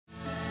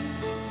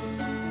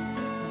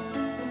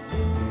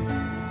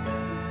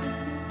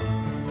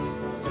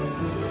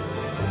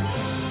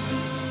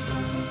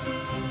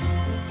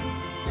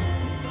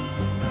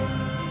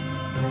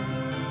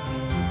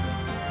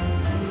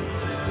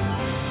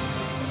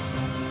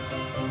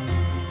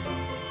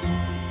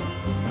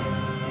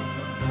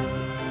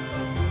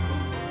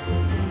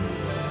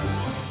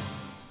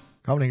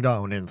Counting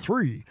down in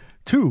 3,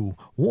 2,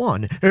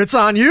 1. It's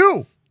on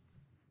you.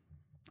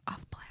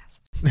 Off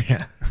blast.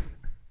 Yeah.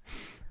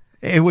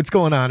 Hey, what's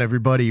going on,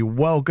 everybody?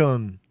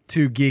 Welcome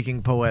to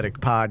Geeking Poetic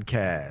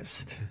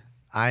Podcast.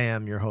 I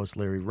am your host,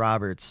 Larry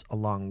Roberts.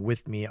 Along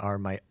with me are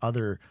my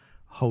other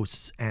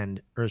hosts and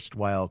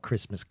erstwhile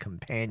Christmas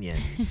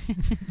companions.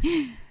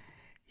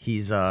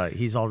 He's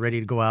all ready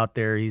to go out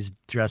there. He's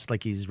dressed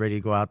like he's ready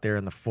to go out there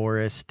in the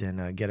forest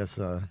and get us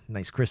a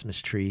nice Christmas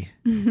tree.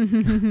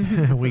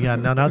 We got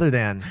none other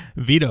than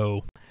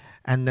Vito.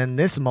 And then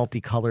this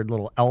multicolored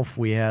little elf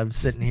we have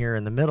sitting here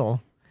in the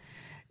middle,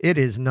 it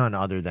is none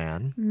other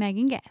than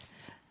Megan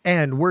Guess.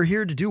 And we're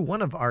here to do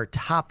one of our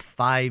top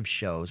 5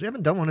 shows. We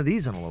haven't done one of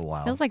these in a little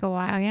while. Feels like a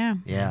while, yeah.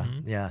 Yeah,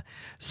 yeah.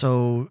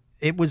 So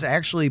it was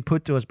actually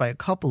put to us by a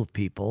couple of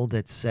people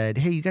that said,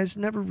 hey, you guys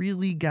never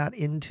really got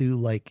into,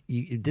 like,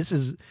 this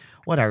is,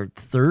 what, our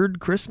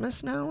 3rd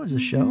Christmas now as a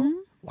show?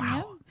 Wow,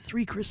 Yep.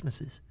 3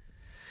 Christmases.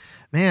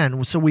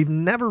 Man, so we've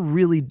never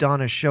really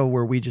done a show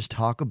where we just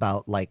talk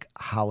about, like,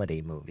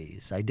 holiday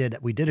movies.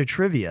 We did a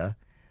trivia.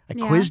 I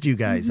quizzed you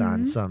guys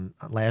on some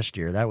last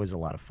year. That was a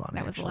lot of fun.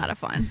 That was a lot of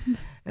fun.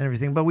 And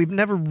everything. But we've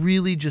never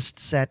really just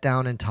sat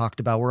down and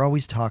talked about, we're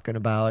always talking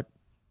about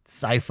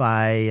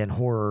sci-fi and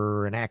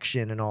horror and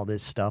action and all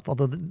this stuff.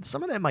 Although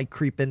some of that might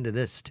creep into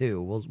this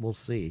too. We'll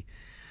see.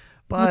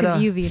 But Look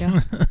at you, Vito.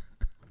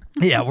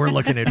 yeah, we're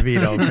looking at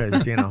Vito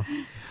because,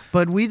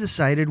 But we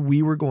decided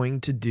we were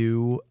going to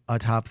do a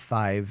top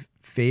 5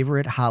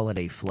 favorite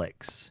holiday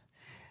flicks.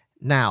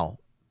 Now,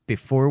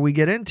 before we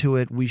get into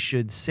it, we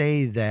should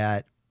say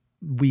that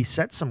we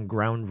set some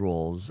ground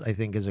rules, I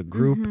think, as a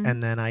group,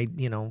 and then I,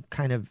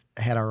 kind of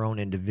had our own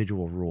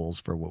individual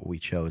rules for what we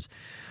chose.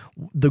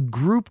 The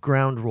group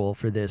ground rule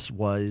for this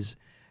was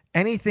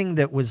anything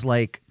that was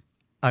like,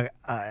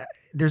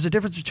 there's a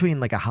difference between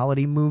like a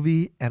holiday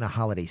movie and a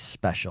holiday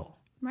special.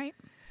 Right.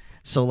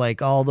 So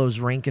like all those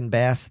Rankin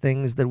Bass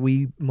things that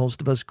most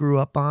of us grew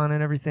up on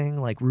and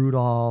everything, like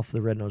Rudolph,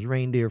 the Red-Nosed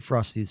Reindeer,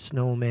 Frosty the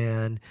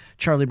Snowman,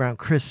 Charlie Brown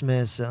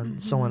Christmas, and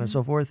so on and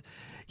so forth.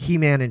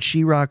 He-Man and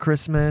She-Ra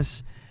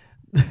Christmas.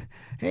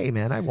 Hey,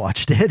 man, I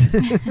watched it.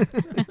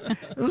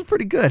 It was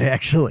pretty good,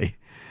 actually.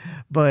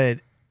 But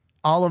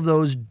all of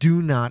those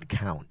do not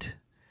count.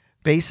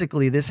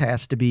 Basically, this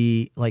has to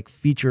be like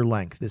feature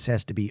length. This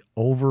has to be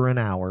over an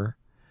hour.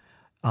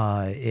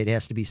 It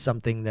has to be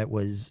something that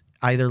was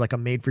either like a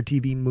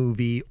made-for-TV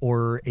movie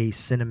or a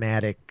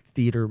cinematic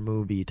theater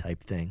movie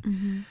type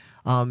thing.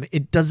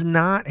 It does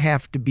not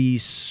have to be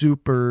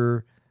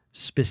super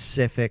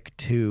specific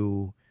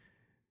to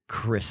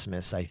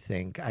Christmas, I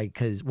think.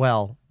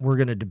 We're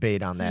going to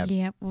debate on that.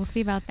 Yep, we'll see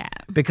about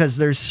that. Because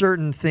there are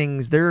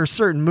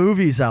certain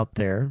movies out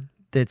there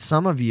that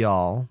some of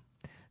y'all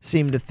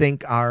seem to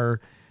think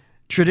are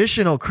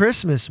traditional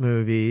Christmas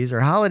movies or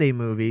holiday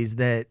movies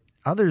that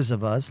others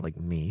of us, like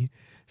me,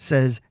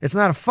 says it's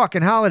not a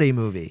fucking holiday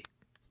movie.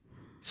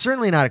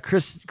 Certainly not a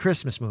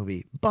Christmas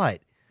movie,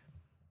 but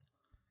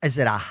is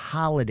it a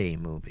holiday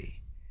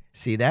movie?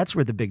 See, that's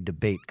where the big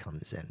debate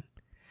comes in.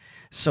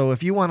 So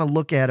if you want to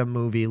look at a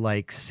movie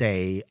like,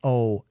 say,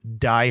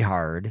 Die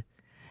Hard,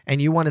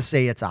 and you want to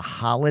say it's a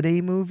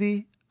holiday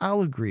movie,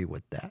 I'll agree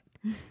with that.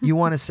 You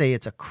want to say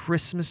it's a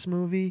Christmas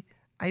movie,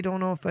 I don't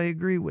know if I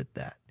agree with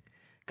that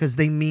because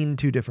they mean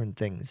 2 different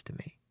things to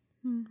me.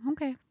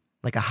 Okay.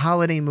 Like a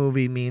holiday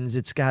movie means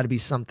it's got to be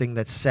something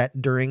that's set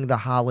during the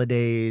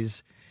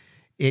holidays.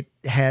 It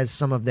has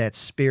some of that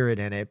spirit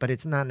in it, but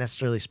it's not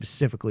necessarily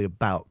specifically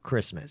about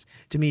Christmas.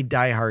 To me,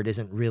 Die Hard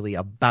isn't really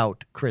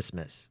about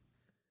Christmas.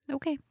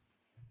 Okay.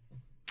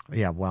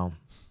 Yeah, well,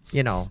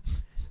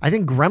 I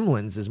think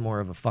Gremlins is more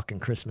of a fucking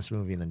Christmas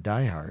movie than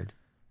Die Hard.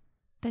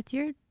 That's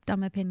your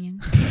dumb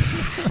opinion.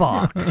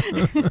 Fuck.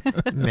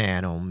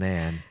 Man, oh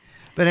man.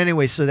 But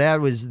anyway, so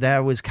that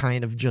was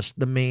kind of just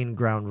the main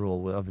ground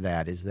rule of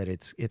that, is that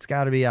it's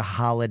got to be a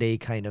holiday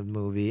kind of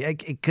movie.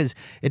 Because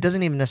it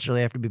doesn't even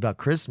necessarily have to be about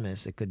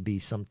Christmas. It could be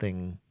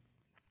something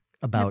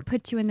about...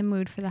 Put you in the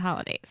mood for the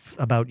holidays.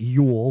 About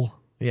Yule.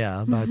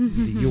 Yeah, about the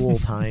Yule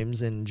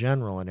times in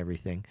general and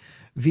everything.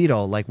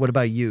 Vito, like, what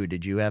about you?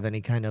 Did you have any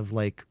kind of,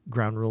 like,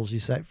 ground rules you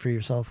set for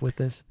yourself with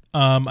this?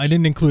 I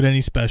didn't include any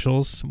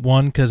specials.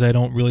 1, because I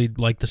don't really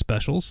like the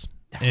specials.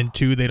 And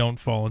 2, they don't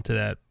fall into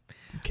that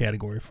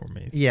category for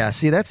me. Yeah,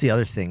 see, that's the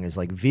other thing is,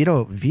 like,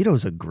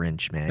 Vito's a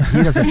Grinch, man.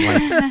 He doesn't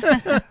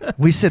like...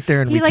 We sit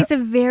there and he likes a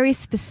very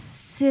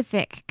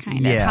specific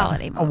kind of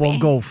holiday movie. Well,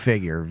 go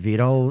figure.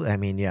 Vito, I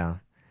mean, yeah.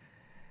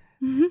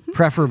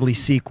 Preferably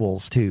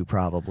sequels too,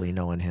 probably,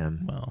 knowing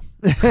him. Well,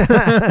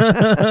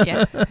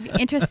 yeah, be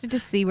interested to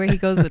see where he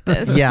goes with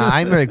this.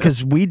 Yeah,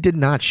 because we did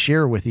not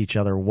share with each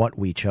other what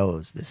we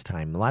chose this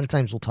time. A lot of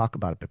times we'll talk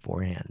about it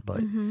beforehand,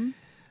 but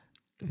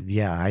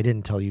yeah, I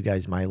didn't tell you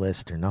guys my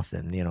list or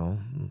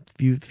nothing.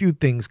 Few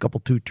things, couple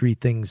 2-3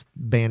 things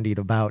bandied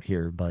about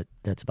here, but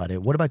that's about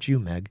it. What about you,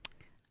 Meg?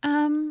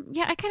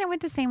 Yeah, I kind of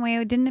went the same way.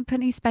 I didn't put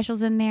any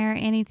specials in there.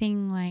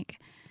 Anything like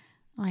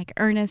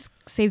Ernest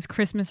Saves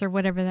Christmas or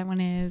whatever that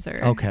one is, or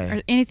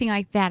anything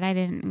like that, I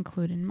didn't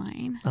include in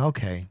mine.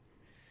 Okay.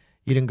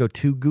 You didn't go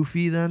too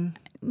goofy then?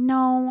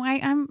 No,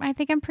 I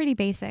think I'm pretty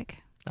basic,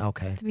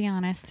 Okay. to be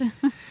honest.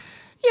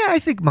 Yeah, I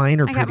think mine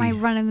are I pretty. got my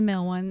run of the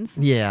mill ones.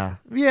 Yeah,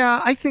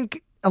 I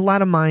think a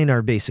lot of mine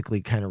are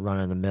basically kind of run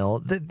of the mill.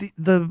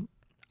 The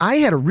I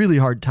had a really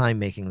hard time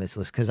making this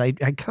list because I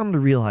come to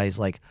realize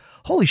like,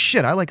 holy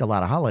shit, I like a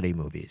lot of holiday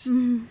movies.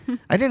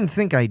 I didn't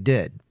think I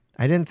did.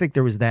 I didn't think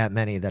there was that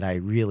many that I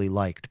really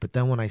liked. But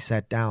then when I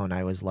sat down,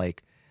 I was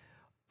like,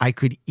 I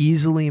could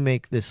easily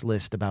make this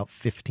list about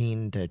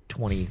 15 to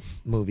 20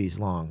 movies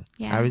long.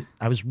 Yeah.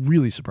 I was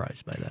really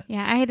surprised by that.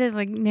 Yeah, I had to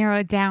like narrow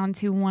it down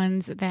to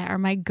ones that are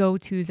my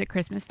go-tos at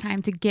Christmas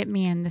time to get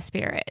me in the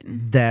spirit.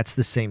 That's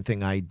the same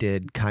thing I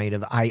did, kind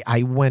of.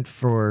 I went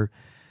for,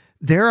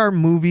 there are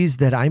movies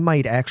that I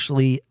might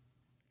actually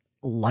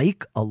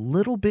like a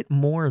little bit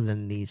more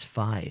than these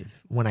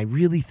 5. When I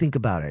really think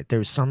about it,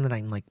 there's some that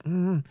I'm like,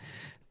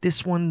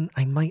 this one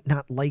I might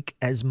not like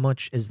as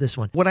much as this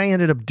one. What I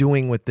ended up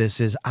doing with this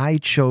is I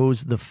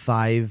chose the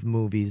 5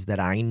 movies that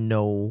I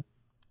know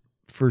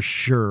for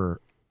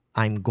sure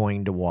I'm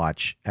going to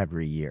watch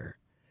every year.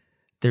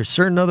 There's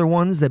certain other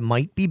ones that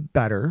might be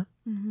better,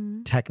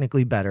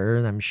 technically better.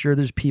 And I'm sure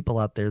there's people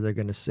out there that are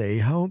going to say,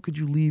 how could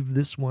you leave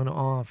this one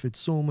off? It's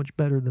so much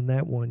better than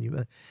that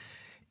one.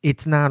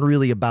 It's not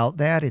really about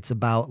that. It's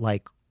about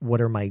like, what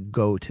are my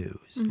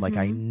go-tos? Like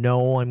I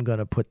know I'm going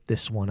to put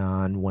this one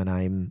on when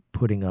I'm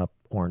putting up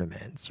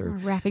ornaments Or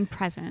wrapping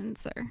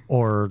presents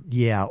or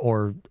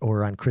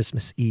on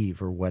Christmas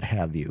Eve or what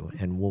have you.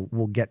 And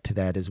we'll get to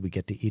that as we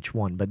get to each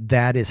one. But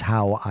that is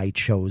how I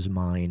chose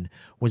mine,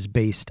 was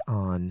based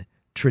on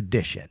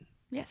tradition.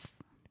 Yes.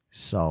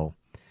 So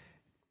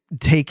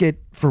take it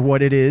for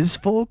what it is,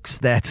 folks.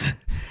 That's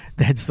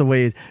the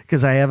way,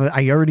 because I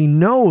already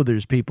know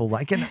there's people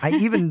like, and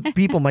even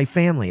people, my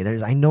family,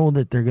 I know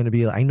that they're going to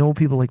be, I know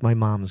people like my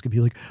mom is going to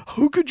be like,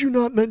 how could you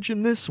not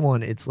mention this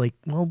one? It's like,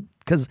 well,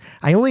 because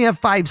I only have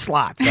 5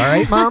 slots. All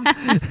right, Mom?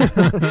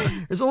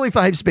 There's only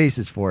 5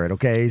 spaces for it.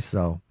 Okay.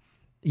 So,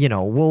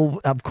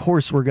 of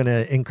course, we're going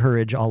to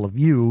encourage all of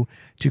you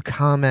to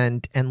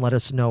comment and let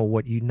us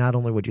know not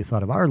only what you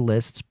thought of our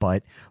lists,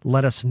 but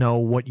let us know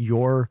what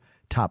your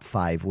top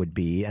 5 would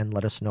be and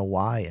let us know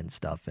why and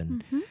stuff.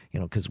 And,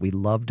 because we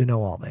love to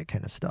know all that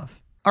kind of stuff.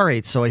 All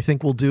right. So I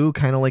think we'll do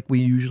kind of like we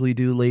usually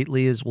do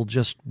lately is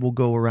we'll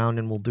go around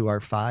and we'll do our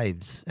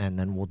 5s and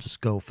then we'll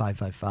just go 5,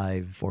 5,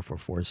 5, 4, 4,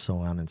 4, so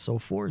on and so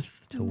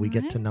forth till we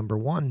get to number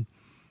 1.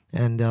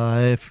 And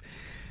if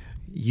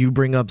you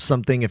bring up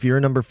something, if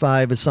your number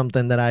 5 is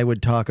something that I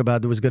would talk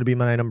about that was going to be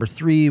my number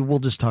 3, we'll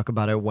just talk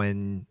about it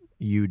when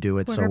you do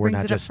it. Whoever so we're brings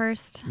not it just up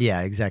first.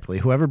 Yeah, exactly.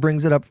 Whoever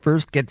brings it up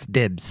first gets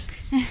dibs.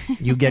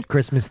 You get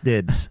Christmas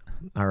dibs.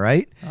 All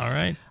right. All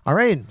right. All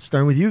right.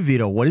 Starting with you,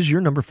 Vito. What is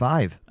your number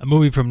 5? A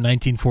movie from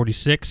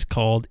 1946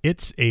 called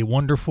It's a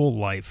Wonderful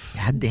Life.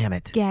 God damn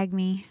it. Gag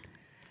me.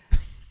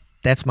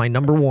 That's my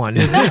number 1.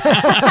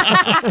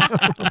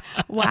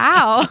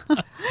 Wow.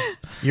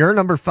 Your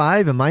number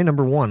 5 and my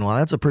number 1. Well,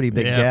 that's a pretty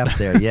big Yeah. gap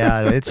there.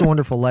 Yeah, It's a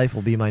Wonderful Life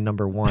will be my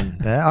number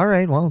 1. All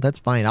right, well, that's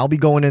fine. I'll be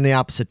going in the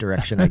opposite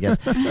direction, I guess.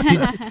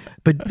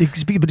 But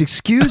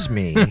excuse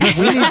me.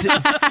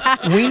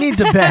 We need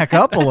to back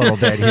up a little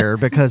bit here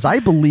because I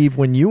believe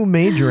when you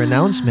made your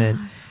announcement,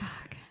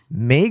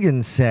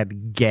 Megan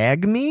said,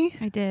 "Gag me."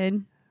 I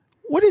did.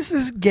 What is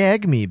this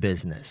gag me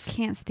business?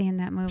 Can't stand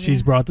that movie.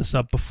 She's brought this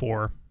up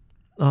before,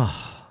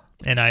 Oh,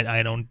 and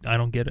I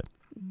don't get it.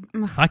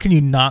 Ugh. How can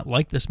you not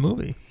like this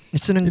movie?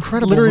 it's an It's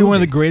incredible literally one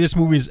of the movie. greatest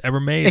movies ever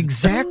made.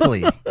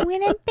 Exactly. When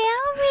a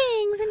bell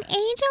rings, an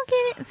angel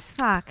get it.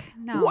 Fuck.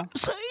 No. What?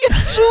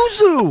 It's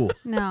Zuzu.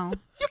 No.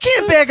 You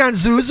can't bag on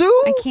Zuzu.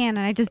 I can't,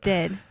 and I just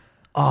did.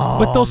 Oh,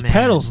 But those man.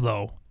 pedals,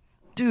 though.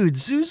 Dude,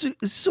 Zuzu,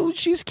 so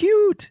she's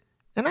cute.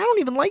 And I don't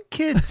even like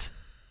kids.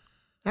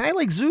 I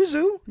like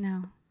Zuzu.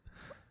 No.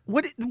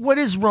 What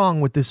is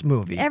wrong with this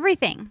movie?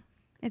 Everything.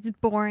 It's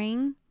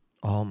boring.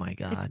 Oh my It's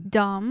God.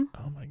 dumb.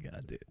 Oh my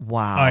god, dude!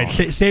 Wow. All right,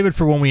 save it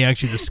for when we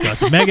actually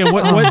discuss it. Megan,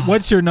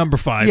 what's your number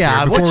 5? Yeah,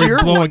 here before what's we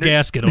your blow a wonder-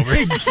 gasket over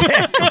it?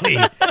 Exactly.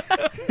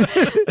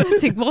 I'll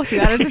take both of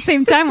you out at the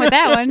same time with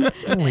that one.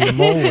 Holy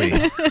moly.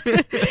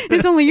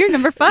 It's only your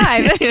number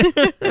 5.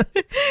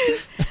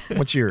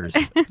 What's yours?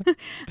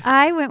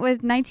 I went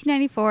with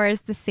 1994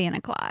 as the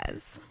Santa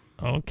Claus.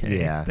 Okay,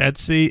 Yeah.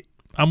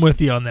 I'm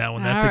with you on that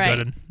one. That's All a right.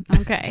 good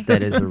one. Okay.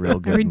 That is a real I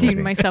good redeemed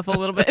movie. myself a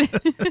little bit.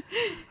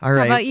 All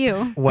right. How about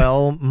you?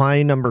 Well,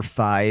 my number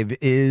 5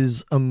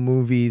 is a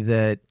movie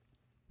that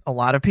a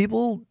lot of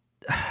people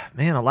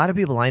I know, a lot of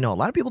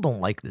people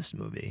don't like this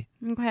movie.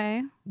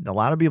 Okay. A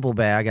lot of people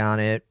bag on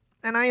it,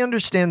 and I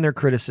understand their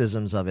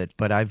criticisms of it,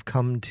 but I've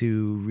come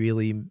to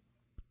really,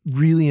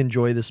 really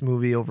enjoy this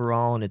movie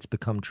overall, and it's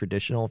become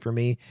traditional for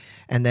me,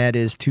 and that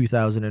is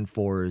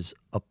 2004's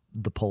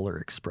The Polar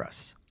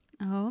Express.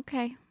 Oh,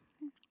 okay.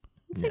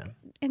 It's Yeah. an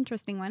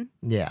interesting one.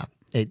 Yeah.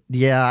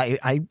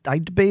 I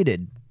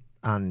debated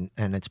on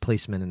its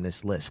placement in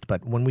this list,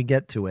 but when we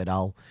get to it,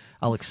 I'll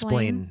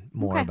explain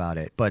more Okay. about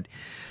it. But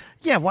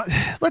yeah,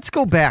 let's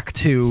go back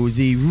to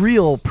the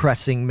real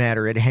pressing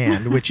matter at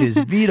hand, which is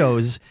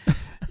Vito's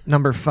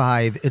Number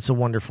 5, It's a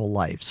Wonderful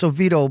Life. So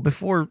Vito,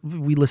 before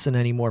we listen to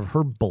any more of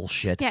her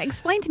bullshit, Yeah,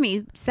 explain to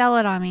me. Sell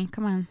it on me.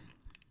 Come on.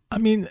 I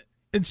mean,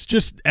 it's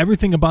just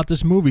everything about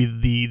this movie,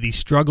 the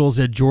struggles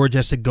that George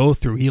has to go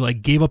through. He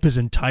like gave up his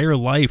entire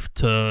life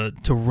to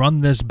run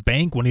this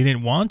bank when he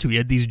didn't want to. He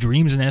had these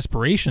dreams and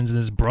aspirations, and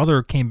his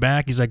brother came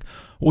back. He's like,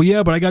 well,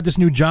 yeah, but I got this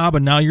new job,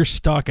 and now you're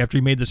stuck after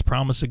he made this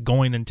promise of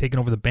going and taking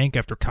over the bank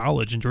after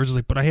college. And George is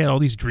like, but I had all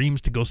these dreams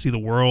to go see the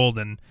world,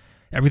 and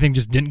everything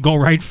just didn't go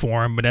right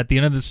for him. But at the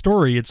end of the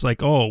story, it's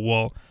like, oh,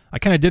 well, I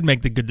kind of did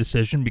make the good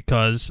decision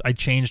because I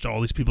changed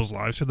all these people's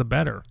lives for the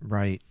better.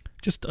 right?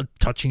 Just a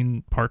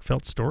touching,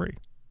 heartfelt story.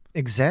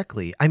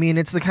 Exactly. I mean,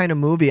 it's the kind of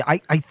movie I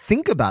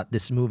think about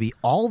this movie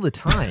all the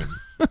time.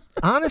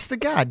 Honest to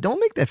God, don't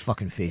make that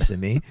fucking face at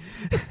me.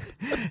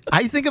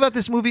 I think about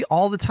this movie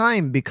all the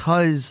time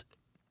because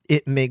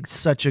it makes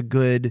such a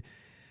good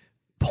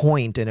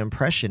point and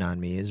impression on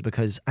me. Is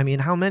because, I mean,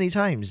 how many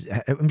times?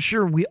 I'm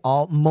sure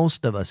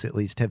most of us at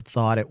least, have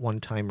thought at one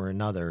time or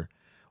another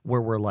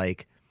where we're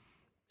like,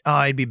 oh,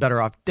 I'd be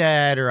better off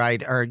dead, or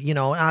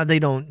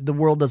the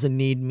world doesn't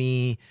need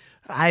me.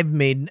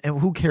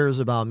 Who cares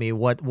about me?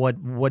 What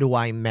do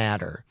I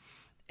matter?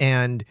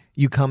 And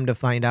you come to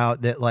find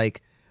out that,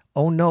 like,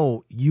 oh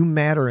no, you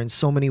matter in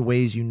so many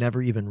ways you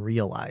never even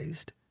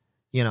realized,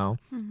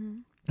 Mm-hmm.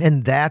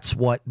 And that's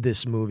what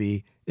this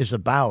movie is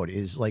about,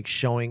 is like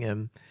showing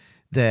him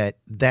that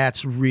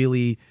that's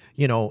really,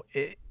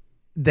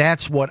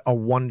 that's what a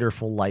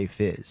wonderful life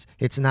is.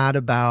 It's not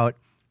about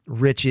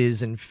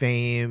riches and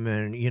fame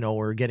and,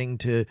 or getting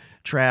to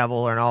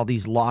travel and all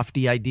these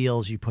lofty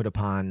ideals you put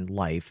upon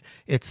life.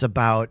 It's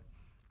about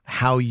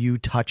how you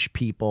touch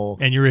people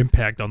And your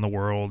impact on the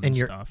world and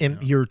your stuff.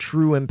 your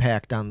true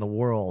impact on the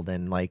world,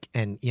 and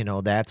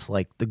that's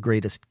like the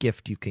greatest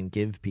gift you can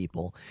give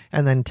people.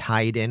 And then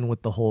tied in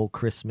with the whole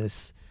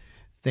Christmas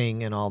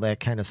thing and all that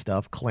kind of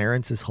stuff.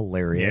 Clarence is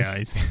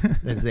hilarious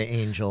as the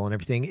angel and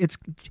everything.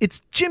 It's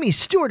Jimmy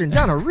Stewart and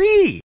Donna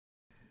Reed.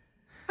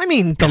 I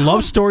mean, the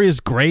love story is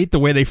great. The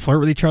way they flirt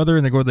with each other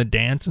and they go to the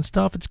dance and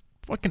stuff. It's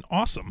fucking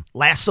awesome.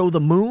 Lasso the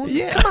Moon?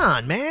 Yeah. Come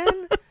on, man.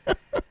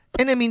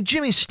 And I mean,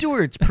 Jimmy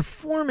Stewart's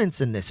performance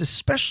in this,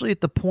 especially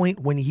at the point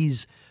when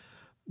he's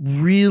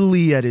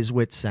really at his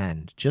wit's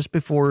end, just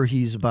before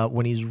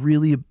when he's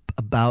really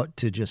about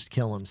to just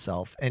kill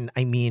himself. And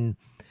I mean,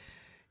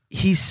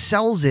 he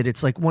sells it.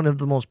 It's like one of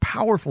the most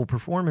powerful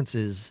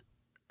performances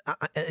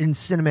in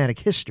cinematic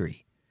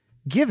history.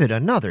 Give it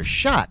another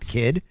shot,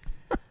 kid.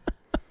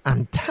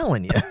 I'm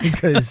telling you,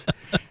 because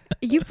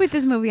You put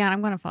this movie on,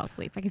 I'm going to fall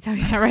asleep. I can tell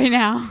you that right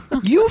now.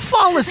 you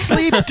fall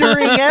asleep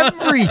during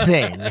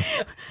everything.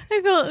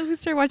 I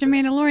started watching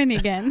Mandalorian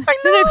again. I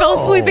Then I fell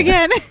know. asleep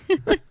again.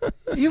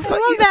 You I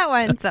love that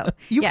one. So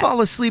You yeah.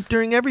 fall asleep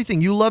during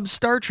everything. You love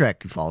Star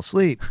Trek. You fall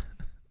asleep.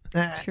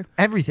 That's true.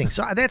 Everything.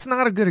 So that's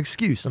not a good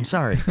excuse. I'm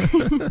sorry. All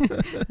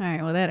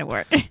right, well, that'll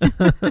work.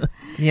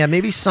 Yeah,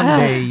 maybe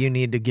someday you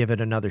need to give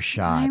it another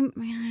shot.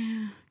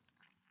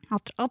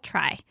 I'll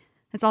try.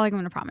 That's all I'm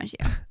going to promise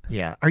you.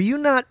 Yeah. Are you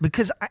not,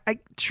 because I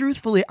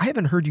truthfully, I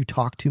haven't heard you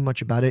talk too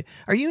much about it.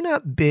 Are you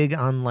not big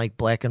on like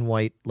black and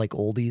white, like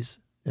oldies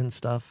and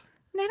stuff?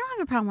 I don't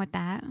have a problem with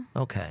that.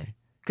 Okay.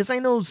 Because I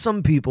know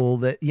some people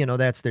that,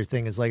 that's their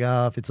thing, is like,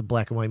 oh, if it's a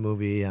black and white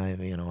movie, I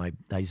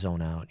I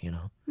zone out,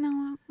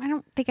 No, I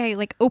don't think I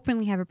like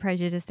openly have a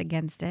prejudice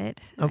against it.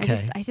 Okay.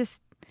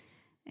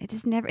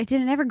 It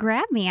didn't ever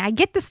grab me. I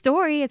get the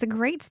story. It's a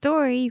great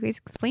story. You guys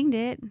explained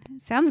it.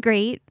 It sounds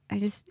great. I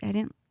just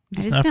didn't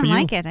not for you.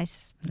 like it. I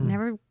just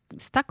never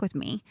stuck with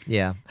me.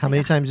 Yeah. How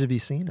many times have you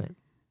seen it?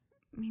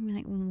 Maybe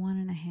like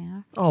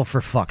 1.5. Oh,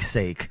 for fuck's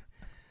sake.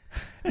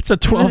 It's a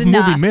 12 movie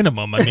enough.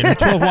 minimum. I mean, a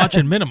 12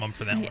 watching minimum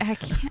for that one. I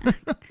can't.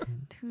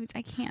 Dude,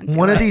 I can't. do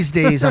One of it. these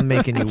days, I'm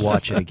making you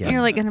watch it again.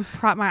 You're like going to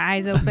prop my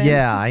eyes open.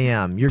 Yeah, I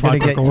am. You're gonna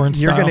Clockwork get.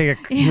 Orange You're style. gonna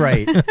get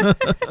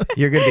right.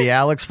 You're gonna be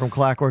Alex from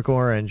Clockwork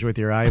Orange with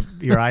your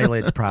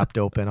eyelids propped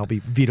open.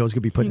 Vito's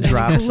gonna be putting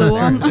drops Glue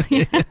in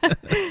there. 'em.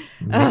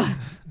 Ugh.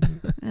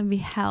 That'd be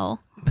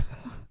hell.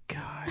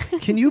 God,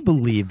 can you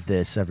believe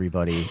this,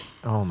 everybody?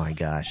 Oh my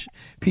gosh,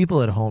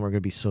 people at home are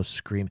gonna be so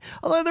screaming.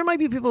 Although there might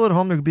be people at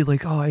home that could be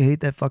like, "Oh, I hate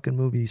that fucking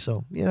movie."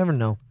 So you never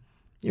know.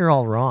 You're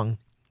all wrong.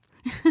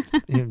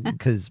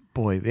 Because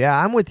boy,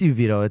 yeah, I'm with you,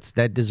 Vito.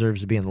 That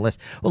deserves to be on the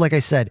list. Well, like I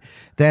said,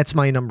 that's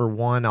my number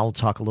one. I'll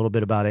talk a little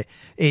bit about it.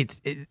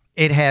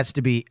 It has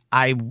to be.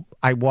 I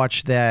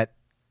watched that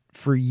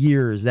for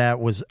years. That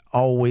was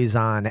always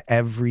on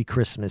every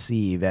Christmas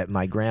Eve at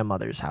my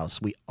grandmother's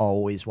house. We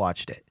always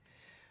watched it.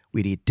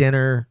 We'd eat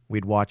dinner.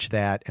 We'd watch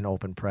that and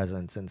open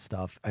presents and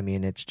stuff. I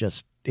mean,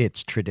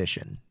 it's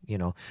tradition.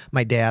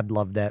 My dad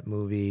loved that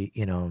movie.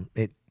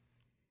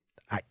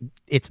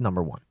 It's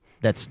number one.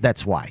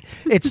 That's why.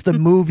 It's the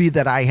movie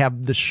that I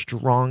have the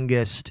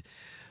strongest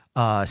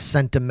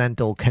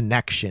sentimental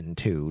connection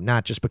to,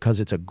 not just because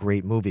it's a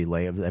great movie.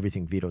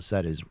 Everything Vito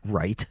said is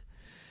right.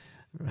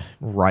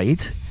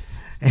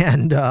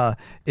 And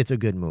it's a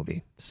good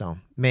movie. So,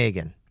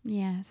 Megan,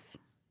 Yes.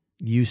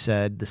 you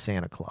said The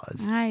Santa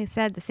Claus. I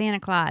said The Santa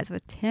Claus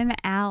with Tim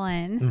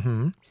Allen.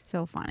 Mm-hmm.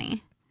 So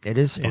funny. It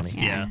is funny. It's-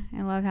 Yeah.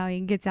 I love how he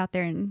gets out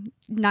there and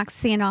knocks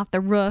Santa off the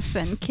roof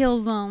and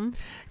kills him.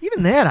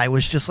 Even that, I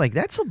was just like,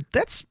 that's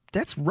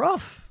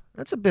rough.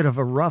 That's a bit of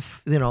a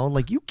rough,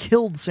 like you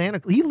killed Santa.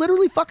 He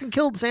literally fucking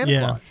killed Santa Yeah.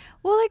 Claus.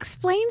 Well, it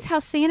explains how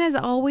Santa's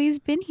always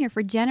been here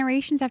for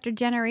generations after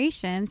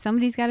generation.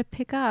 Somebody's got to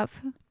pick up.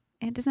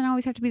 It doesn't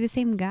always have to be the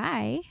same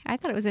guy. I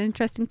thought it was an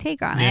interesting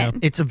take on Yeah. it.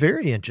 It's a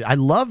very interesting. I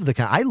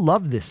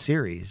love this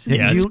series.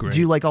 Yeah, do it's you great. do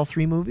you like all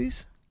 3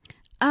 movies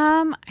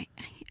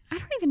I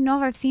don't even know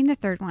if I've seen the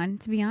third one,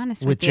 to be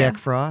honest with with you. Jack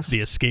Frost? The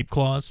escape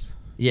clause.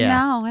 Yeah.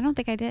 No, I don't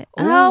think I did.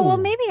 Ooh. Oh, well,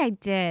 maybe I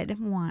did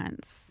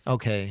once.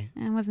 Okay.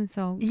 I wasn't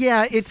so.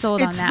 Yeah, it's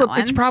Sold on it's that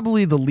it's one.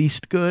 probably the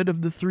least good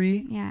of the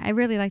 3, Yeah, I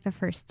really like the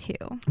first 2,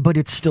 but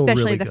it's still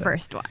especially really the good.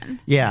 first one.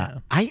 Yeah.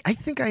 Yeah. I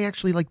think I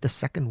actually like the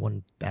second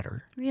one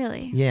better.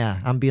 Really? Yeah,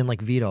 I'm being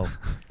like Vito.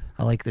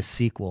 I like the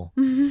sequel.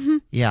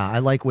 Yeah, I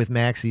like with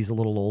Max. He's a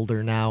little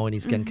older now, and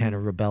he's getting kind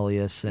of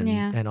rebellious and,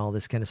 Yeah. and all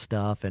this kind of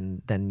stuff.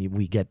 And then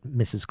we get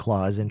Mrs.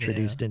 Claus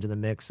introduced into the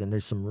mix, and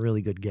there's some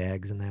really good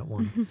gags in that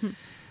one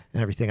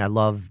and everything. I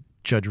love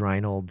Judge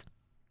Reinhold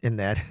in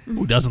that.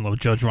 Who doesn't love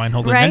Judge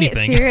Reinhold in Right?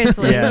 anything?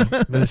 Seriously. Yeah,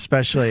 but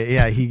especially,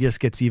 he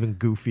just gets even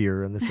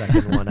goofier in the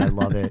second one. I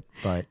love it.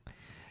 But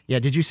yeah,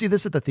 did you see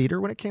this at the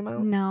theater when it came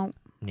out? No,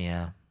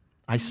 Yeah,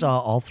 I saw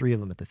all 3 of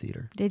them at the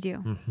theater. did you?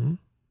 Mm-hmm.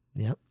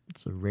 Yep,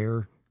 it's a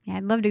rare. Yeah,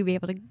 I'd love to be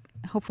able to.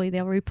 Hopefully,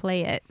 they'll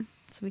replay it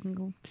so we can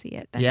go see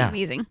it. That'd Yeah. be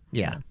amazing.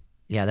 Yeah.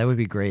 Yeah, that would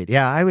be great.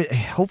 Yeah, I would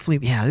hopefully,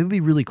 it would be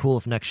really cool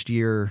if next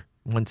year,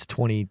 once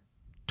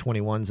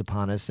 2021's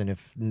upon us, and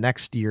if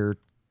next year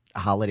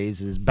holidays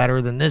is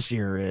better than this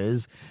year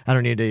is, I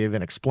don't need to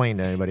even explain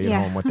to anybody Yeah.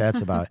 at home what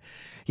that's about.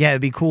 Yeah,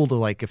 it'd be cool to,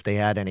 like, if they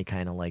had any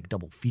kind of like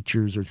double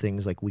features or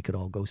things like we could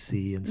all go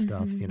see and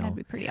stuff, That'd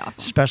be pretty awesome.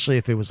 especially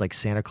if it was like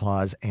Santa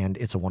Claus and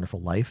It's a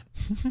Wonderful Life.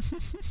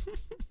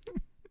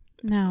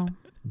 No.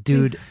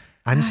 Dude,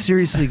 I'm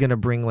seriously gonna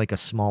bring like a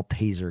small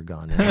taser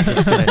gun.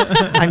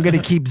 And I'm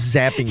gonna keep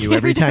zapping you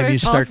every time you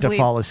start to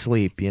fall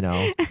asleep.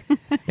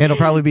 It'll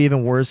probably be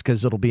even worse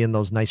because it'll be in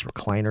those nice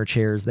recliner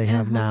chairs they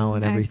have now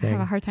and I have a everything.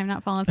 hard time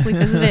not falling asleep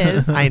as it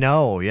is. I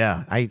know.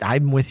 Yeah,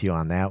 I'm with you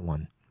on that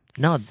one.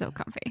 No, So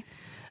comfy.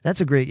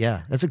 that's a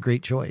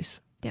great choice.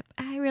 Yep,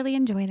 I really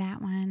enjoy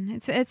that one.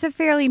 It's a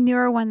fairly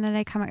newer one that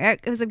I come.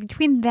 It was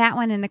between that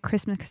one and the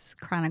Christmas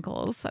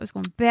Chronicles. I was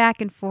going back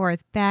and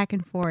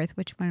forth,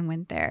 which one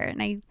went there, and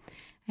I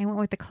went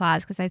with the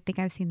Claus because I think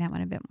I've seen that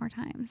one a bit more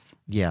times.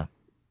 Yeah.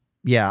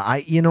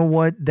 You know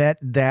what, that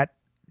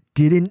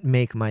didn't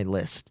make my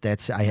list.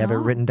 I have it No.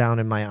 written down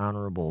in my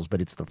honorables,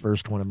 but it's the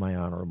first one of my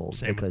honorables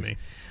Same with because me.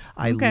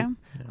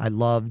 I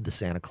love the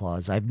Santa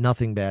Claus. I have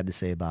nothing bad to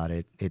say about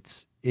it.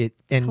 It's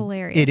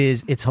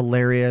hilarious. It's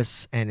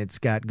hilarious, and it's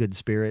got good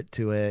spirit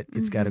to it.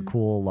 It's got a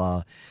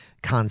cool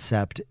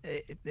concept.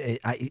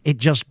 It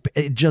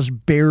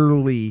just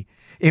barely.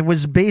 It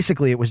was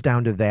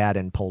down to that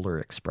and Polar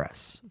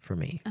Express for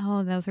me.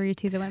 Oh, those were your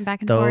two that went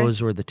back and forth.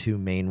 Those were the 2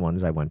 main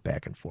ones I went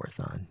back and forth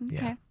on. Okay.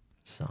 Yeah.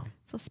 So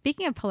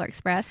speaking of Polar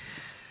Express,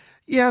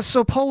 yeah,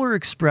 so Polar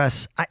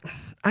Express,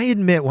 I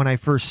admit when I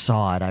first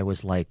saw it, I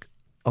was like,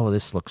 oh,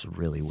 this looks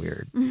really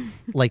weird.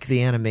 Like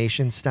the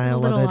animation style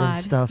of little it and odd,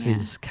 stuff yeah.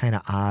 is kind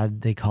of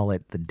odd. They call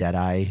it the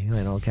Deadeye,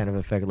 kind of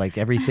effect. Like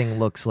everything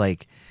looks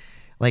like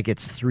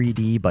it's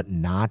 3D, but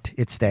not.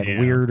 It's that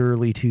weird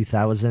early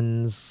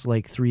 2000s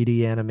like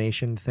 3D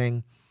animation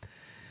thing.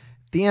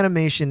 The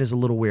animation is a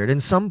little weird. In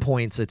some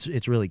points,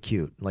 it's really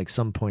cute. Like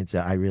some points,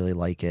 I really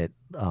like it.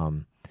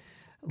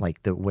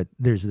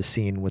 There's the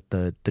scene with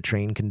the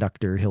train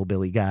conductor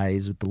hillbilly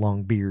guys with the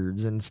long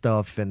beards and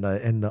stuff,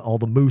 and all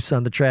the moose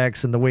on the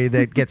tracks, and the way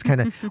that gets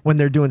kind of when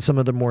they're doing some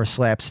of the more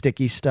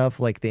slapsticky stuff,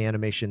 like the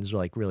animation's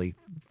like really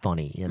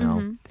funny,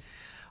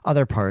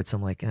 Other parts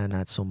I'm like,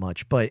 not so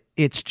much, but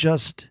it's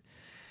just,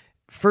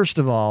 first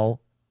of all,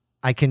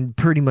 I can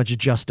pretty much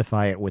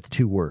justify it with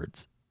 2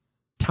 words: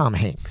 Tom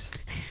Hanks.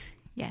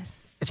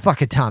 yes, It's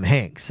fucking Tom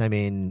Hanks. I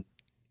mean,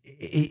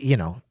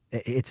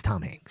 it's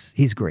Tom Hanks.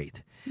 He's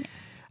great.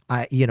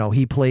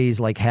 He plays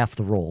like half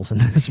the roles in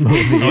this movie.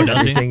 Oh,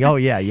 does he? Oh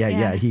yeah.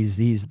 Yeah.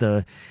 He's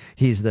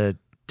the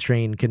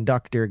train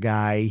conductor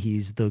guy.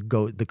 He's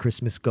the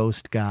Christmas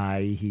ghost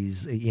guy.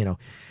 He's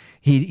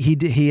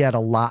he had a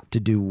lot to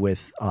do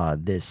with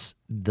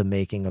the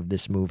making of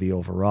this movie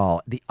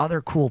overall. The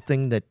other cool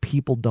thing that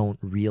people don't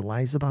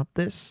realize about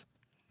this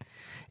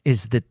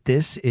is that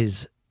this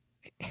is,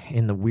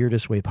 in the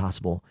weirdest way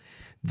possible,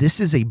 this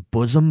is a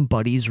bosom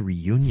buddies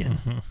reunion.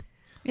 Mm-hmm.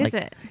 is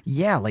it?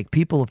 Yeah, like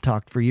people have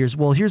talked for years.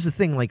 Well, here's the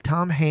thing, like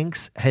Tom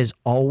Hanks has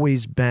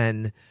always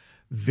been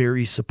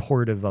very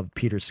supportive of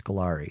Peter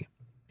Scolari,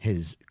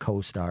 his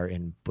co-star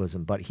in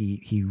Bosom, but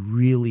he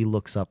really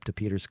looks up to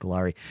Peter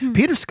Scolari.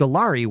 Peter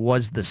Scolari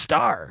was the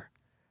star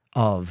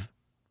of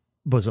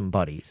Bosom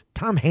Buddies.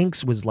 Tom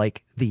Hanks was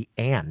like the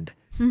and.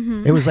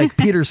 It was like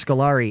Peter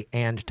Scolari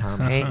and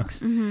Tom Hanks.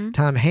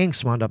 Tom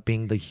Hanks wound up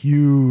being the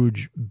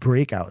huge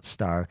breakout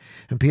star,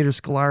 and Peter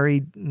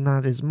Scolari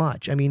not as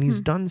much. I mean, he's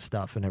done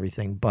stuff and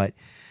everything, but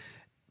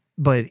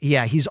but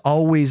yeah, he's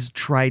always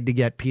tried to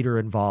get Peter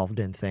involved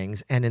in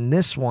things. And in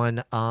this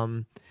one,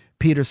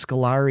 Peter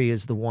Scolari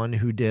is the one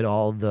who did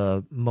all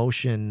the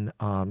motion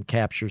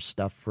capture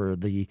stuff for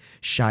the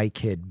shy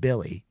kid,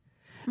 Billy.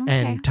 Okay.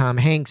 And Tom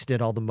Hanks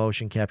did all the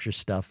motion capture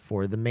stuff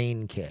for the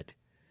main kid.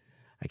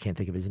 I can't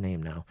think of his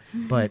name now,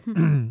 but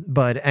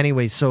but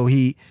anyway, so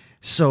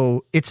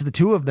it's the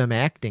two of them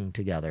acting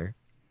together.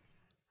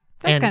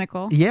 That's kind of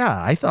cool.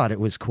 Yeah, I thought it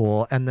was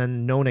cool. And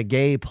then Nona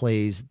Gay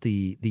plays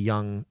the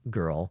young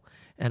girl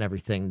and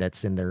everything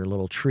that's in their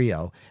little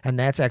trio, and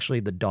that's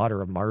actually the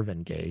daughter of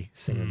Marvin Gaye,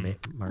 singer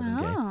Marvin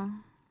Gaye.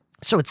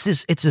 So it's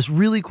this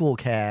really cool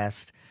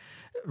cast.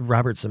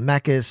 Robert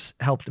Zemeckis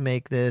helped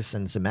make this,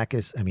 and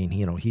Zemeckis, I mean,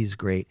 he's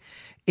great.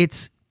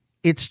 It's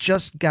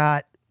just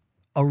got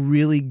a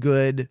really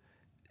good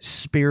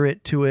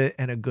spirit to it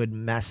and a good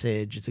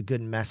message. It's a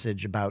good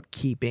message about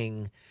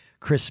keeping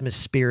Christmas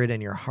spirit in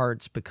your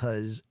hearts,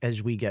 because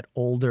as we get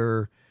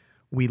older,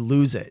 we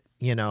lose it.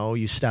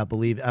 You stop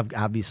believing.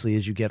 Obviously,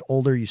 as you get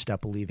older, you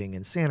stop believing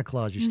in Santa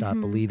Claus. You stop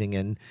believing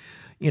in,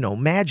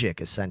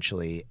 magic,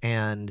 essentially.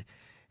 And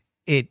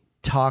it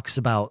talks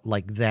about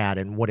like that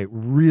and what it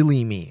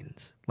really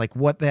means, like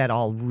what that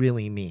all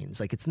really means.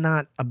 Like, it's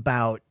not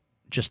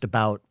just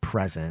about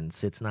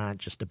presents. It's not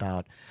just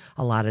about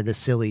a lot of the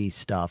silly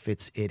stuff.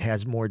 It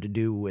has more to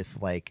do with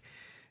like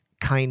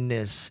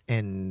kindness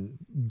and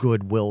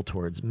goodwill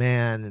towards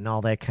man and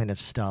all that kind of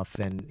stuff,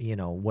 and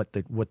what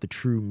the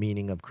true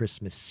meaning of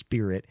Christmas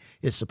spirit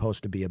is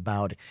supposed to be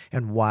about,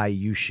 and why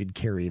you should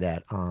carry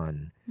that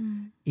on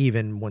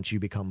even once you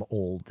become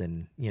old.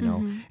 And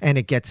and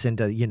it gets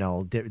into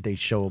they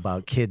show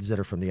about kids that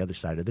are from the other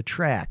side of the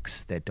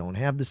tracks that don't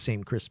have the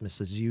same Christmas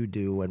as you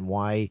do, and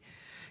why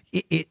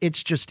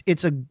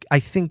I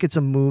think it's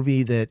a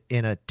movie that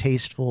in a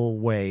tasteful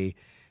way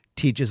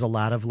teaches a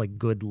lot of like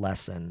good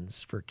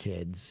lessons for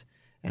kids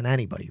and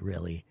anybody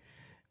really,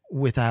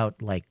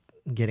 without like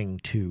getting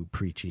too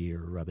preachy or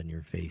rubbing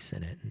your face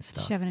in it and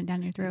stuff. Shoving it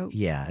down your throat.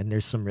 Yeah, and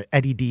there's some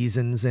Eddie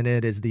Deazen's in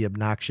it as the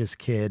obnoxious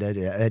kid.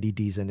 Eddie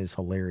Deazen is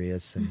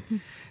hilarious and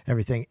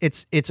everything.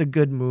 It's a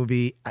good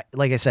movie.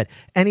 Like I said,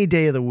 any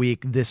day of the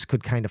week, this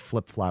could kind of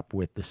flip flop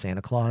with the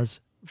Santa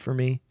Claus for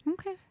me.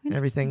 Okay. And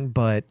everything,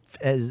 but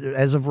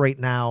as of right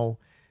now,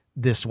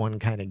 this one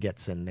kind of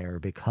gets in there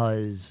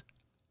because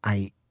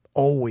I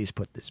always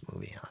put this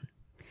movie on.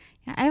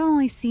 Yeah, I've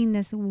only seen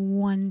this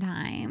one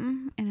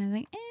time, and I'm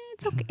like,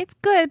 it's okay, it's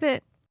good,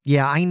 but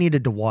yeah, I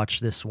needed to watch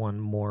this one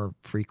more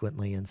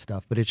frequently and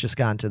stuff, but it's just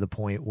gotten to the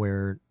point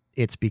where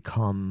it's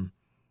become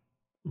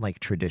like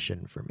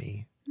tradition for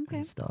me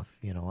and stuff.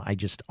 I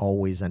just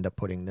always end up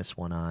putting this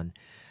one on.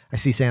 I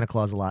see Santa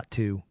Claus a lot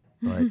too,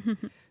 but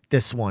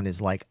this one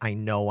is like, I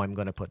know I'm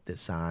going to put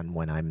this on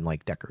when I'm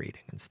like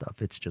decorating and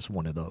stuff. It's just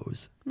one of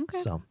those. Okay.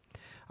 So,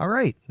 all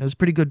right. Those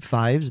pretty good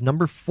fives.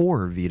 Number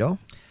 4, Vito.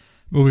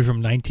 Movie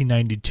from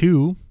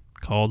 1992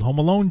 called Home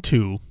Alone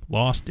 2,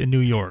 Lost in New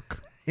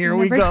York. Here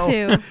we Number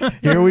go. 2.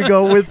 Here we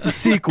go with the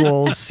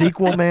sequels.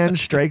 Sequel man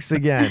strikes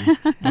again.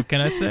 What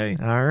can I say?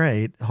 All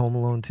right. Home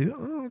Alone 2.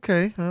 Oh,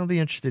 okay. I'll be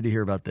interested to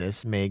hear about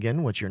this.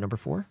 Megan, what's your number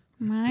 4?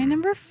 My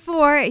number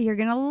 4, you're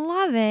going to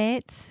love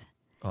it,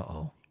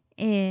 Uh-oh.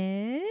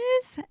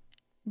 is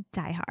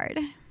Die Hard.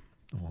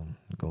 Well,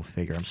 go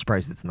figure. I'm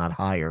surprised it's not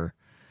higher.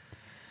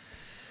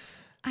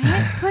 I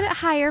had put it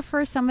higher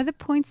for some of the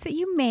points that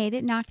you made.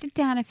 It knocked it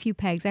down a few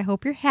pegs. I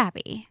hope you're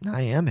happy.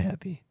 I am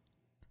happy.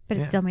 But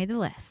Yeah. it still made the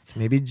list.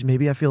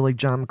 Maybe I feel like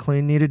John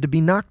McClane needed to be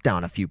knocked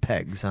down a few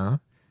pegs, huh?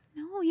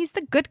 No, he's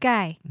the good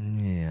guy.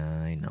 Yeah,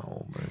 I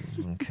know.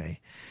 But okay.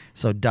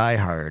 So Die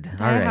Hard. All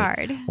Die right.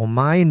 Hard. Well,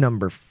 my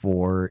number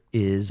 4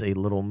 is a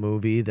little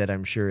movie that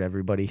I'm sure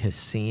everybody has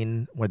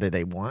seen, whether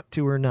they want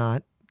to or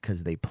not,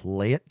 because they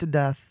play it to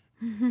death.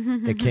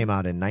 That came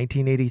out in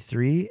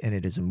 1983, and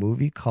it is a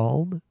movie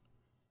called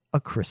A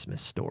Christmas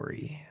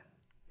Story.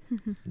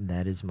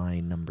 That is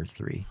my number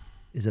 3.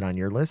 Is it on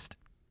your list?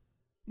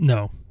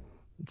 No.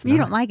 It's You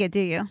not. don't like it, do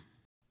you?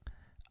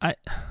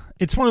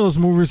 It's one of those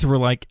movies where,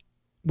 like,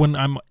 when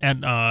I'm at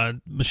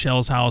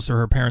Michelle's house or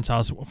her parents'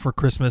 house for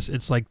Christmas,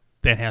 it's like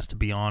that has to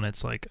be on.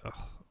 It's like, ugh.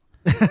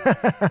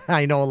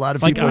 I know a lot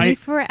of Like, people.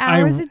 24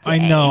 hours a day. I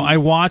know. I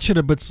watch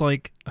it, but it's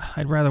like,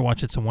 I'd rather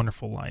watch It's a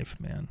Wonderful Life,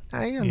 man.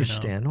 I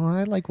understand. Well,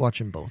 I like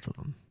watching both of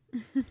them.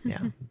 Yeah.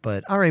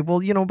 But all right. Well,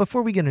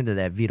 before we get into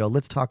that, Vito,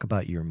 let's talk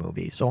about your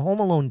movie. So Home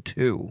Alone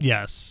 2.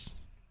 Yes.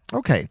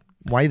 Okay.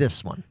 Why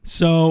this one?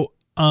 So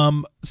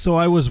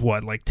I was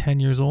like 10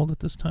 years old at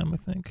this time, I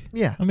think.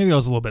 Yeah. Or maybe I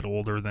was a little bit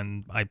older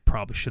than I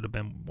probably should have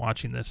been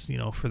watching this,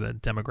 for the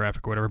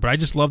demographic or whatever. But I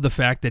just love the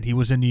fact that he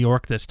was in New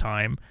York this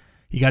time.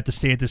 He got to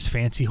stay at this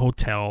fancy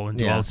hotel and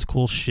do all this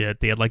cool shit.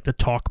 They had like the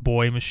Talk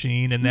Boy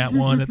machine in that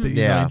one that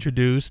they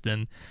introduced.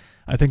 And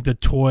I think the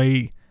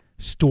toy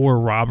store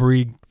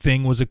robbery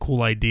thing was a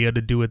cool idea to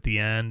do at the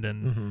end.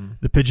 And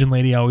the pigeon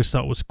lady I always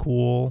thought was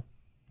cool.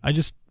 I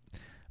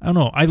don't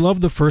know. I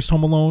love the first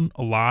Home Alone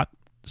a lot.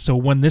 So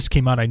when this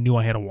came out, I knew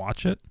I had to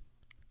watch it.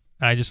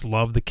 I just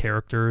love the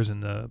characters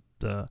and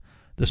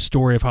the the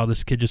story of how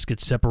this kid just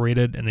gets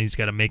separated and then he's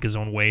got to make his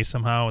own way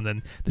somehow, and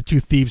then the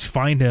two thieves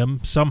find him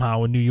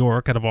somehow in New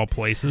York, out of all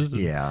places.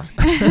 Yeah.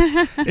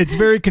 It's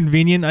very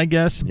convenient, I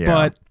guess, Yeah.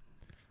 but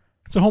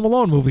it's a Home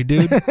Alone movie,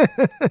 dude.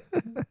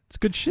 It's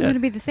good It shit.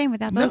 wouldn't be the same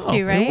without those No,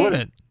 two, right? It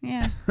wouldn't.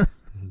 Yeah.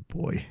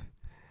 Boy.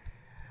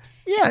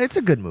 Yeah, it's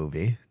a good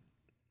movie.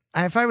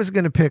 If I was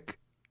going to pick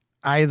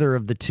either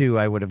of the two,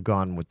 I would have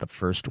gone with the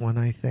first one,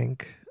 I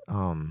think.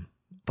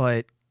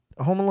 But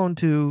Home Alone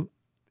 2,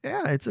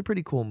 yeah, it's a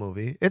pretty cool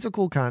movie. It's a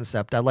cool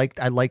concept. I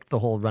liked the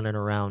whole running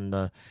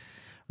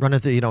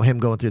through, him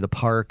going through the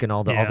park and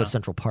all Yeah. the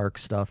Central Park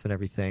stuff and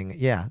everything.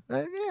 Yeah.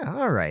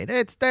 All right.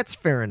 That's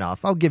fair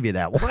enough. I'll give you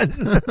that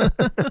one.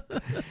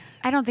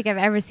 I don't think I've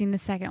ever seen the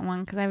second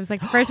one because I was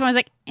like, the first one was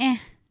like, eh.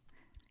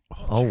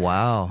 Oh,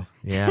 wow.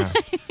 Yeah.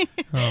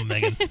 Oh,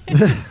 Megan.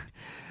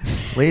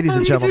 Ladies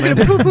and You're just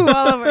gentlemen. gonna poo-poo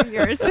all over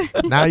yours.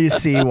 Now you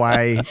see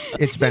why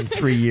it's been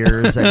 3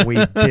 years and we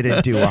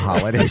didn't do a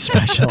holiday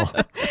special.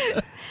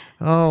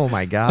 Oh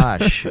my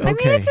gosh. Okay. I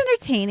mean, it's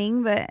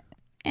entertaining, but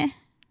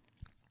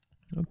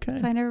Okay.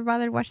 so I never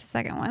bothered to watch the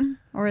second one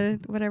or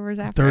whatever's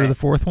after. Third it. or the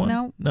fourth one?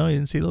 No. No, you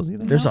didn't see those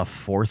either? There's a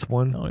fourth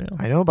one. Oh, yeah.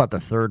 I know about the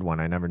third one.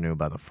 I never knew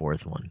about the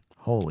fourth one.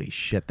 Holy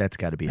shit, that's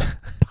got to be a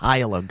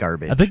pile of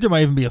garbage. I think there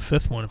might even be a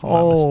fifth one. If I'm not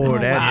Oh,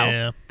 mistaken. that's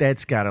Yeah.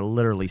 that's got to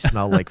literally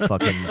smell like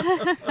fucking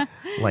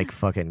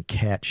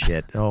cat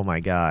shit. Oh my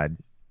god.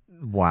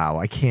 Wow,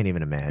 I can't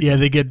even imagine. Yeah,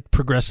 they get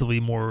progressively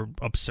more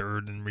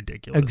absurd and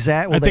ridiculous.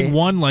 Exactly. I think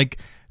one, like,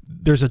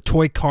 there's a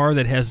toy car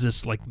that has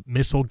this, like,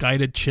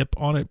 missile-guided chip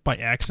on it by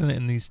accident,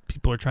 and these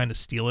people are trying to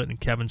steal it,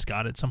 and Kevin's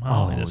got it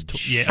somehow. Oh, and it's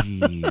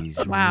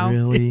jeez. Wow.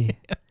 Really?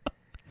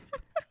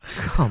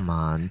 Come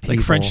on, It's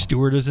like French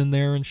Stewart is in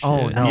there and shit.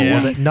 Oh no!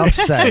 Yeah. Well, enough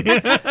said.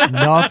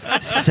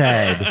 Enough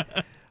said.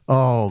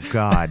 Oh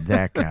God,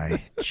 that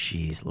guy.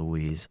 Jeez,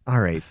 Louise. All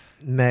right,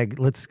 Meg.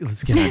 Let's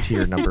get on to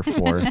your number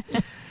 4.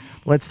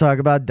 Let's talk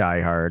about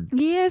Die Hard.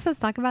 Yes, let's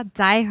talk about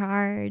Die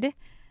Hard.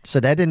 So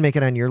that didn't make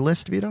it on your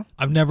list, Vito?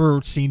 I've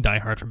never seen Die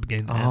Hard from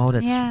beginning to end. Oh,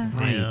 that's Yeah.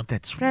 right. Yeah.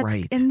 That's That's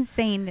right.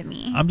 insane to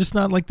me. I'm just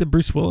not like the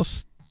Bruce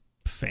Willis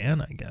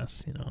fan, I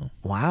guess,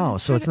 Wow.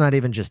 That's So it's right. not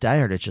even just Die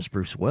Hard. It's just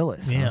Bruce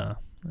Willis. Huh? Yeah.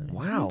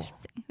 Wow.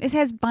 It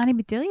has Bonnie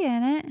Bedelia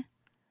in it.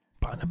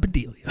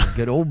 Bonabedelia.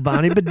 Good old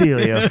Bonnie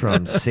Bedelia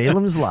from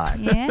Salem's Lot.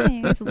 Yeah,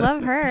 you guys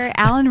love her.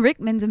 Alan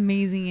Rickman's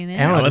amazing in it.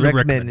 Alan Alan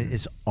Rickman Rickman.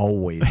 is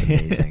always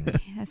amazing.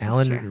 Yes, that's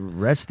Alan, true.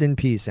 rest in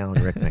peace,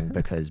 Alan Rickman,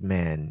 because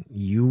man,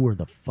 you were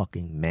the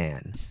fucking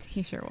man.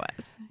 He sure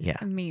was. Yeah.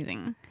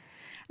 Amazing.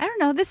 I don't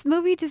know. This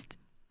movie just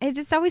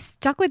always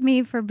stuck with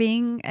me for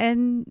being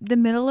in the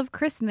middle of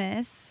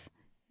Christmas.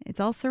 It's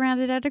all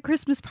surrounded at a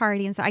Christmas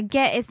party. And so I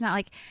get it's not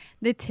like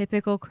the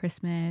typical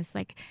Christmas,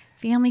 like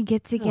family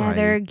get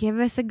together, Right. give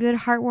us a good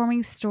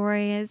heartwarming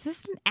story. It's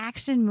just an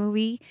action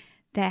movie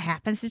that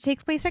happens to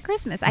take place at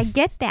Christmas. I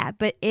get that,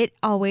 but it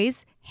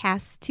always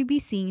has to be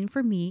seen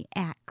for me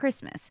at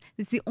Christmas.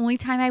 It's the only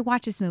time I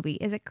watch this movie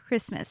is at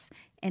Christmas.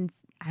 And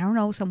I don't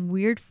know, some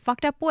weird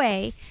fucked up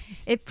way,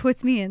 it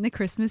puts me in the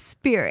Christmas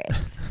spirit.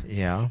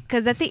 Yeah.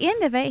 Because at the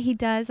end of it, he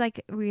does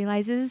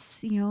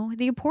realizes,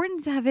 the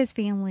importance of his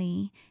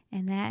family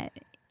and that,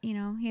 he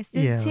has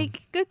to Yeah.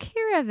 take good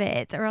care of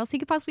it or else he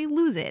could possibly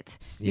lose it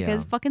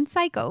because Yeah. fucking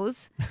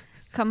psychos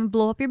come and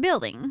blow up your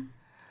building.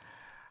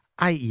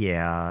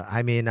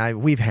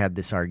 We've had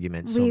this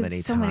argument so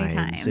many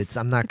times.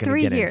 I'm not going to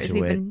 3 get years into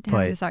we've it, been having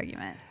but this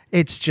argument.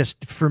 it's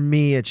just, for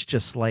me, it's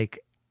just like,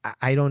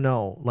 I don't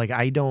know. Like,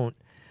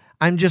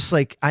 I'm just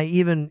like,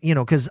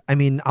 because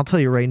I'll tell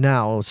you right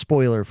now,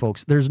 spoiler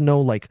folks, there's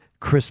no like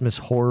Christmas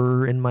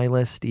horror in my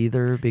list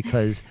either,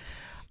 because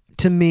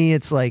to me,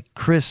 it's like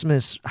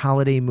Christmas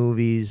holiday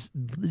movies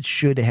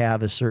should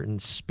have a certain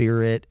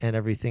spirit and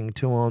everything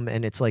to them.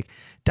 And it's like,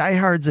 Die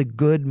Hard's a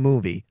good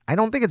movie. I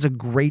don't think it's a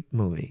great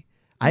movie.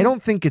 I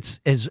don't think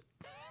it's as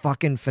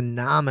fucking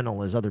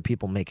phenomenal as other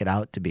people make it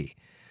out to be.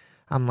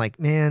 I'm like,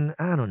 man,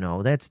 I don't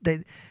know.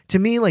 To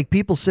me, like,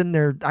 people sitting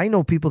there, I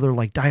know people that are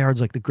like, Die Hard's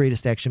like the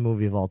greatest action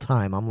movie of all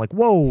time. I'm like,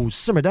 whoa,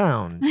 simmer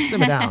down.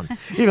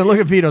 Even look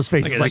at Vito's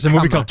face. Like, It's there's like, a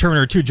movie come called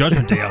Terminator 2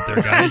 Judgment Day out there,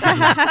 guys. on.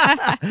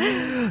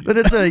 But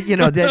it's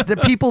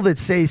the people that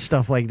say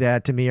stuff like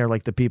that to me are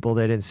like the people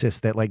that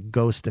insist that like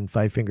Ghost and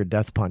Five Finger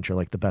Death Punch are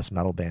like the best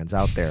metal bands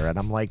out there. And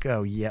I'm like,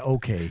 oh yeah,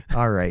 okay,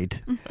 all right,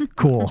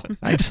 cool.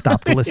 I've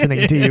stopped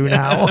listening to you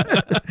now.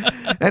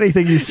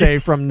 Anything you say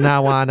from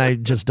now on,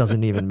 it just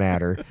doesn't even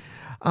matter.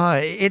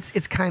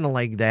 It's kind of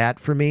like that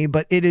for me,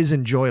 but it is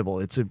enjoyable.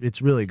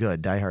 It's really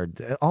good. Die Hard,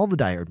 all the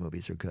Die Hard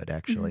movies are good,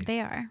 actually. They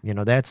are.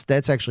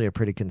 That's actually a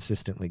pretty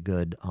consistently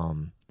good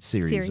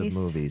series of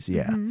movies.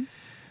 Yeah. Mhm.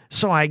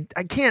 So I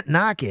can't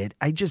knock it.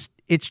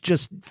 It's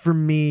just for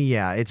me,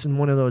 yeah. It's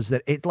one of those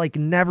that it like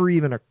never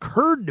even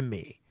occurred to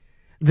me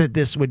that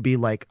this would be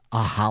like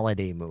a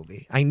holiday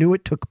movie. I knew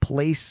it took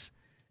place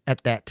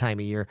at that time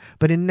of year,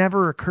 but it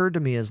never occurred to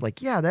me as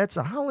like, yeah, that's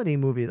a holiday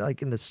movie,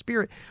 like in the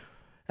spirit.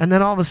 And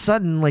then all of a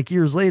sudden, like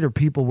years later,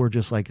 people were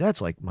just like,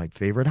 that's like my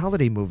favorite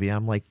holiday movie.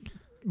 I'm like,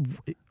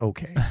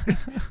 okay,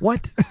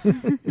 what?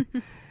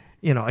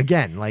 You know,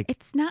 again, like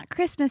It's not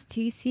Christmas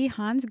till you see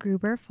Hans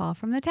Gruber fall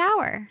from the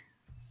tower.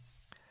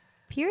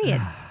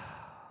 Period.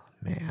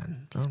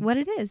 man. Just what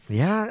it is.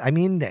 Yeah, I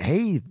mean,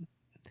 hey,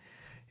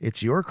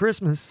 it's your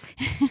Christmas.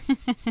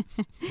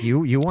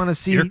 You want to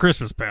see Your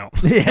Christmas, pal.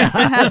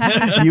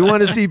 Yeah. You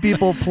want to see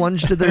people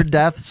plunge to their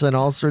deaths and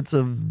all sorts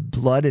of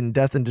blood and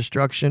death and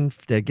destruction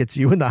that gets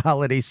you in the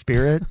holiday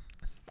spirit.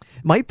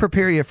 Might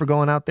prepare you for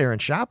going out there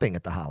and shopping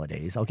at the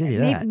holidays. I'll give you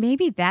that.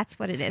 Maybe that's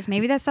what it is.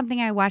 Maybe that's something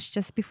I watched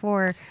just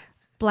before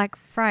Black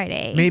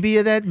Friday. Maybe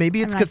it's I'm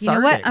cathartic. like, you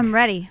know what? I'm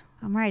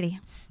ready.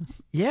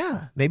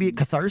 Yeah, maybe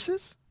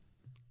catharsis.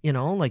 You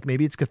know, like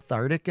maybe it's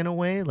cathartic in a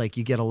way. Like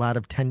you get a lot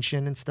of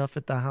tension and stuff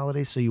at the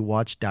holidays, so you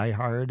watch Die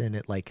Hard and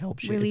it like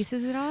helps you.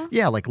 Releases it all?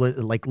 Yeah, like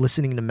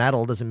listening to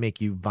metal doesn't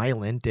make you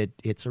violent.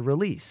 It's a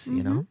release,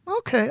 you know?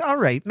 Okay, all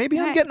right. Maybe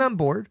I'm Right. getting on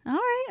board. All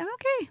right.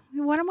 Okay.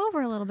 We won them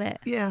over a little bit.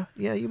 Yeah,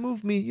 you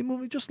move me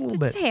just a little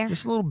Just bit. a hair.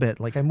 Just a little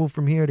bit. Like I move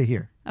from here to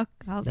here. Okay,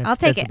 I'll That's-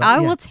 take that's it. about-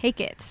 I yeah. will take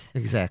it.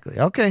 Exactly.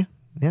 Okay.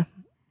 Yeah.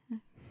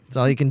 That's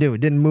all you can do.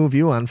 It didn't move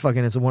you on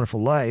fucking It's a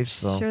Wonderful Life,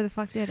 so. Sure the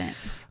fuck didn't.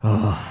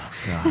 Oh,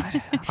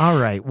 God.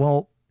 All right.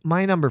 Well,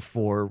 my number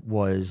 4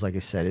 was, like I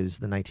said, it was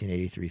the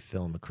 1983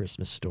 film A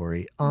Christmas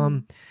Story.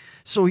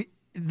 So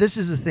this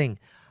is the thing.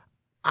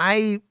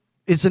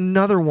 It's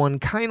another one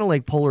kind of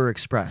like Polar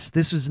Express.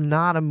 This was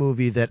not a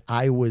movie that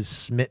I was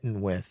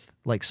smitten with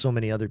like so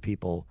many other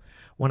people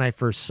when I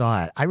first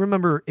saw it. I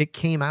remember it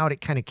came out,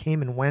 it kind of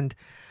came and went.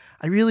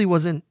 I really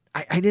wasn't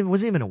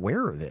even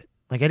aware of it.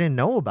 Like I didn't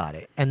know about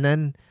it. And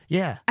then,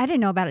 yeah. I didn't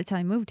know about it till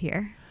I moved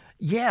here.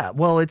 Yeah,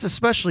 well, it's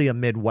especially a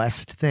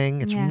Midwest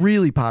thing. It's Yeah.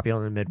 really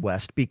popular in the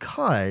Midwest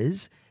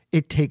because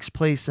it takes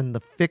place in the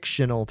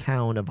fictional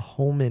town of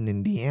Holman,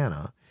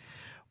 Indiana.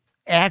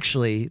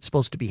 Actually, it's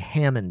supposed to be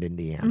Hammond,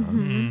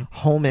 Indiana.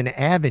 Holman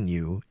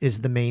Avenue is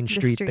the main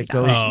street that street.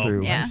 goes Oh,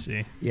 through. Yeah. I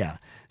see. Yeah.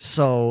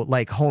 So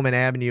like Holman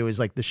Avenue is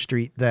like the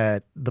street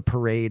that the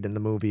parade in the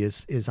movie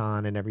is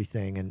on and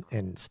everything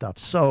and stuff.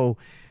 So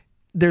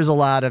there's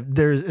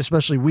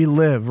especially we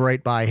live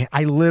right by,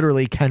 I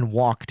literally can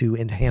walk to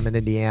in Hammond,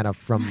 Indiana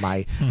from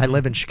I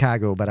live in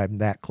Chicago, but I'm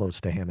that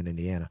close to Hammond,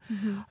 Indiana.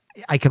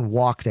 I can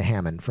walk to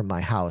Hammond from my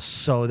house.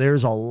 So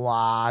there's a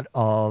lot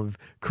of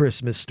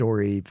Christmas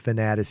Story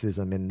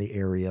fanaticism in the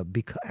area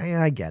because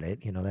I get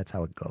it. You know, that's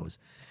how it goes.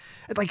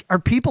 Like, are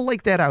people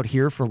like that out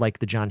here for like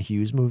the John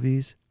Hughes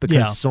movies? Because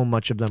Yeah. so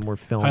much of them were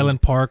filmed.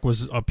 Highland Park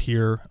was up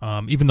here.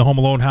 Even the Home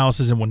Alone house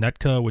is in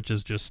Winnetka, which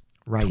is just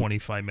Right.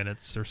 25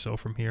 minutes or so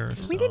from here.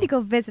 We need to go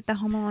visit the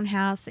Home Alone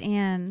house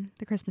and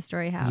the Christmas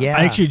Story house. Yeah.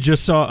 I actually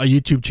just saw a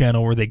YouTube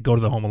channel where they go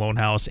to the Home Alone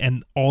house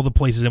and all the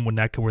places in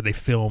Winnetka where they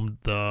filmed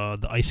the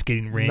ice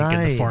skating rink and the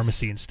Nice.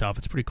 pharmacy and stuff.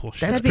 It's pretty cool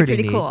shit. That's That'd be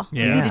pretty neat. cool. We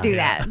Yeah. need to do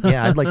Yeah. that.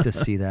 Yeah, I'd like to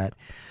see that.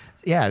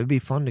 Yeah, it'd be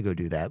fun to go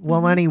do that.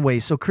 Well, anyway,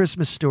 so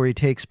Christmas Story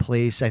takes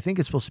place, I think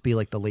it's supposed to be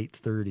like the late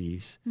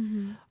 30s.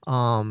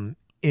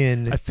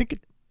 In I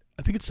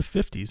think it's the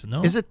 50s.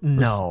 No, is it?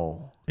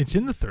 No. It's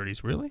in the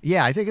 30s. Really?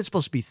 Yeah, I think it's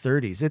supposed to be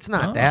 30s. It's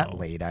not that Oh.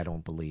 late, I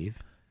don't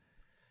believe.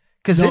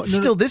 Because No, it's no,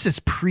 no. still, this is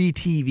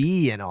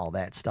pre-TV and all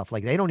that stuff.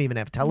 Like, they don't even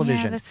have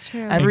television. Yeah, that's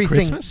true. In Everything.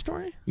 Christmas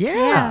Story? Yeah.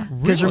 Yeah.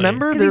 Because Really?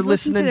 remember, Because they're he's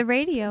listening listening to the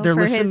radio they're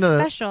for his listening to-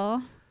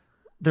 special.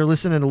 they're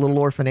listening to Little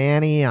Orphan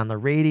Annie on the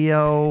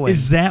radio. And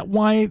Is that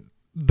why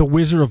the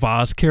Wizard of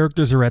Oz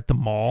characters are at the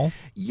mall?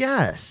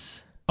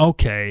 yes.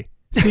 Okay.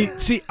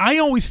 See, I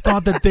always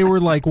thought that they were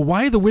like,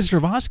 why are the Wizard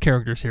of Oz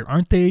characters here?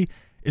 Aren't they?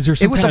 Is there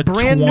some It was kind a of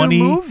brand 20?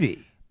 new movie.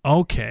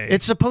 Okay.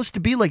 It's supposed to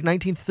be like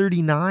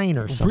 1939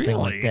 or something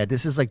like Really? that.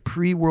 This is like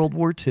pre-World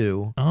War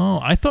II. Oh,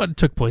 I thought it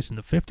took place in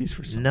the 50s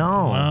for some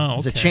No. Wow,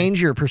 Does it okay.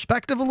 change your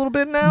perspective a little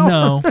bit now?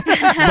 No. But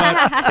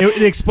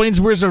it explains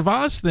the Wizard of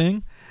Oz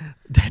thing.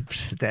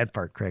 That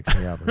part cracks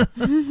me up.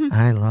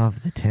 I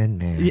love the Tin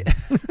Man.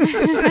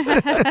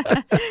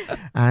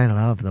 I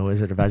love the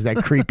Wizard of Oz. That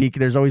creepy.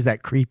 There's always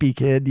that creepy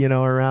kid,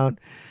 around.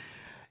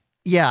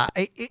 Yeah,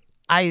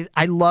 I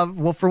love.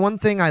 Well, for one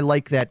thing, I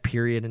like that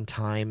period in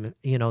time.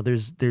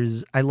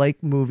 I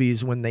like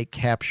movies when they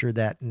capture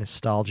that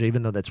nostalgia,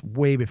 even though that's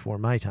way before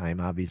my time.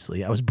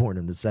 Obviously, I was born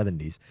in the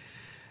 70s.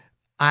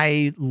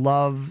 I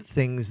love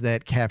things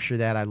that capture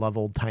that. I love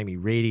old timey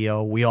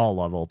radio. We all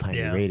love old timey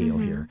Yeah. radio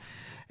here,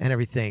 and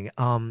everything.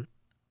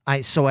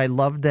 I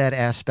love that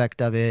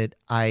aspect of it.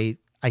 I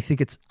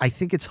think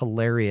it's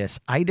hilarious.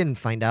 I didn't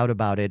find out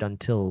about it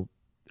until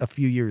a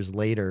few years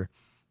later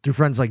through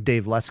friends like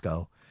Dave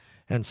Lesko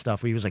and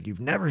stuff. He was like, "You've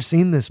never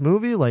seen this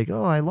movie?" Like,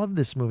 "Oh, I love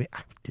this movie."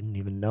 I didn't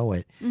even know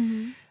it.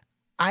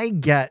 I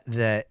get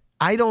that.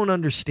 I don't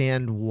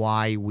understand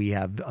why we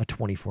have a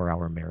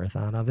 24-hour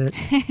marathon of it.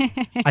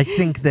 I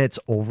think that's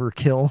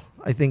overkill.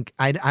 I think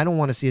I don't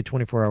want to see a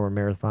 24-hour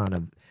marathon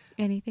of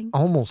Anything?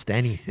 almost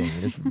anything.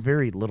 There's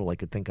very little I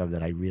could think of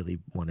that I really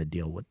want to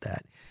deal with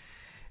that.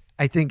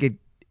 I think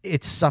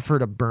it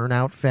suffered a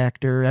burnout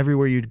factor.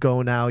 Everywhere you'd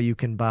go now, you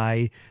can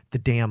buy the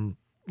damn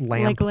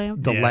lamp, Leg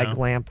lamp. the Yeah. leg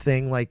lamp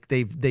thing. Like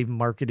they've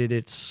marketed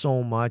it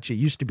so much. It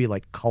used to be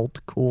like cult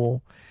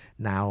cool.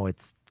 Now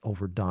it's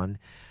overdone.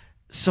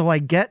 So I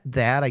get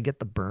that. I get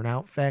the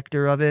burnout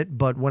factor of it.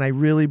 But when I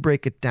really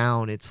break it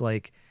down, it's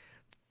like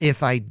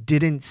if I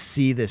didn't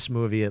see this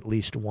movie at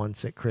least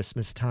once at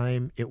Christmas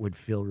time, it would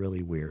feel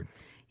really weird.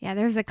 Yeah,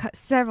 there's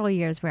several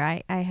years where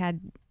I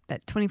had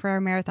that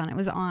 24-hour marathon. It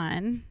was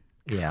on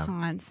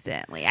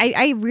constantly.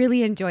 I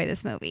really enjoy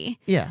this movie.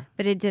 Yeah.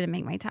 But it didn't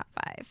make my top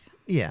 5.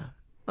 Yeah.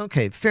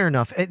 Okay, fair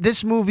enough.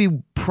 This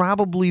movie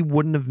probably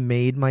wouldn't have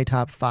made my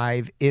top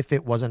 5 if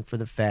it wasn't for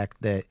the fact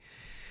that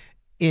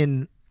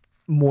in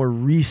more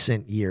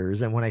recent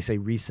years, and when I say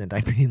recent,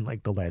 I mean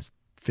like the last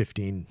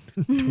 15,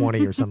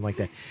 20 or something like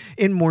that.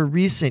 In more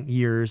recent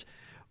years,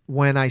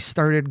 when I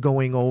started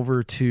going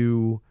over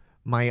to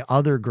my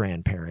other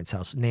grandparents'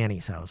 house,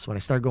 Nanny's house, when I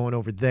started going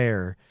over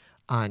there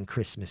on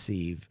Christmas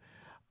Eve,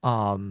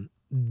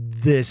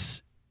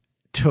 this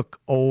took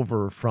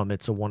over from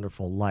It's a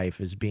Wonderful Life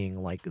as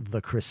being like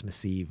the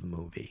Christmas Eve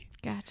movie.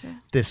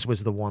 Gotcha. This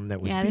was the one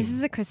that was this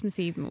is a Christmas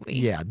Eve movie.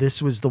 Yeah,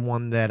 this was the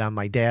one that on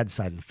my dad's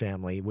side of the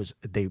family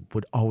they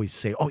would always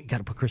say, oh, you got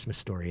to put Christmas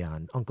Story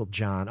on. Uncle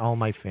John, all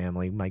my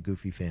family, my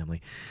goofy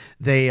family,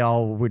 they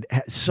all would.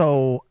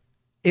 So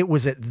it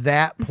was at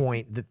that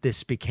point that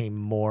this became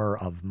more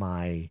of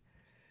my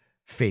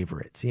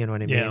favorites. You know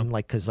what I mean?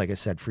 Like, because like I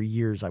said, for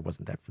years I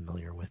wasn't that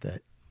familiar with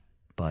it.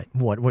 But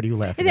what are you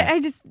laughing at? I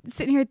just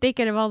sitting here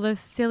thinking of all those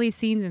silly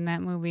scenes in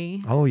that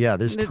movie. Oh yeah,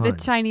 there's the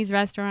tons. Chinese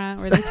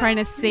restaurant where they're trying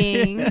to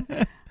sing.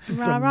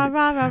 Rah, rah, rah,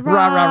 rah, Rah,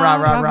 rah, rah,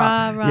 rah,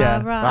 rah. rah,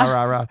 Yeah, rah. rah,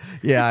 rah, rah.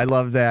 Yeah, I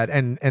love that.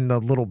 And the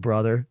little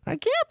brother, I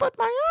can't put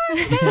my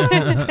arms down.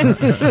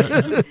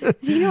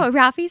 Do you know what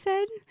Ralphie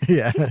said?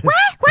 Yeah.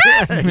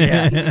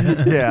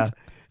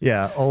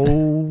 Yeah.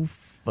 Oh,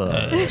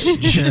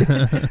 fudge.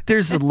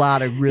 There's a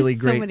lot of really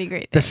So many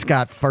great The things.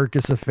 Scott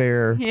Farkas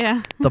Affair.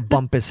 Yeah. The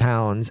Bumpus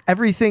Hounds.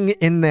 Everything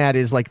in that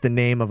is like the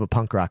name of a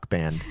punk rock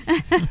band.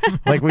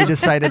 Like we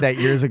decided that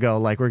years ago,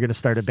 like we're going to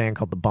start a band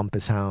called the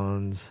Bumpus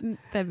Hounds.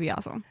 That'd be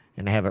awesome.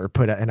 And have it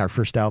put and our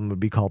first album would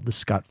be called the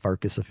Scott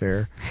Farkas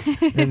Affair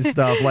and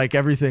stuff. Like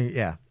everything.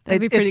 Yeah.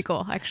 That'd be pretty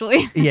cool,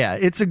 actually. Yeah.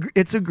 It's a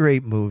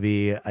great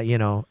movie. You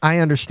know, I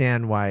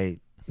understand why,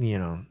 you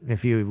know,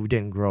 if you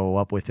didn't grow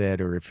up with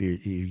it or if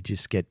you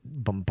just get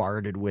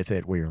bombarded with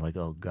it where you're like,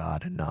 oh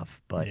God,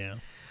 enough. But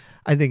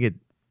I think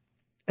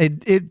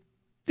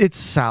it's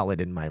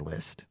solid in my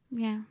list.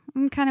 Yeah.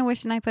 I'm kind of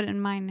wishing I put it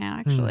in mine now,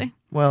 actually.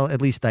 Well, at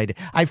least I did.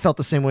 I felt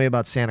the same way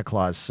about Santa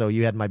Claus. So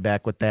you had my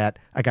back with that.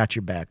 I got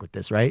your back with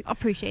this, right? I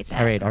appreciate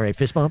that. All right.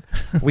 Fist bump.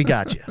 We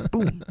got you.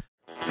 Boom.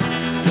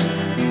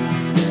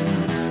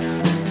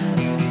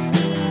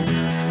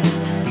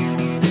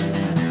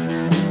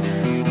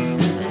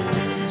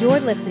 You're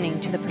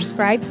listening to the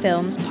Prescribed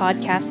Films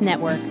Podcast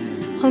Network,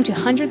 home to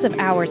hundreds of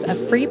hours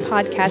of free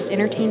podcast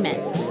entertainment.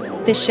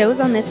 The shows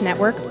on this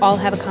network all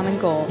have a common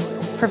goal,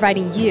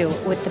 providing you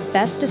with the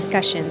best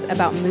discussions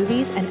about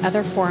movies and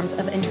other forms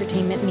of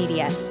entertainment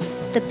media.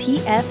 The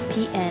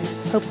PFPN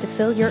hopes to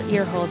fill your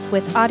earholes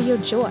with audio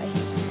joy.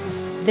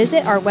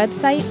 Visit our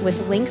website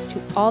with links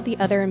to all the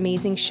other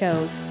amazing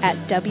shows at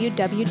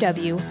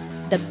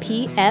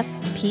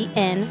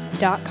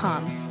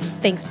www.thepfpn.com.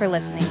 Thanks for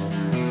listening.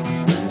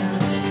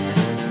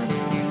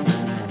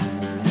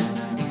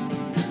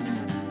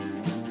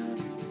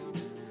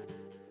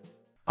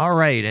 All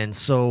right. And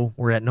so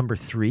we're at number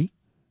 3.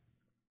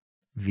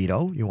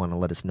 Vito, you want to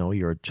let us know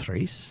your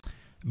choice?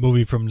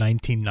 Movie from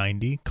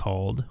 1990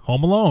 called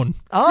Home Alone.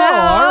 Oh,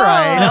 all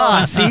right.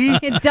 Oh, see?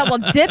 You're double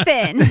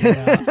dipping.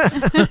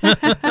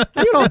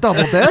 You don't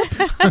double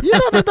dip. You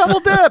never double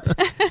dip.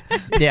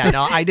 Yeah,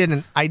 no, I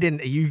didn't.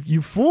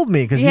 You fooled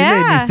me because you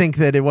made me think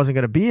that it wasn't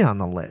going to be on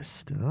the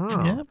list.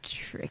 Oh. Yeah.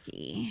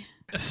 Tricky.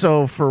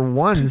 So for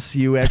once,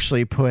 you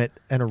actually put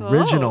an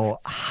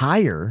original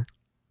higher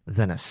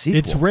than a sequel.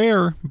 It's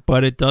rare,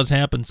 but it does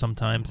happen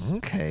sometimes.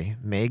 Okay.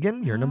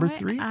 Megan, you're number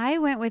 3? I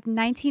went with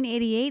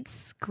 1988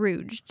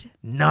 Scrooged.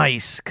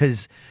 Nice,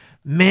 because,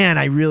 man,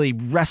 I really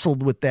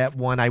wrestled with that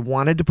one. I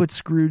wanted to put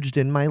Scrooged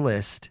in my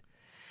list,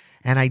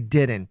 and I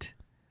didn't,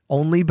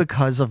 only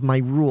because of my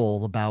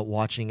rule about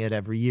watching it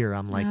every year.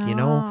 I'm like, you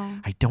know,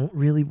 I don't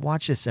really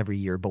watch this every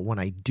year, but when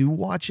I do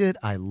watch it,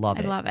 I love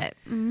it. I love it.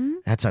 Mm-hmm.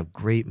 That's a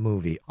great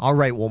movie. All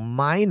right, well,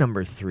 my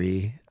number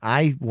 3,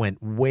 I went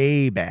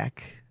way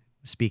back.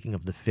 Speaking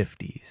of the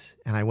 50s,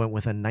 and I went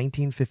with a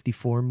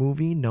 1954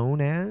 movie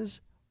known as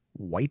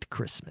White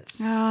Christmas.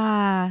 You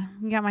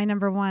got my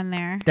number 1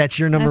 there. That's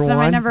your number 1? That's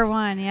my number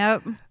 1,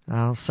 yep.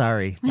 Oh,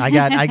 sorry.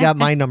 I got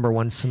my number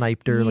 1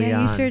 sniped early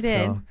on. You sure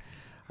did. So.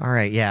 All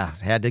right, yeah.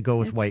 Had to go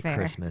with It's White fair.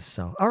 Christmas.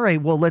 So, all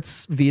right, well,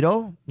 let's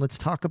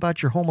talk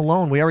about your Home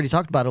Alone. We already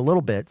talked about it a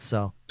little bit,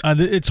 so.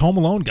 It's Home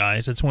Alone,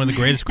 guys. It's one of the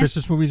greatest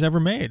Christmas movies ever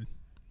made.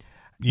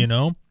 You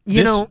know?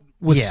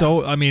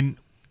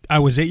 I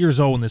was 8 years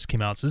old when this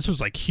came out, so this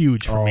was like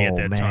huge for me at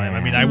that time.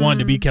 I mean, I wanted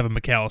to be Kevin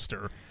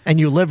McAllister.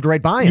 And you lived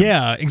right by him.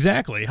 Yeah,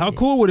 exactly. How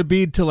cool would it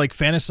be to like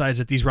fantasize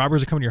that these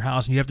robbers are coming to your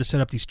house and you have to set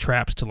up these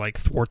traps to like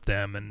thwart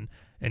them, and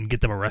and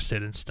get them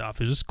arrested and stuff.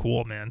 It's just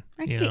cool, man.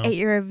 I can see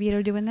 8-year-old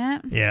Vito doing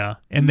that. Yeah,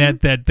 and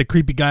that the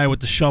creepy guy with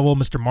the shovel,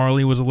 Mr.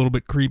 Marley, was a little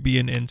bit creepy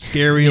and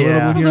scary a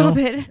little bit. A little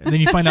bit. And then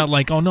you find out,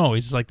 like, oh no,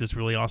 he's like this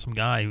really awesome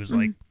guy who's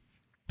like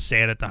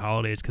sad at the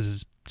holidays because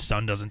his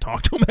son doesn't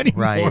talk to him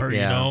anymore. Right, yeah.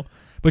 You know.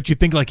 But you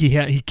think like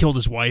he killed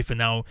his wife and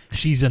now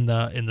she's in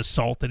the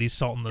salt that he's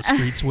salting the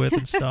streets with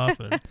and stuff.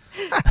 And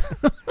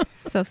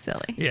so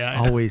silly. yeah,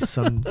 Always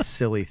some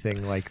silly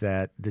thing like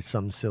that. There's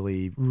some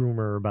silly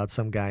rumor about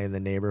some guy in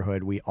the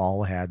neighborhood. We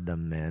all had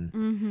them, man.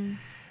 Mm-hmm.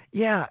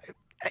 Yeah.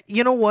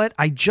 You know what?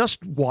 We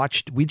just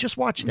watched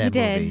that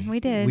movie. We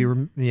did. We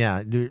were We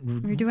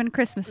were doing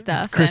Christmas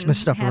stuff. Christmas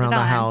and stuff had around it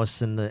the on.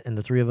 house, and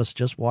the three of us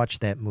just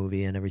watched that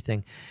movie and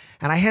everything.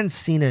 And I hadn't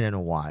seen it in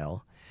a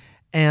while.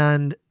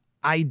 And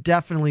I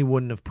definitely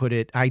wouldn't have put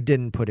it, I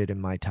didn't put it in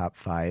my top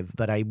 5,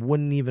 but I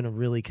wouldn't even have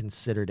really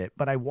considered it.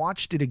 But I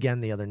watched it again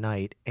the other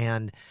night,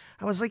 and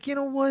I was like, you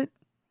know what?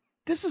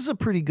 This is a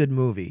pretty good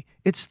movie.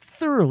 It's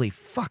thoroughly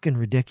fucking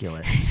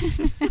ridiculous.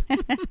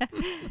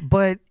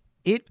 But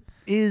it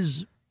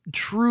is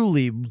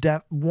truly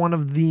one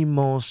of the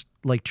most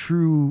like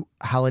true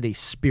holiday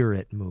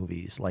spirit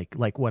movies,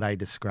 like what I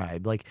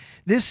described. Like,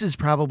 this is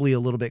probably a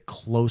little bit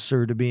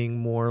closer to being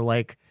more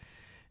like,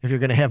 if you're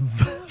going to have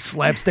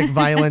slapstick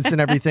violence and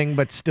everything,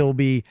 but still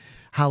be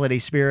holiday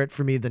spirit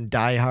for me, than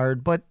Die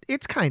Hard. But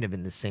it's kind of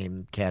in the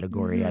same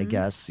category, I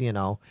guess, you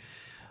know.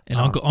 And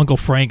Uncle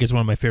Frank is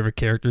one of my favorite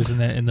characters in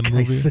the movie.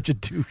 He's such a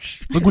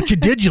douche. Look what you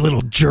did, you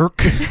little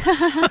jerk.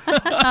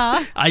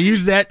 I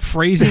use that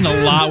phrasing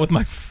a lot with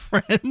my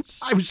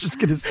friends. I was just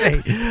going to say,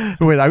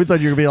 wait, I thought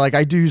you were going to be like,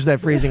 I do use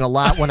that phrasing a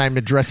lot when I'm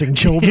addressing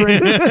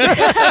children.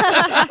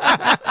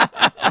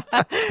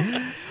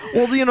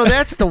 Well, you know,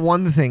 that's the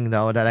one thing,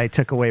 though, that I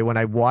took away when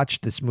I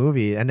watched this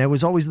movie. And that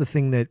was always the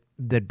thing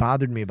that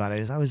bothered me about it,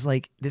 is I was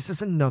like, this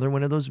is another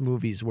one of those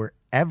movies where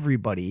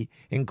everybody,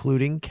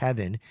 including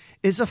Kevin,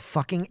 is a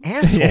fucking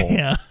asshole.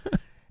 Yeah.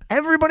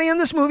 Everybody in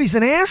this movie's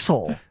an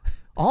asshole.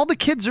 All the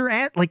kids are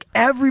like,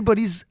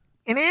 everybody's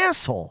an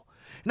asshole.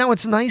 Now,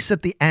 it's nice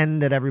at the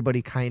end that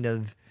everybody kind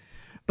of,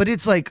 but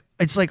it's like,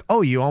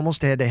 oh, you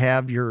almost had to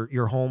have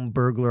your home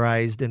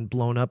burglarized and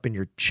blown up and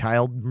your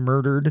child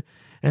murdered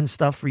and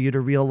stuff for you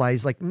to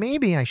realize, like,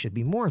 maybe I should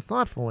be more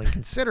thoughtful and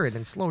considerate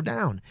and slow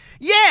down.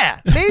 Yeah,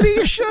 maybe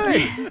you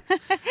should.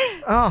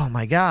 Oh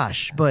my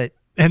gosh. But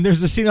And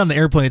there's a scene on the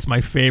airplane, it's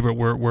my favorite,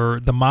 where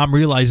the mom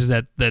realizes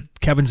that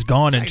Kevin's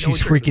gone and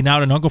she's freaking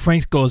out, and Uncle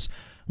Frank goes,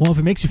 well, if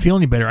it makes you feel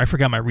any better, I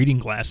forgot my reading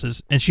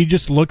glasses. And she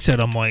just looks at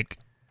him like,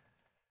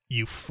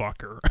 you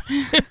fucker.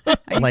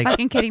 Are you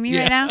fucking kidding me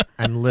right now?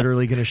 I'm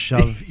literally going to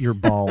shove your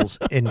balls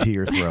into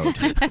your throat.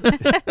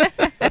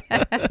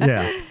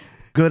 Yeah.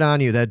 Good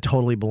on you. That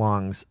totally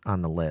belongs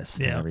on the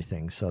list and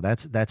everything. So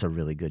that's a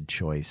really good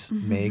choice.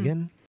 Mm-hmm.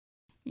 Megan?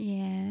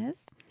 Yes.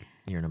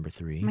 You're number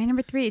 3. My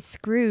number 3 is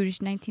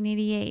Scrooge,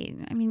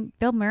 1988. I mean,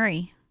 Bill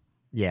Murray.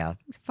 Yeah.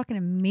 It's fucking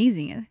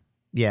amazing.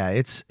 Yeah,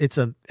 it's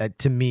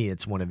to me,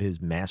 it's one of his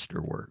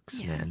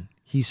masterworks, man.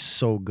 He's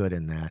so good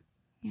in that.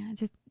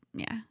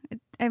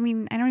 I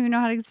mean, I don't even know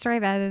how to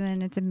describe it other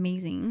than it's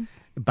amazing.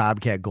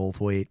 Bobcat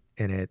Goldthwait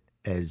in it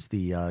as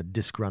the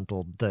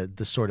disgruntled,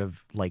 the sort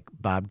of like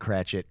Bob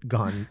Cratchit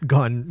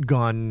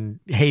gone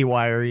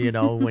haywire, you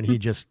know, when he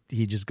just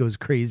goes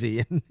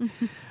crazy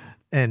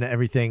and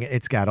everything.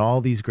 It's got all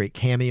these great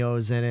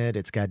cameos in it.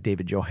 It's got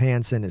David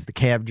Johansen as the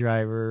cab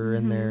driver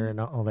in there and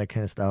all that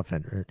kind of stuff.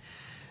 And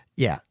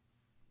yeah,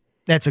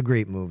 that's a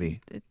great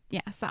movie.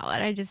 Yeah,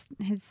 solid.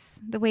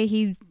 The way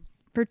he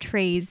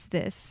portrays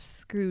this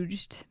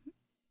Scrooged,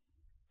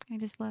 I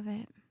just love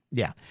it.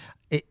 Yeah,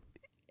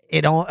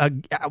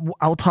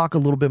 I'll talk a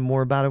little bit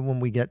more about it when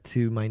we get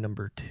to my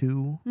number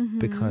 2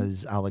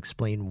 because I'll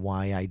explain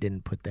why I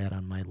didn't put that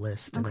on my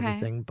list and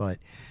everything. But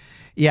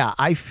yeah,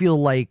 I feel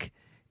like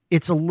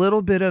it's a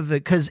little bit of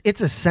it because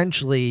it's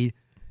essentially,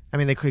 I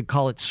mean, they could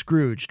call it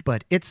Scrooged,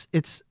 but it's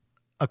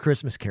a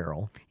Christmas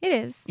Carol. It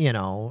is. You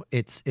know,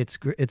 it's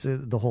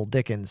the whole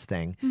Dickens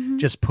thing,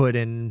 just put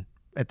in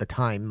at the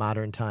time,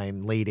 modern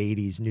time, late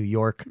 80s New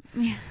York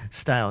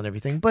style and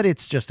everything. But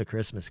it's just a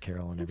Christmas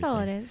Carol and everything. That's all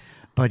it is.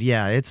 But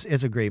yeah, it's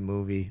a great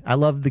movie. I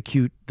love the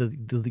cute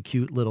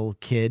little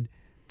kid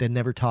that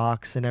never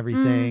talks and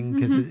everything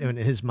because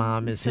his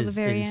mom is his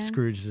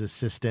Scrooge's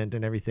assistant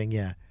and everything.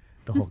 Yeah,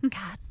 the whole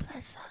God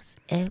bless us,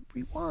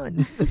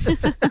 everyone.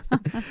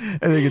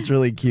 I think it's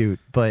really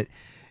cute. But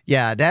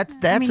yeah,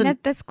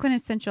 that's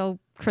quintessential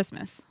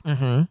Christmas.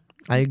 I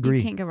agree.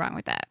 You can't go wrong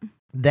with that.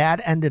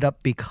 That ended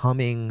up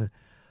becoming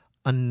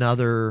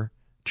another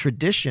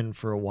tradition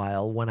for a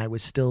while when I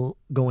was still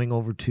going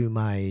over to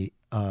my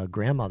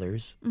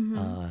grandmother's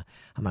on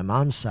my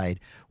mom's side.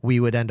 We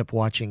would end up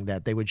watching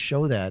that. They would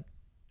show that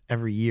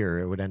every year.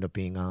 It would end up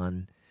being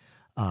on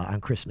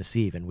Christmas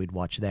Eve, and we'd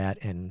watch that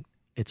and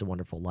It's a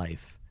Wonderful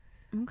Life.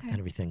 Okay. And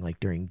everything, like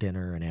during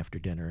dinner and after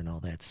dinner and all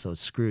that. So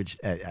Scrooge,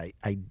 I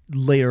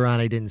later on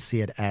I didn't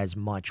see it as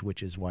much,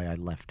 which is why I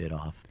left it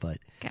off. But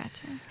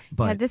gotcha.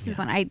 But this is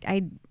one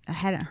I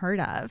hadn't heard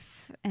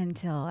of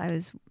until I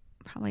was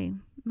probably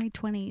my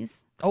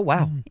 20s. Oh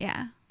wow!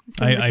 Yeah,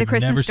 Same with I've the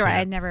Christmas never Story. seen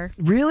it. I'd never.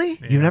 Really? Yeah,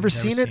 You've never I've never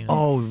seen seen it? it.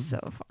 Oh, So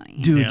funny.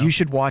 dude, Yeah. you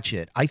should watch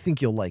it. I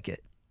think you'll like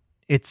it.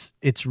 It's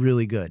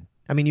really good.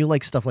 I mean, you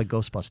like stuff like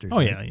Ghostbusters. Oh,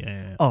 right?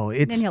 yeah. Oh,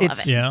 it's Then you'll love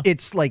it's it. Yeah.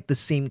 it's like the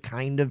same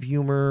kind of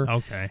humor.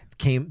 Okay.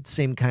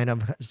 Same kind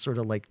of sort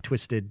of like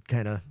twisted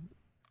kind of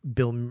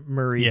Bill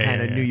Murray Yeah, kind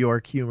yeah, of yeah. New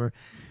York humor.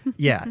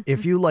 Yeah,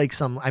 if you like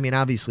some, I mean,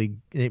 obviously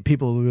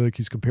people are like,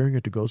 he's comparing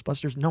it to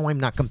Ghostbusters. No, I'm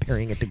not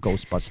comparing it to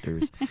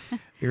Ghostbusters.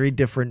 Very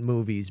different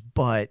movies,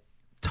 but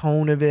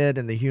tone of it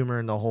and the humor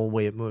and the whole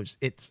way it moves,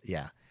 it's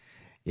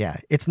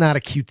it's not a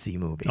cutesy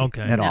movie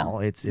Okay. at No. all.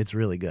 It's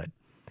really good.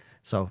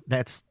 So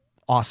that's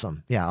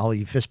awesome. Yeah, I'll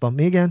you fist bump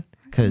me again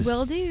because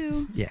Will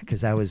do. yeah,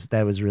 because that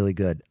was really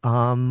good.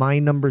 My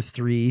number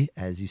 3,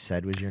 as you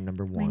said, was your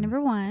number 1. My number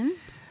 1.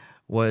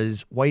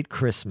 Was White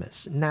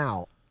Christmas.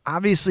 Now,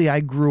 obviously, I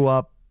grew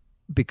up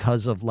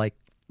because of like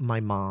my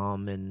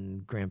mom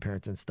and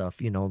grandparents and stuff.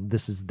 You know,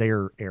 this is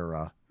their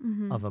era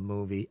of a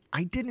movie.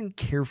 I didn't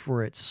care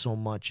for it so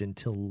much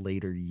until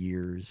later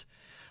years.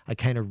 I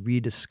kind of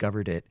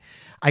rediscovered it.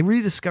 I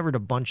rediscovered a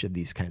bunch of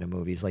these kind of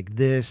movies, like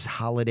this,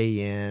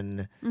 Holiday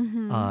Inn,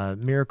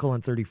 Miracle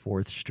on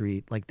 34th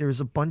Street. Like, there's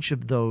a bunch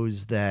of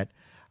those that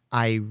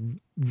I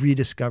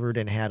rediscovered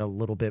and had a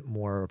little bit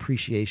more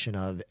appreciation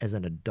of as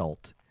an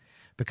adult,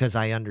 because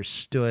I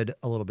understood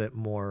a little bit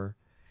more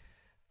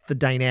the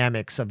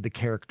dynamics of the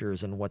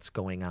characters and what's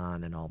going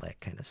on and all that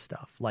kind of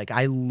stuff. Like,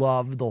 I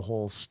love the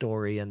whole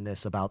story in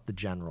this about the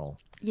general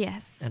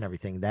Yes. and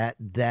everything.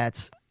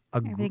 That's a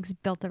Everything's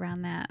built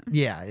around that.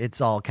 yeah, it's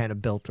all kind of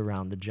built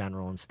around the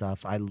general and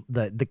stuff.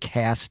 The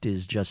cast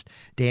is just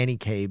Danny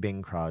Kaye,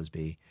 Bing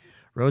Crosby,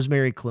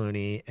 Rosemary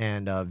Clooney,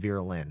 and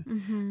Vera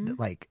Lynn.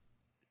 Like,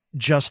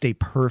 just a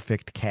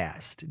perfect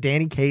cast.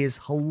 Danny Kaye is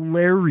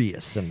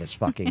hilarious in this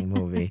fucking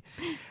movie.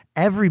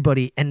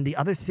 Everybody, and the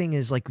other thing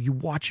is, like, you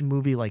watch a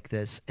movie like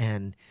this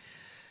and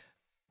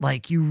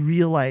like you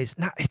realize,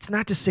 it's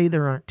not to say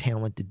there aren't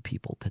talented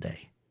people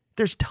today.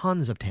 There's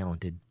tons of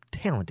talented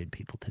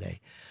people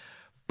today.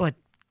 But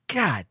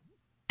god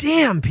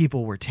damn,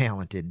 people were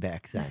talented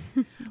back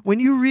then. When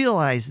you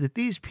realize that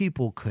these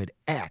people could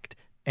act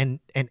and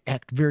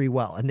act very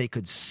well, and they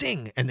could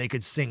sing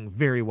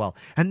very well,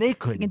 and they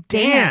could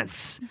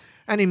dance.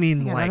 And I mean,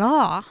 They got like, it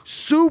all.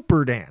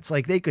 super dance.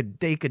 Like, they could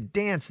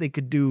dance, they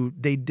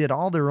did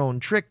all their own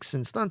tricks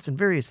and stunts and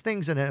various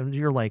things, and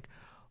you're like,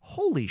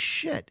 holy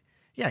shit.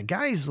 Yeah,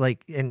 guys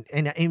like, and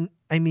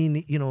I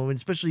mean, you know,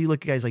 especially you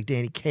look at guys like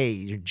Danny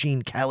Kaye,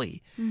 Gene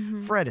Kelly,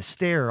 Fred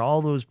Astaire,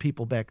 all those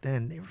people back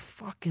then, they were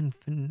fucking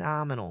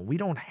phenomenal. We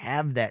don't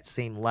have that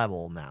same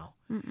level now.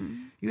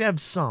 You have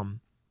some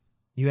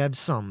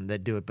that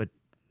do it, but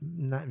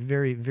not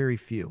very, very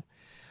few.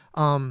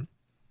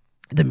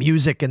 The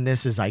music in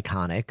this is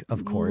iconic,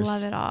 of course.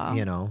 Love it all.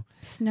 You know,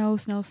 Snow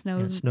is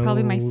Snow,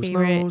 probably my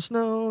favorite.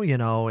 Snow, you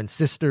know, and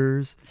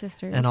Sisters.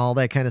 Sisters. And all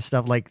that kind of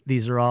stuff. Like,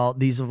 these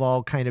have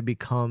all kind of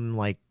become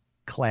like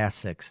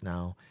classics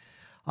now.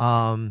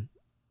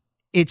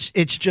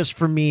 It's just,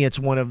 for me, it's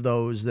one of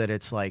those that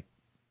it's like,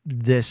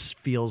 this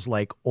feels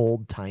like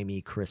old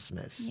timey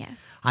Christmas.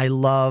 Yes. I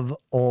love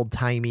old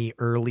timey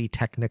early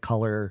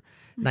Technicolor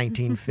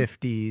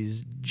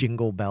 1950s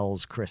Jingle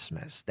Bells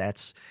Christmas.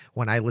 That's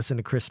when I listen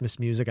to Christmas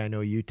music. I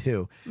know you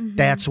too.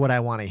 That's what I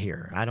want to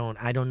hear. I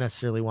don't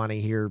necessarily want to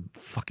hear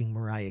fucking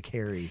Mariah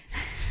Carey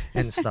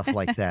and stuff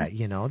like that.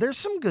 You know, there's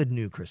some good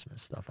new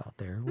Christmas stuff out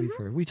there.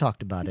 We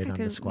talked about it on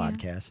the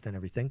Squadcast and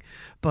everything,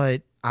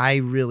 but I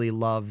really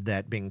love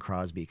that Bing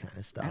Crosby kind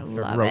of stuff. I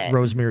love it.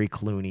 Rosemary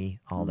Clooney,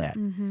 all that.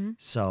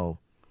 So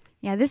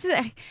Yeah, this is.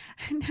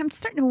 I'm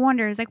starting to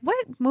wonder. Is like, what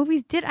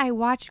movies did I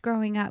watch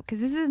growing up? Because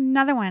this is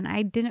another one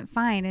I didn't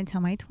find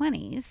until my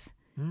 20s,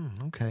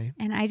 okay.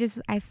 and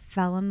I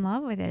fell in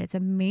love with it. It's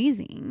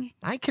amazing.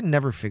 I can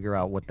never figure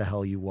out what the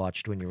hell you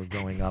watched when you were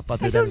growing up.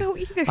 Other I than, don't know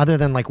either. Other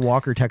than like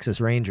Walker, Texas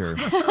Ranger.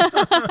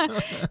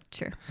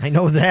 True. I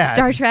know that.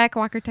 Star Trek,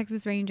 Walker,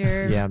 Texas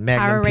Ranger, Yeah,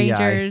 Magnum Power PI.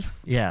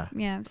 Rangers. Yeah.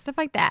 Yeah, stuff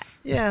like that.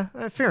 Yeah,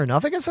 fair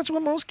enough. I guess that's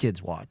what most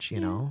kids watch, you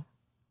know.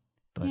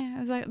 But- Yeah, it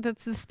was like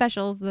that's the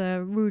specials,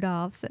 the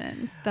Rudolphs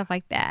and stuff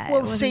like that. It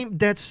Well, wasn't-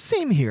 That's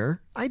same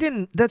here.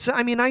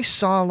 I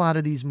saw a lot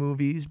of these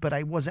movies, but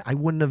I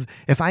wouldn't have,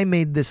 if I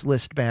made this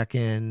list back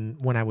in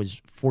when I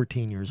was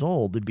 14 years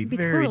old, it'd be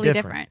very totally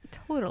different.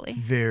 Totally.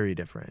 Very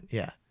different.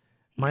 Yeah.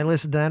 My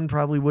list then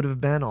probably would have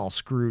been all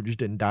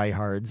Scrooged and Die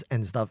Hards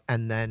and stuff,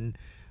 and then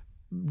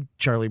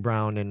Charlie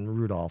Brown and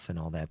Rudolph and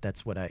all that.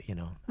 That's what I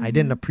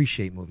didn't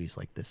appreciate movies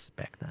like this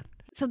back then.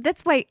 So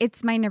that's why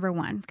it's my number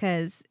one,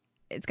 because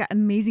it's got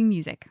amazing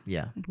music.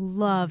 Yeah. I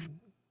love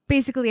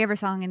basically every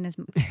song in this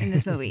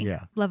movie.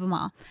 Yeah. Love them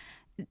all.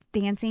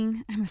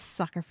 Dancing. I'm a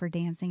sucker for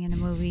dancing in a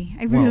movie.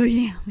 I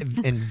really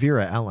am. And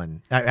Vera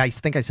Ellen. I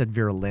think I said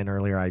Vera Lynn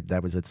earlier.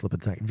 That was it. Slip of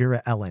the tongue.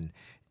 Vera Ellen.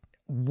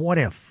 What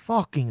a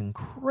fucking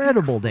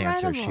incredible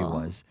dancer she Incredible.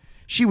 was.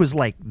 She was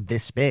like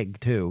this big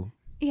too.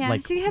 Yeah,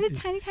 Like- she had a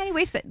tiny, tiny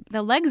waist, but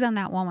the legs on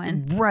that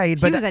woman. Right,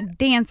 She but was a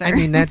dancer. I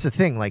mean, that's the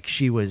thing. Like,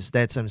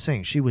 that's what I'm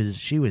saying. She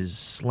was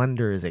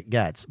slender as it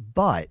gets,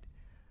 but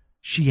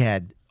she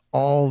had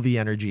all the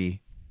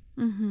energy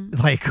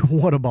Like,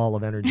 what a ball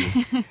of energy.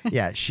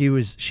 Yeah, she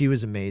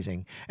was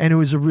amazing. And it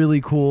was a really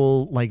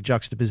cool like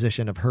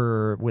juxtaposition of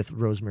her with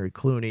Rosemary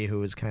Clooney, who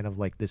was kind of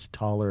like this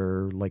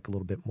taller, like a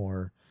little bit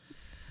more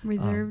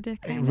Reserved,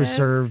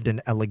 reserved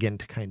and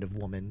elegant kind of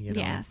woman, you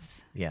know.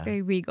 Yes. Yeah.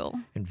 Very regal.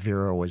 And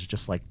Vera was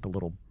just like the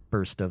little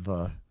burst of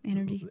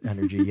Energy.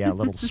 yeah, a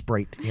little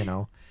sprite, you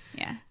know.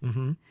 Yeah.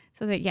 Mm-hmm.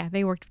 So that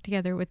they worked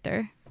together with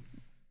their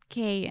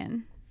Kay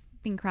and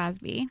Bing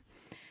Crosby.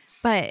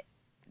 But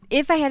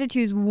if I had to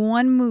choose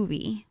one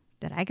movie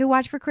that I could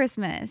watch for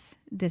Christmas,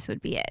 this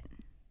would be it.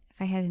 If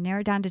I had to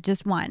narrow it down to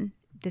just one,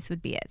 this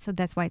would be it. So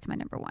that's why it's my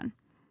number one.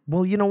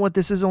 Well, you know what?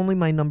 This is only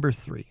my number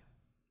 3.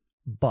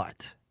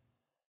 But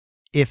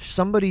if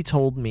somebody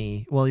told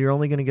me, well, you're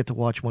only going to get to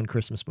watch one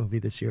Christmas movie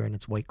this year and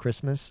it's White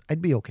Christmas,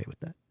 I'd be okay with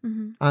that.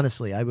 Mm-hmm.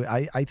 Honestly,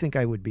 I think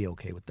I would be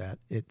okay with that.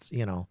 It's,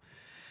 you know,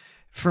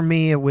 for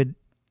me, it would,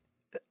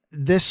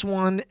 this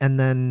one, and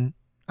then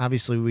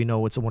obviously we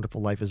know It's a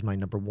Wonderful Life is my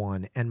number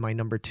 1, and my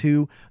number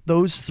 2,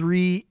 those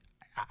 3,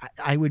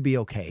 I would be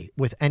okay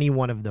with any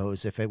one of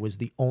those if it was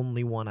the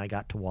only one I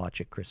got to watch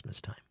at Christmas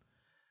time.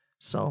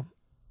 So,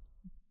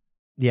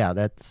 yeah,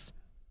 that's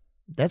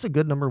a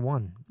good number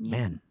 1. Yeah.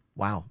 Man,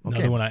 wow. Okay.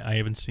 Another one I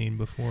haven't seen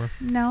before.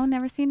 No,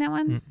 never seen that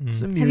one.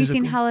 It's a Have you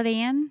seen musical. Holiday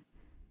Inn?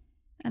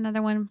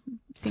 Another one,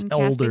 same It's cast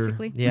older.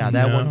 basically. Yeah,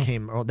 that No. one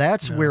came. Oh,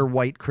 that's No. where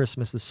White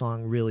Christmas, the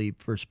song, really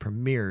first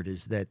premiered.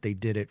 Is that they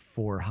did it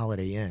for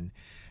Holiday Inn,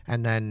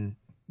 and then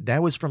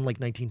that was from like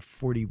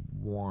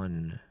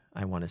 1941.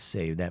 I want to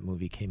say that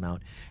movie came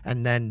out,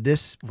 and then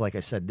this, like I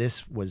said,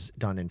 this was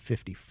done in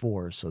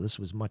 '54, so this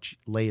was much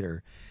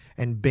later.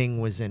 And Bing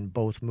was in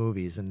both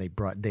movies, and they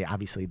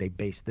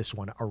based this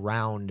one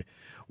around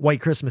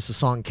White Christmas. The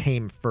song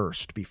came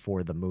first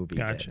before the movie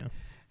did. Gotcha.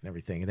 And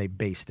everything. They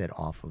based it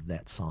off of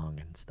that song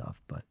and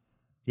stuff. But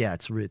yeah,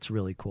 it's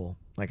really cool.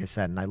 Like I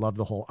said, and I love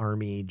the whole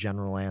Army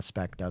general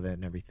aspect of it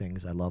and everything,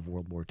 because I love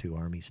World War II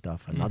Army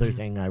stuff. Another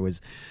thing I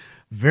was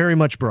very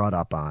much brought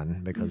up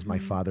on because my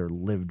father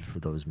lived for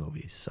those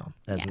movies, so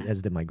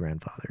as did my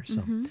grandfather.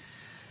 So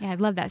Yeah, I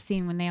love that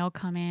scene when they all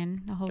come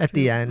in. The whole at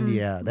the troop. end,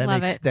 yeah,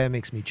 love it. that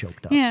makes me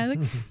choked up. Yeah, like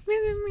it's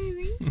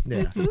amazing.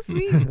 Yeah. That's so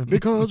sweet.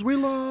 Because we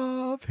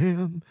love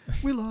him.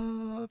 We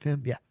love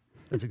him. Yeah,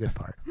 that's a good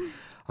part.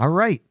 All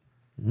right.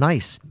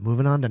 Nice.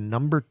 Moving on to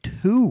number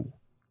 2.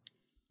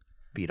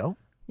 Vito?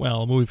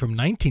 Well, a movie from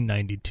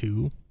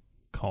 1992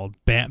 called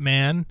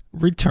Batman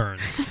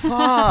Returns.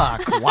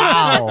 Fuck.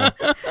 Wow.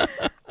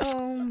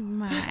 Oh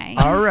my.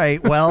 All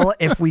right. Well,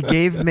 if we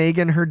gave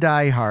Megan her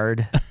Die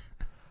Hard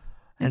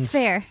and, That's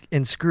fair.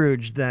 and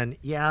Scrooge, then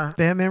yeah,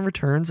 Batman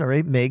Returns. All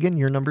right. Megan,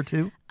 you're number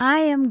 2. I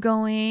am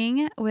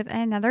going with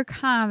another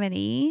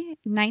comedy,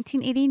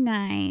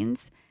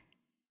 1989's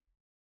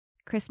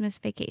Christmas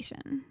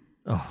Vacation.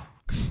 Oh,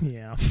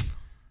 Yeah.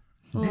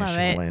 Love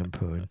National it.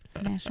 Lampoon.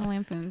 National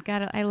Lampoon.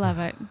 Got it. I love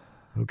it.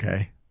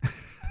 Okay.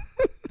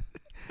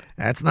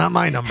 That's not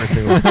my number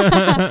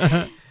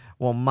 2.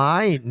 Well,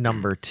 my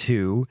number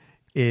 2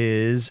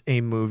 is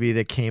a movie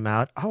that came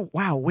out. Oh,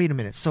 wow. Wait a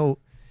minute. So,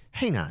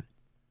 hang on.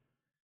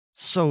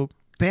 So,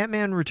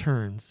 Batman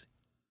Returns.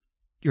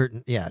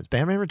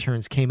 Batman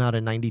Returns came out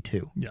in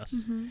 92. Yes.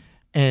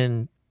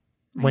 And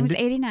Mine when was did-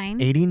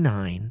 89.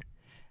 89.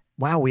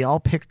 Wow, we all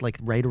picked like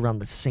right around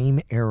the same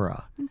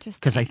era. Interesting.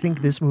 Because I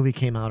think this movie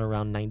came out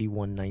around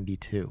 91,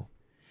 92.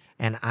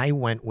 And I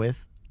went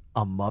with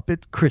A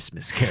Muppet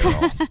Christmas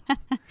Carol.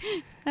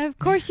 Of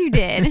course you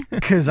did.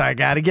 Because I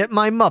got to get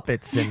my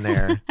Muppets in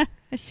there.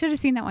 I should have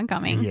seen that one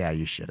coming. Yeah,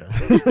 you should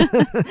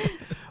have.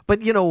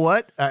 But you know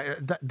what?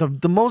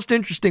 The most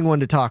interesting one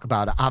to talk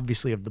about,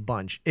 obviously, of the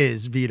bunch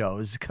is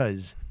Vito's,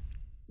 because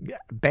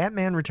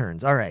Batman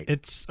Returns. All right.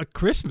 It's a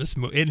Christmas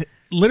movie. It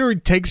literally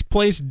takes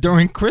place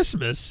during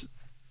Christmas.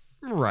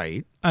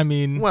 Right. I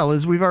mean, Well,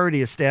 as we've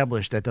already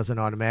established, that doesn't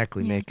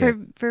automatically make it.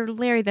 For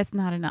Larry, that's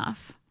not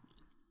enough.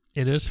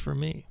 it is for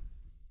me.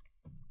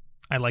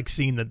 I like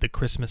seeing the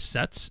Christmas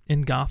sets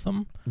in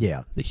Gotham.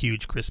 Yeah. The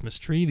huge Christmas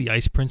tree, the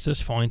ice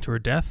princess falling to her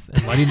death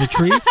and lighting the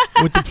tree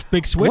with the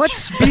big switch. What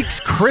speaks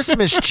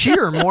Christmas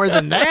cheer more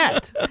than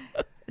that?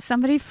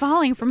 Somebody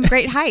falling from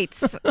great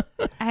heights.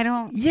 I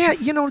don't. Yeah,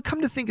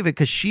 come to think of it,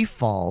 because she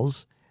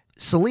falls,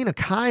 Selena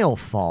Kyle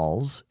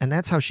falls, and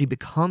that's how she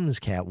becomes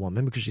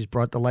Catwoman, because she's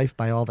brought to life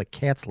by all the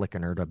cats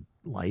licking her to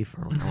life,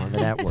 or however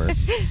that works.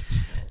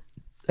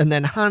 And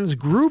then Hans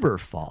Gruber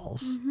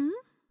falls.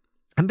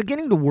 I'm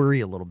beginning to worry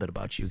a little bit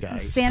about you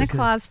guys. Santa because-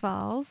 Claus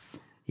falls.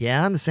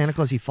 Yeah, and the Santa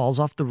Claus, he falls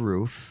off the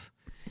roof.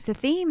 It's a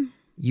theme.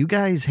 You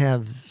guys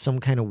have some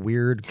kind of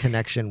weird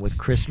connection with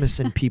Christmas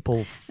and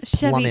people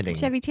plummeting.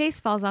 Chevy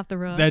Chase falls off the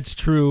roof. That's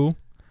true.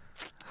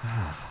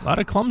 A lot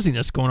of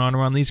clumsiness going on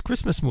around these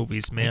Christmas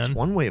movies, man. That's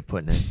one way of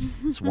putting it.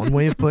 It's one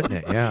way of putting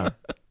it. Yeah.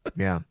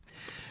 Yeah.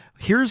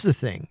 Here's the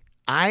thing.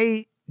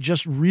 I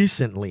just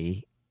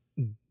recently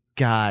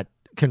got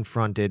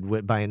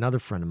confronted by another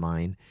friend of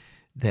mine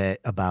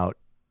about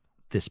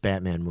this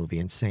Batman movie,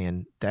 and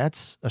saying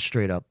that's a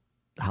straight up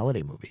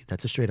holiday movie.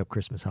 That's a straight up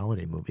Christmas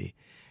holiday movie.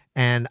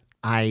 And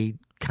I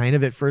kind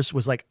of at first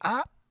was like,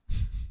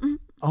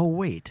 oh,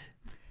 wait.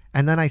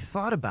 And then I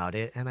thought about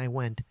it and I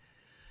went,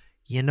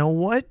 you know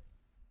what?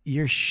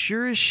 You're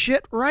sure as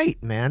shit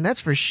right, man.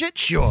 That's for shit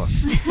sure.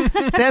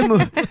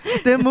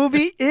 that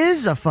movie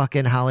is a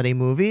fucking holiday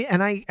movie.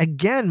 And I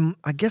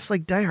guess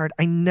like Die Hard,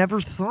 I never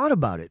thought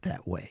about it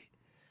that way.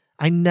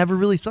 I never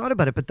really thought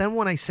about it. But then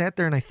when I sat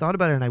there and I thought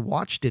about it and I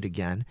watched it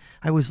again,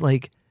 I was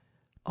like,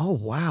 oh,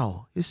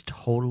 wow, this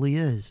totally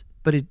is.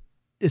 But it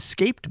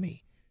escaped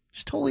me.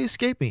 Just totally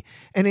escaped me.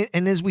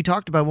 And as we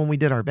talked about when we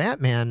did our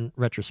Batman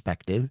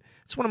retrospective,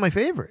 it's one of my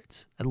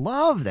favorites. I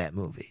love that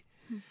movie.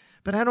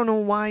 But I don't know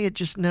why it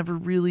just never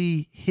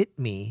really hit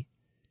me.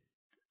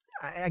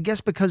 I guess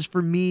because for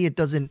me it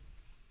doesn't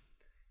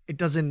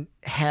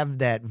have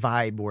that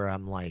vibe where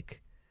I'm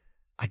like,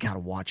 I gotta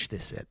watch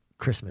this at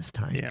Christmas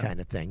time kind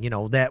of thing. You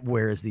know, that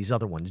whereas these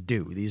other ones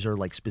do. These are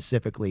like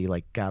specifically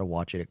like gotta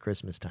watch it at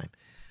Christmas time.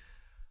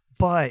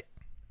 But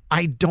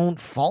I don't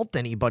fault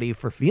anybody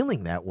for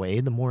feeling that way.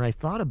 The more I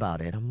thought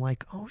about it, I'm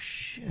like, oh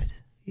shit.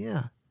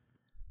 Yeah.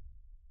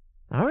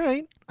 All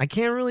right. I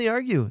can't really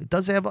argue.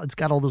 It's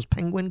got all those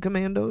penguin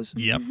commandos.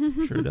 Yep,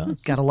 sure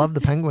does. Gotta love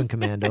the penguin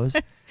commandos.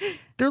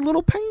 They're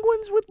little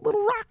penguins with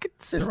little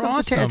rocket systems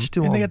attached to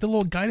them. And they got the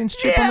little guidance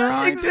chip on their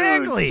eye.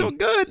 Exactly. Dude, it's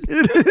so good.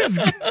 It is.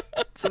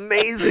 It's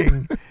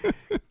amazing.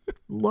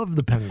 Love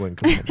the penguin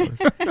commandos.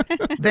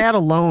 That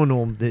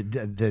alone,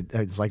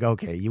 it's like,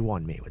 okay, you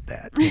won me with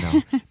that. You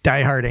know,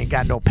 Die Hard ain't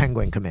got no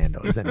penguin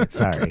commandos in it.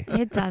 Sorry.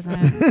 It doesn't.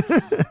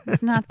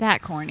 It's not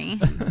that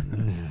corny.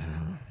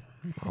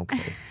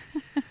 Okay.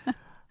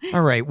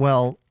 All right.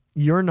 Well,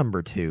 your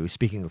number 2,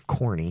 speaking of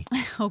corny.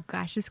 Oh,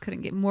 gosh, this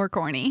couldn't get more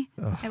corny.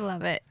 Ugh. I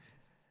love it.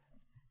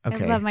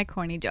 Okay. I love my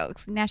corny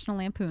jokes. National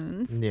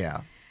Lampoons. Yeah.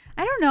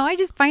 I don't know. I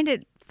just find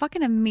it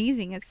fucking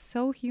amazing. It's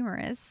so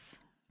humorous.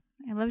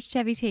 I love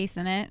Chevy Chase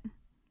in it.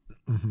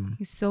 Mm-hmm.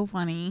 He's so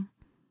funny.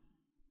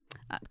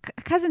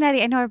 Cousin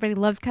Eddie, I know everybody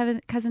loves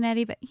Cousin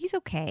Eddie, but he's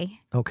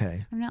okay.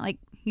 Okay. I'm not like,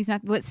 he's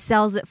not what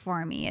sells it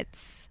for me.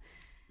 It's...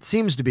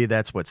 Seems to be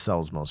that's what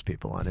sells most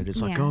people on it.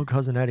 It's like, oh,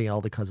 Cousin Eddie,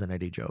 all the Cousin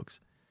Eddie jokes.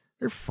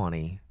 They're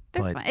funny.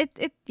 They're fun. I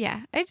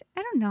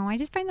don't know. I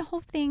just find the whole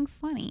thing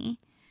funny.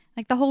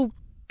 Like the whole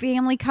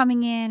family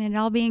coming in and it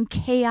all being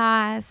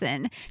chaos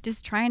and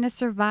just trying to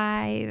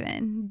survive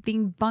and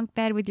being bunk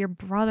bed with your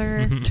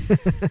brother.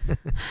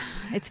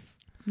 It's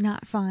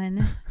not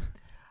fun.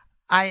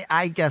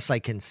 I guess I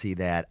can see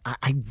that.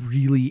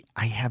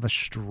 I have a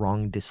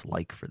strong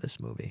dislike for this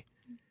movie.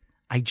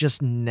 I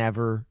just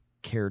never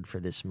cared for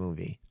this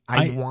movie.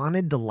 I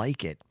wanted to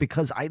like it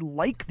because I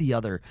like the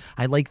other.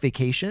 I like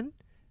Vacation,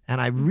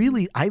 and I'm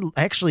the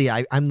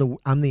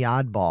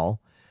oddball.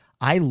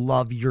 I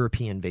love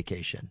European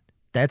Vacation.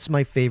 That's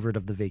my favorite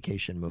of the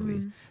vacation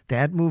movies.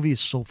 That movie is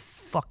so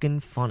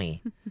fucking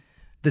funny.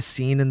 The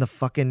scene in the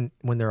fucking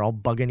when they're all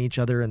bugging each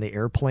other in the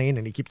airplane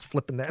and he keeps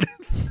flipping that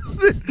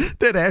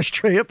that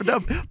ashtray up and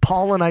up.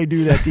 Paul and I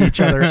do that to each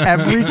other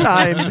every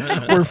time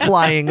we're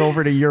flying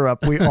over to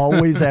Europe. We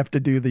always have to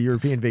do the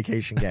European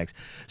Vacation gags.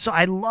 So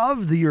I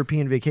love the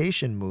European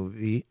Vacation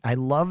movie. I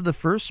love the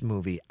first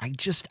movie. I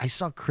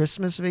saw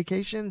Christmas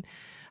Vacation.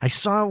 I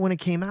saw it when it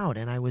came out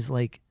and I was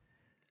like,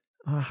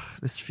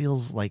 this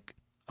feels like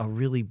a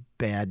really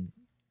bad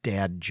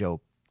dad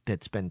joke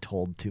that's been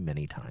told too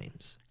many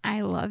times.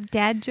 I love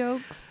dad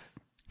jokes.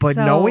 But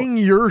knowing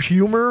your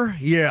humor,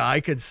 yeah,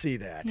 I could see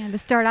that. Yeah, to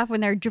start off when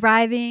they're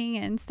driving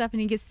and stuff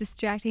and he gets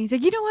distracted. He's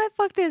like, you know what?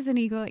 Fuck this. And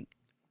he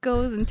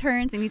goes and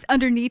turns and he's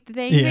underneath the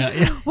thing. Yeah,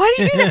 like, why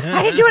did you do that?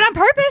 I didn't do it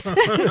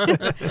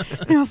on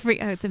purpose. They'll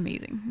freak out. It's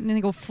amazing. And then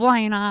they go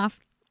flying off.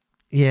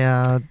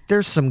 Yeah,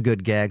 there's some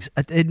good gags.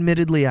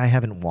 Admittedly, I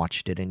haven't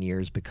watched it in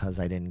years because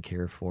I didn't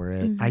care for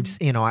it. I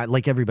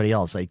like everybody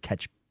else, I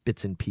catch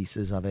bits and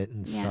pieces of it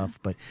and stuff,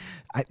 but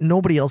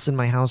nobody else in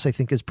my house I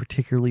think is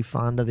particularly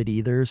fond of it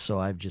either, so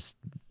I've just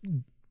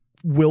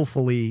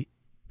willfully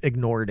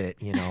ignored it,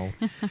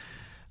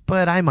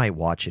 But I might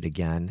watch it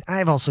again.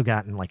 I've also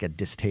gotten like a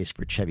distaste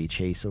for Chevy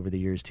Chase over the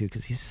years too,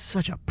 because he's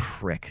such a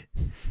prick.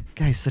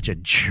 Guy's such a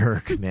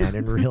jerk, man,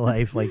 in real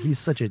life. Like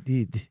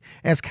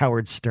ask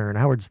Howard Stern.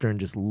 Howard Stern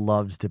just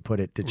loves to put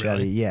it to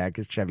Chevy. Yeah,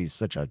 because Chevy's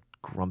such a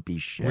grumpy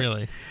shit.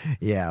 Really?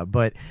 Yeah,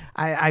 but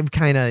I've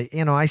kind of,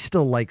 I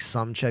still like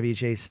some Chevy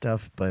Chase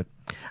stuff, but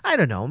I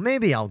don't know.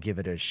 Maybe I'll give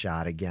it a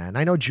shot again.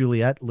 I know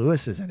Juliette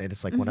Lewis is in it.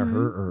 It's like one of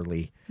her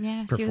early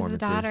performances. She was the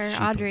daughter,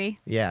 Audrey.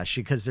 Yeah,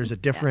 because there's a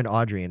different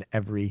Audrey in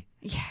every.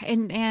 Yeah,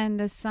 and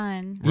the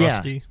son.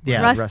 Rusty.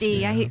 Yeah,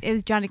 Rusty. It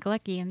was Johnny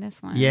Galecki in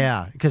this one.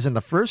 Yeah, because in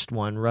the first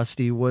one,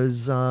 Rusty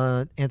was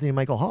Anthony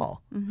Michael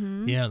Hall.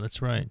 Mm-hmm. Yeah,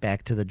 that's right.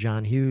 Back to the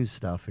John Hughes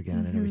stuff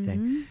again and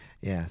everything.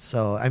 Yeah,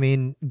 so, I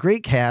mean,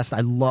 great cast. I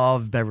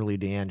love Beverly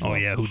D'Angelo. Oh,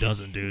 yeah, who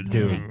doesn't, dude?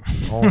 Dude,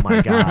 oh,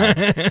 my God.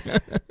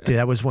 Dude,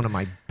 that was one of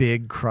my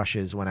big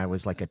crushes when I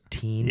was like a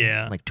teen,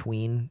 like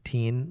teen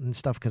and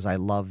stuff, because I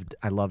loved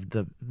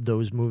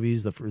those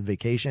movies, the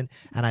Vacation,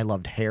 and I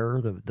loved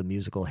Hair, the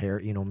musical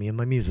Hair, me and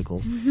my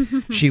musicals.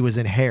 She was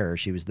in Hair.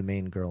 She was the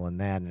main girl in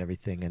that and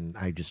everything, and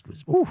I just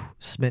was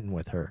smitten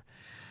with her.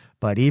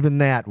 But even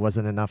that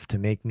wasn't enough to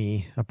make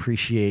me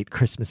appreciate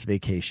Christmas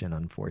Vacation,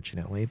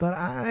 unfortunately. But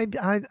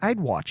I'd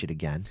watch it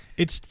again.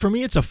 For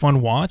me, it's a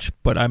fun watch,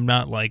 but I'm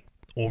not like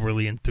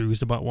overly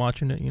enthused about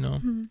watching it.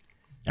 Mm-hmm.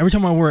 Every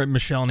time I were at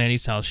Michelle and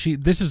Annie's house,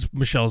 this is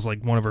Michelle's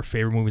like one of her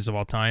favorite movies of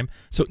all time.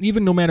 So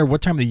even no matter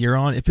what time of the year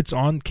on, if it's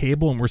on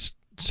cable and we're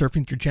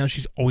surfing through channels,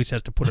 she always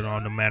has to put it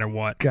on no matter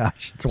what.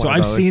 Gosh, it's one so of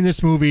I've those. seen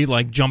this movie,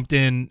 like jumped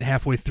in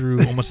halfway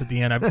through, almost at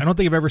the end. I don't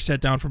think I've ever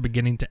sat down from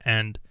beginning to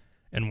end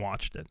and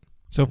watched it.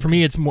 So for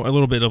me, it's more a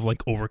little bit of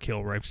like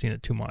overkill where I've seen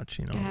it too much,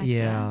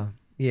 Gotcha.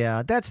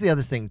 Yeah, that's the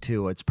other thing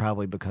too. It's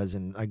probably because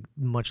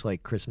much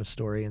like Christmas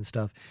Story and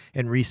stuff,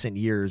 in recent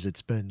years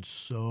it's been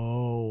so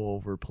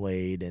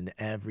overplayed and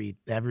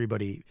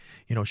everybody,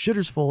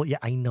 shitter's full. Yeah,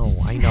 I know.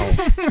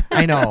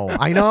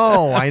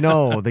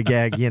 The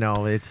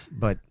gag,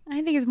 but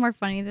I think it's more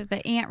funny that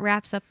the aunt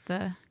wraps up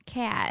the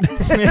cat.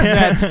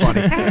 that's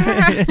funny.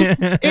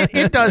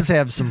 It does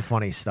have some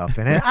funny stuff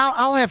in it.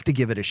 I'll have to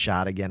give it a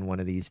shot again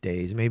one of these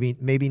days.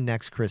 Maybe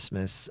next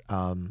Christmas.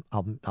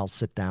 I'll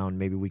sit down.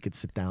 Maybe we could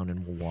sit down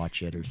and we'll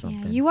watch it or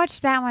something. Yeah, you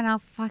watch that one, I'll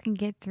fucking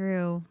get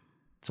through.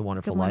 It's a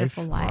Wonderful Life.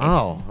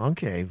 Oh,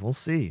 okay. We'll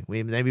see.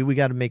 Maybe we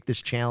got to make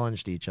this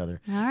challenge to each other.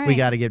 All right. We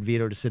got to get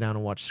Vito to sit down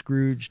and watch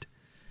Scrooged.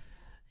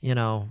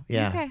 Yeah.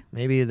 Okay.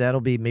 Maybe that'll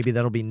be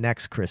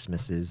next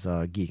Christmas's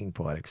Geeking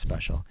Poetic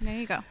special. There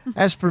you go.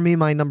 As for me,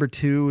 my number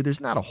 2,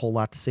 there's not a whole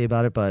lot to say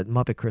about it, but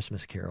Muppet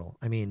Christmas Carol.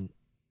 I mean,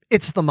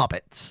 it's the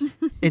Muppets.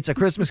 It's a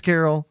Christmas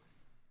Carol,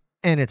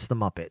 and it's the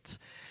Muppets.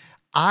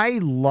 I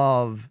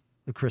love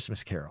the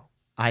Christmas Carol.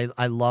 I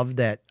love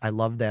that. I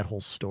love that whole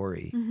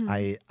story.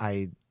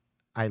 Mm-hmm.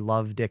 I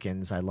love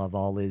Dickens. I love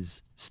all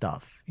his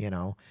stuff.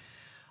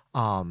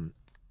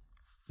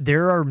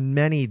 There are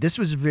many. This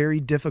was very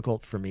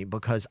difficult for me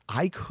because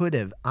I could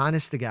have,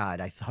 honest to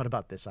God, I thought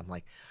about this. I'm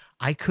like,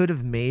 I could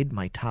have made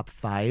my top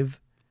 5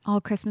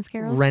 All Christmas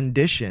carols?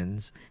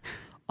 renditions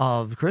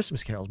of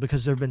Christmas carols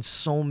because there have been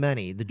so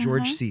many. The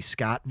George C.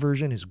 Scott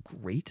version is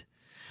great.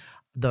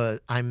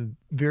 I'm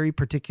very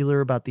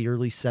particular about the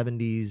early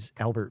 70s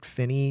Albert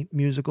Finney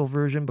musical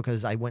version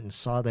because I went and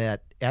saw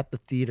that at the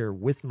theater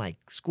with my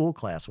school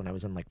class when I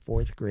was in like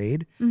 4th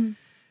grade. Mm-hmm.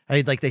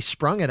 They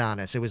sprung it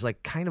on us. It was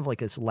like kind of like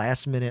this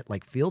last minute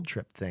like field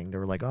trip thing. They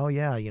were like, oh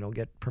yeah,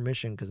 get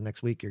permission because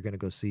next week you're going to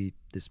go see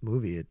this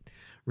movie at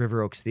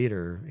River Oaks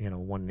Theater,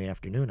 1 in the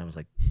afternoon. I was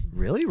like,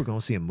 really? We're going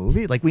to see a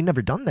movie? Like we'd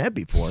never done that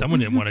before. Someone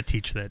didn't want to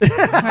teach that.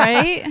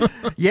 Right?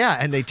 Yeah.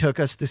 And they took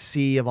us to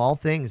see, of all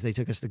things, they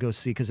took us to go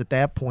see, because at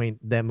that point,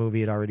 that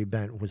movie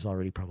was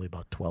already probably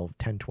about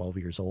 10, 12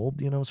 years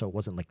old, so it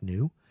wasn't like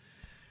new.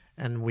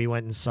 And we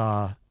went and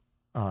saw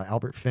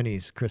Albert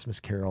Finney's Christmas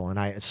Carol. And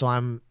I've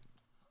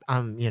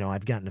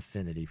got an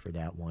affinity for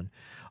that one.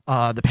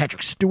 The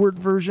Patrick Stewart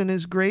version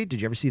is great.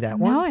 Did you ever see that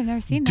one? No, I've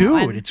never seen that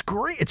Dude, one. it's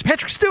great. It's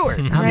Patrick Stewart.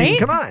 I mean, Right?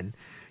 come on.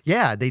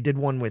 Yeah, they did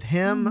one with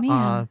him. Oh,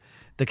 man.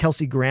 The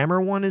Kelsey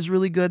Grammer one is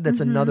really good.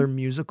 That's another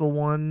musical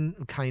one,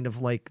 kind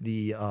of like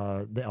the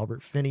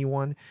Albert Finney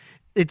one.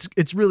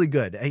 It's really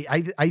good.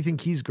 I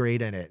think he's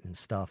great in it and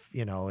stuff.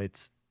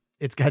 It's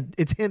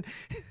him.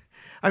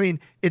 I mean,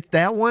 it's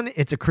that one.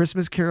 It's A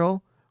Christmas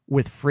Carol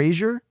with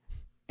Frasier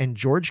and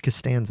George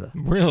Costanza.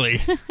 Really?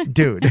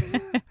 Dude,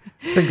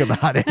 think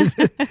about it.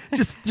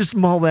 just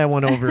mull that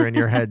one over in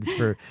your heads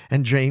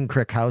and Jane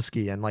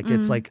Krakowski. And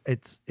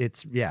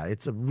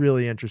it's a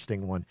really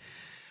interesting one.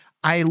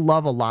 I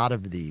love a lot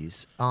of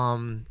these.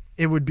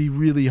 It would be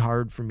really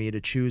hard for me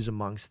to choose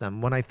amongst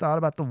them. When I thought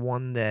about the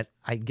one that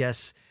I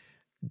guess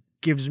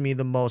gives me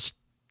the most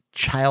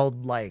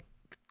childlike,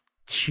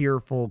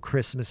 cheerful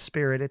Christmas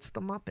spirit, it's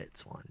the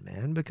Muppets one,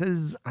 man,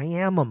 because I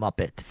am a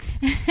Muppet.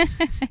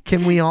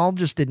 Can we all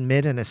just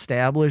admit and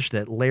establish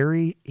that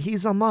Larry,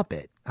 he's a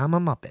Muppet? I'm a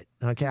Muppet.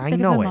 Okay, I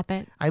know it.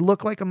 Muppet. I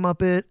look like a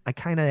Muppet. I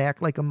kind of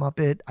act like a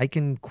Muppet. I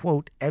can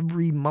quote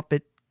every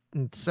Muppet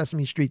and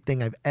Sesame Street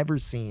thing I've ever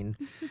seen.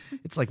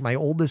 It's like my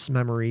oldest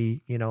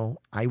memory.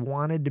 I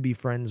wanted to be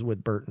friends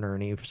with Bert and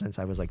Ernie since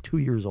I was like 2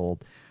 years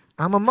old.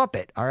 I'm a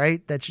Muppet. All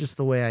right, that's just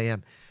the way I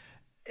am.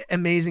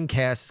 Amazing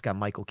cast. It's got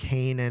Michael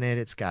Caine in it.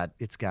 It's got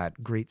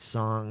great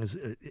songs.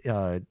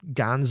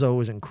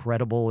 Gonzo is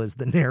incredible as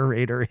the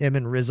narrator. Him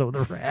and Rizzo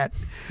the Rat.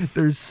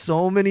 There's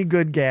so many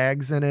good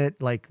gags in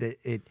it. Like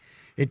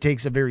it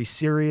takes a very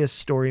serious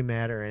story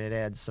matter and it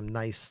adds some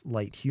nice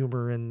light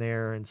humor in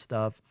there and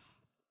stuff.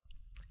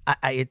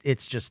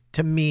 It's just,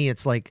 to me,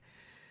 it's like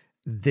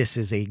this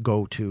is a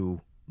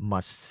go-to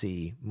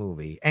must-see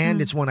movie,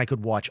 and it's one I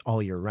could watch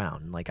all year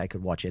round. Like I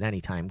could watch it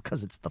anytime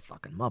because it's the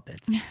fucking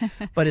Muppets.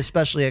 But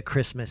especially at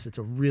Christmas, it's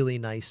a really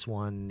nice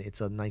one.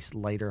 It's a nice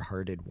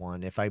lighter-hearted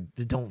one. If I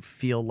don't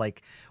feel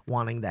like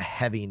wanting the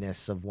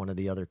heaviness of one of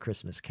the other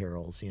Christmas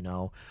carols,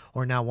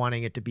 or not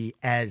wanting it to be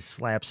as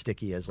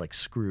slapsticky as like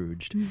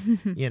Scrooged,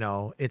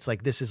 it's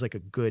like this is like a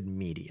good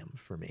medium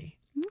for me.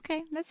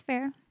 Okay, that's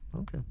fair.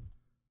 Okay.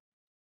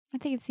 I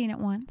think I've seen it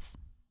once.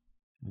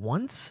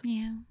 Once?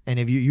 Yeah. And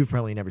you've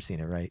probably never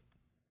seen it, right?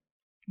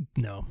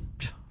 No.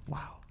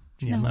 Wow.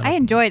 Yeah, No, not I a-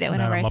 enjoyed it not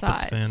whenever a I saw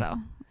Muppets it. fan.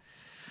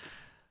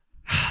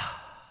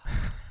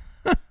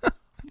 So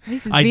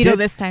This is I Vito did-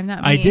 this time,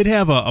 not me. I did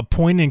have a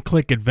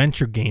point-and-click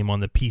adventure game on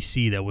the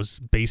PC that was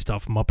based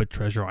off Muppet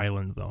Treasure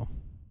Island, though.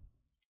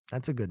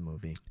 That's a good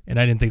movie. And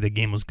I didn't think the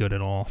game was good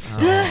at all.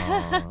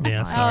 Oh,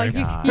 Yeah, my sorry.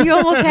 God. You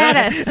almost had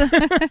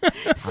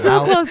us. So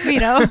out. close,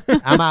 Vito.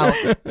 I'm out.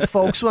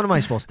 Folks, what am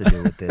I supposed to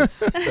do with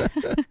this?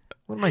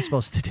 What am I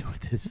supposed to do with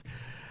this?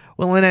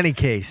 Well, in any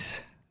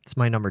case, it's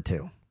my number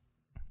 2.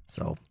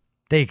 So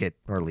take it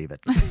or leave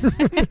it.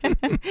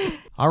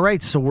 All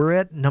right, so we're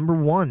at number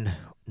 1,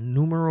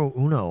 numero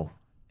uno.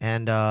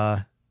 And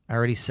I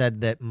already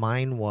said that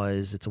mine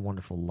was It's a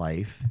Wonderful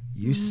Life.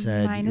 You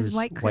said mine is yours-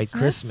 White Christmas.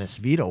 Christmas.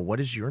 Vito, what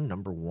is your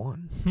number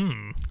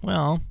 1?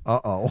 Well,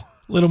 Uh-oh.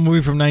 little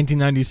movie from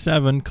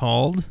 1997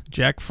 called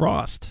Jack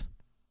Frost.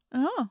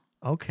 Oh.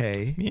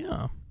 Okay.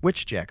 Yeah.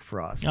 Which Jack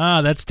Frost?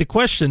 Ah, that's the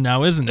question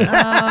now, isn't it? Is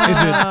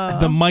it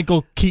the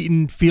Michael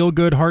Keaton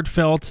feel-good,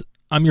 heartfelt,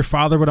 I'm your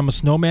father, but I'm a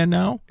snowman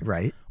now?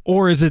 Right.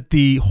 Or is it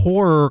the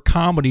horror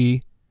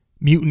comedy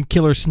mutant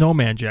killer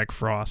snowman Jack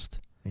Frost?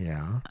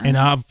 Yeah. And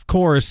of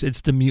course, it's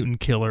the mutant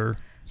killer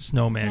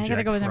snowman I Jack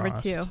gotta go with number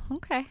Frost. 2.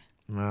 Okay.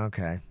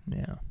 Okay.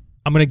 Yeah.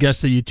 I'm going to guess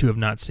that you two have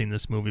not seen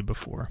this movie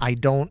before. I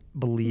don't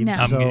believe No.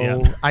 so.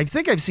 Yeah. I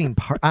think I've seen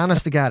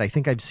honest to God, I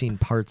think I've seen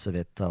parts of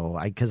it though.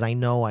 Because I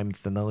know I'm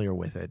familiar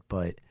with it,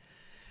 but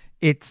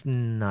it's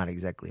not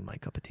exactly my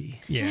cup of tea.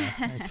 Yeah,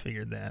 I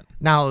figured that.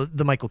 Now,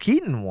 the Michael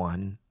Keaton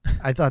one,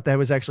 I thought that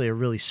was actually a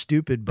really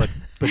stupid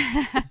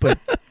but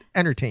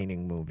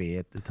entertaining movie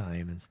at the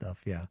time and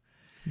stuff. Yeah.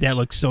 That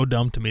looked so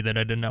dumb to me that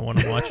I did not want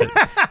to watch it.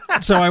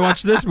 So I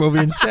watched this movie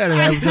instead,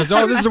 and I was just,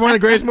 oh, this is one of the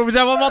greatest movies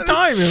of all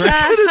time. You're like,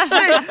 I was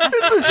gonna say,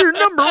 this is your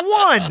number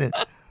 1.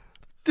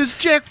 This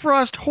Jack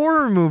Frost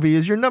horror movie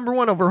is your number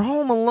 1 over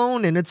Home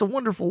Alone and It's a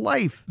Wonderful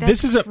Life.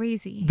 That's This is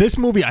crazy. This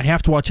movie I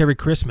have to watch every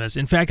Christmas.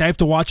 In fact, I have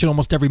to watch it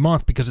almost every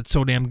month because it's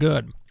so damn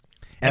good.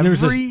 And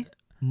there's this, Every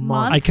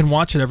month. I can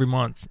watch it every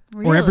month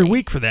or every Really?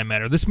 week for that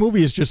matter. This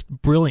movie is just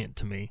brilliant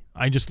to me.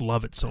 I just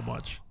love it so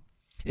much.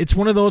 It's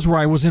one of those where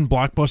I was in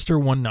Blockbuster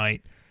one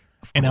night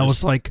and I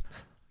was like,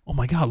 oh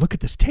my God, look at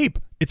this tape.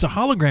 It's a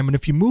hologram, and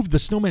if you move the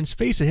snowman's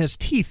face, it has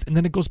teeth, and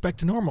then it goes back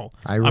to normal.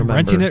 I'm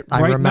renting it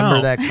right I remember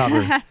now. that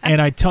cover.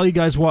 And I tell you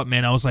guys what,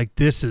 man, I was like,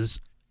 this is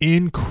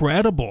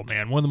incredible,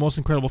 man. One of the most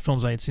incredible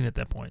films I had seen at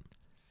that point.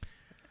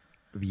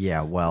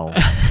 Yeah, well,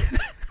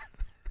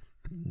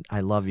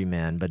 I love you,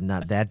 man, but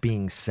not that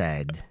being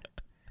said,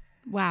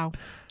 Wow.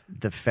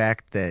 the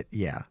fact that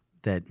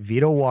that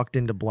Vito walked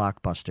into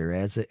Blockbuster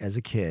as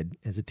a kid,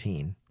 as a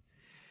teen,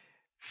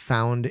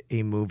 found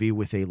a movie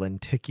with a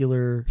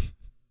lenticular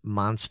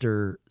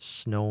monster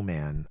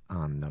snowman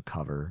on the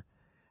cover,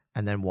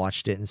 and then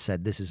watched it and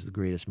said, "This is the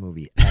greatest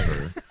movie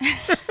ever."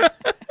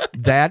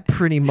 That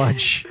pretty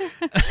much,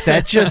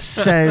 that just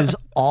says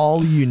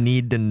all you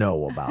need to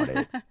know about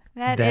it.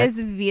 That That-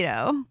 is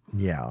Vito.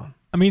 Yeah.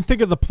 I mean,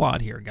 think of the plot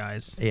here,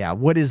 guys. Yeah.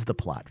 What is the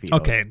plot, Vito?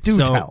 Okay, Do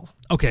so, tell.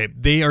 Okay,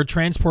 they are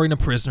transporting a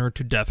prisoner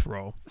to death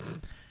row.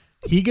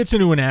 He gets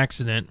into an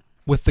accident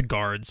with the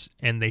guards,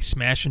 and they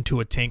smash into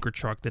a tanker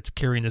truck that's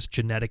carrying this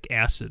genetic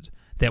acid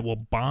that will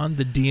bond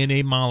the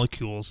DNA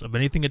molecules of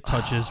anything it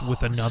touches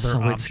with another So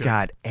object. it's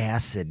got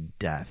acid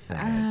death in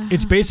it.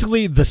 It's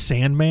basically the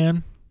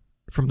Sandman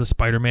from the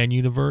Spider-Man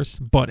universe,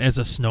 but as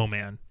a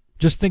snowman.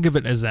 Just think of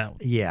it as that.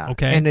 Yeah.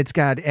 Okay. And it's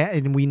got,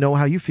 and we know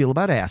how you feel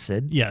about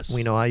acid. Yes.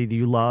 We know how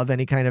you love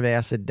any kind of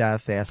acid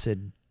death,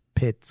 acid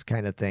pits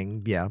kind of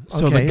thing. Yeah.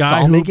 So okay. the guy it's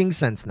all who- making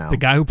sense now. The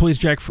guy who plays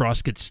Jack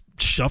Frost gets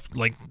shoved,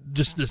 like,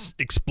 just this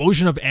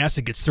explosion of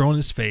acid gets thrown in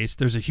his face.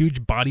 There's a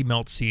huge body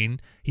melt scene.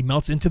 He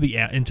melts into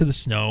the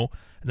snow,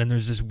 and then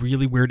there's this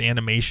really weird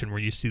animation where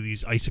you see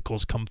these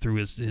icicles come through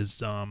his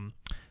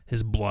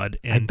blood.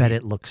 And I bet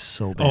it looks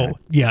so bad. Oh,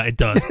 yeah, it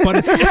does. But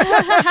it's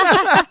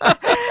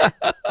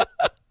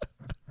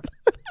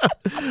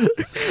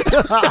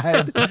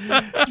God.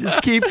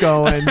 Just keep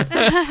going.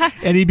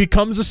 and he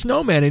becomes a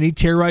snowman, and he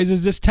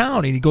terrorizes this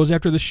town, and he goes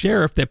after the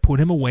sheriff that put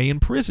him away in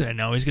prison, and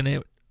now he's going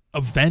to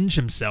avenge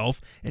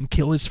himself and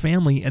kill his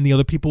family and the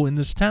other people in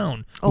this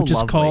town, Oh, which is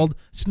lovely. called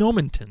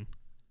Snowminton.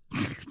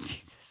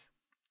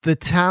 The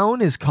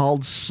town is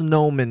called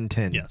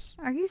Snowminton. Yes.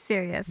 Are you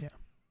serious? Yeah.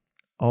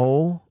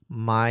 Oh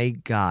my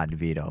God,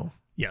 Vito.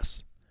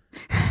 Yes.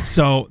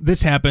 So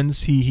this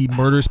happens. He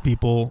murders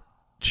people,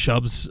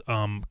 shoves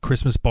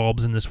Christmas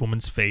bulbs in this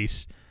woman's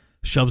face,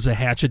 shoves a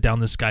hatchet down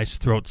this guy's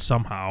throat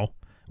somehow,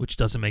 which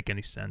doesn't make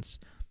any sense.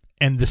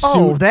 And the suit.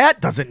 Oh, that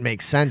doesn't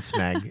make sense,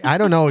 Meg. I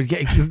don't know.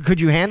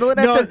 Could you handle it?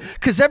 No.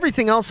 Because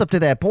everything else up to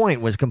that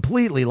point was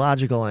completely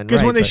logical and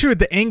Because right, when they but- shoot it,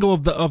 the angle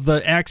of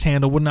the axe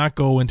handle would not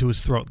go into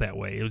his throat that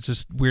way. It was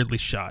just weirdly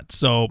shot.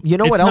 So You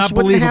know it's what else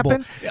not wouldn't believable.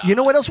 happen? You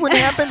know what else wouldn't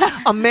happen?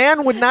 A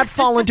man would not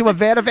fall into a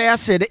vat of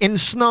acid in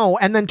snow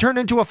and then turn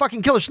into a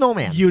fucking killer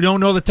snowman. You don't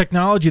know the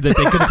technology that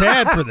they could have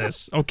had for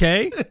this.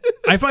 Okay,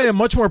 I find it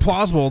much more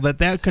plausible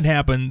that could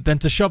happen than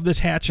to shove this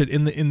hatchet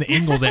in the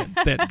angle that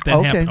Okay.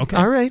 happened. Okay,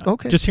 All right.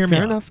 Okay. Just hear me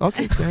Fair out. enough.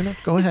 Okay. Fair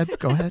enough. Go ahead.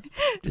 Go ahead.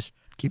 Just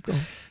Keep going.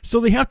 So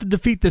they have to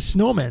defeat this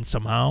snowman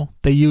somehow.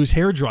 They use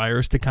hair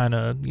dryers to kind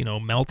of,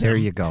 melt him. There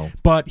you go.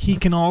 But he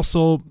can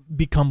also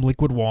become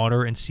liquid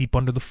water and seep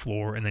under the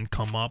floor and then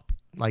come up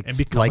Like and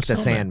become like a the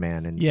snowman.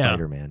 Sandman and Yeah.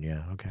 Spider-Man.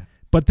 Yeah, okay.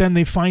 But then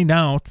they find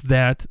out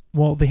that,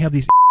 they have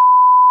these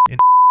and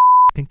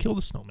can kill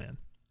the snowman.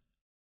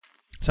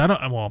 So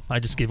I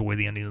just gave away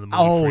the ending of the movie.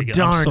 Oh, for you guys.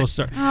 darn. I'm so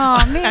sorry.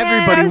 Oh man,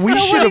 Everybody, I was we so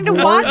should wanting have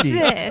to warned watch you.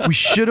 this. We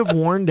should have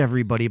warned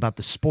everybody about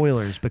the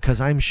spoilers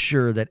because I'm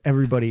sure that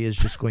everybody is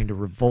just going to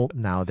revolt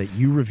now that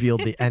you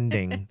revealed the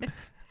ending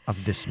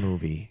of this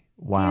movie.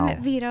 Wow. Damn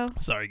it, Vito.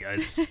 Sorry,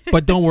 guys.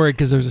 But don't worry,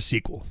 because there's a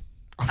sequel.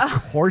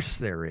 Of course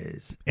there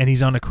is. And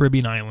he's on a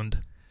Caribbean island.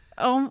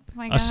 Oh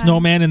my god. A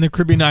snowman in the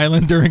Caribbean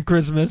island during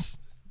Christmas.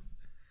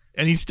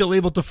 And he's still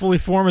able to fully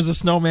form as a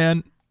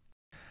snowman.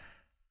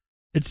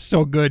 It's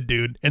so good,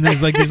 dude. And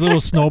there's like these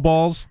little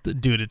snowballs.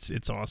 Dude,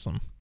 it's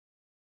awesome.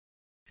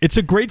 It's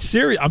a great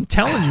series. I'm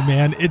telling you,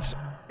 man. It's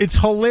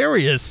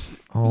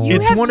hilarious. Oh. You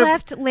It's have one of-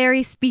 left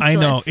Larry speechless. I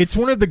know. It's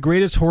one of the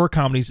greatest horror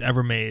comedies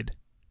ever made.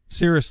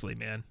 Seriously,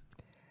 man.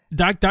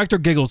 Dr.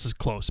 Giggles is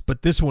close,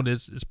 but this one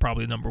is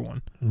probably number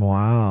one.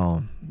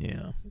 Wow.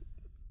 Yeah.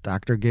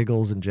 Dr.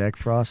 Giggles and Jack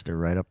Frost are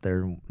right up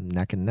there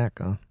neck and neck,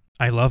 huh?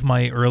 I love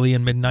my early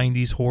and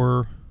mid-90s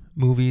horror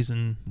movies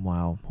and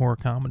Wow. horror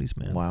comedies,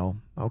 man. Wow.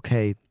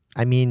 Okay.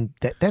 I mean,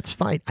 that's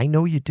fine. I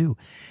know you do.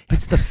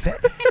 It's the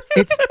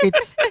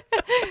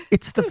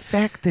it's the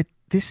fact that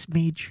this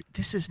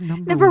is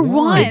number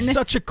one. It's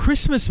such a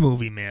Christmas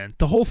movie, man.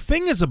 The whole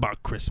thing is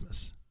about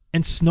Christmas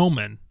and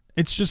snowmen.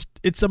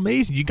 It's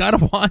amazing. You got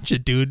to watch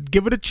it, dude.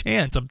 Give it a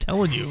chance. I'm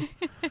telling you.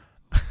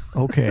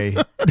 Okay.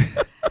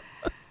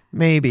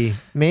 Maybe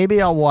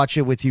I'll watch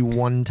it with you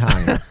one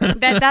time.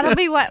 That'll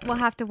be what we'll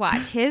have to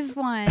watch. His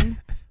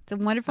one. It's a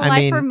Wonderful I Life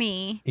mean, for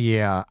me.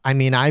 Yeah. I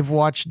mean, I've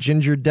watched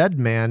Ginger Dead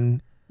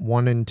Man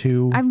 1 and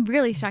 2. I'm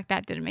really shocked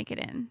that didn't make it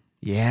in.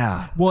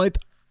 Yeah. Well,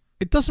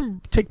 it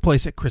doesn't take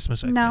place at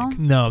Christmas, I No? think.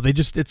 No,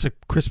 it's a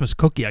Christmas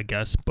cookie, I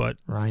guess, but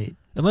Right.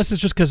 unless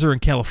it's just because they're in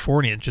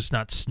California, it's just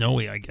not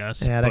snowy, I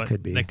guess. Yeah, that But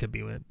could be. That could be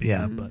it.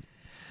 Yeah. But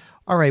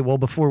All right. Well,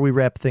 before we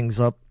wrap things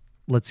up,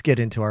 let's get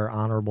into our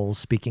honorables.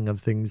 Speaking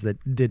of things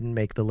that didn't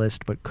make the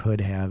list but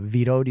could have.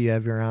 Vito, do you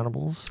have your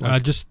honorables?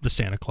 just the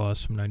Santa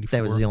Claus from '94.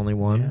 That was the only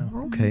one. Yeah.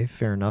 Okay,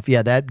 fair enough.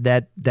 Yeah,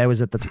 that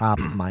was at the top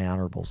of my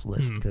honorables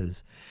list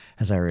because,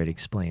 as I already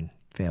explained,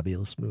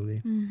 fabulous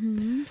movie.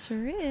 Mm-hmm.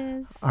 Sure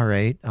is. All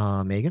right,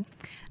 Megan.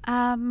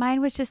 Mine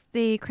was just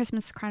the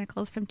Christmas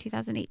Chronicles from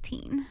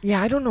 2018.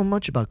 Yeah, I don't know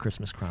much about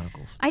Christmas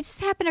Chronicles. I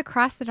just happened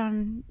across it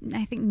on,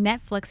 I think,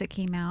 Netflix. It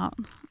came out.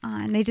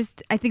 And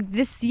I think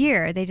this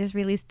year, they just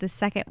released the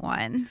second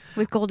one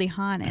with Goldie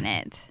Hawn in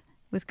it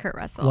with Kurt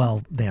Russell.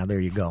 Well, yeah,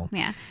 there you go.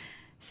 Yeah.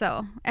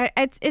 So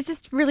it's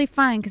just really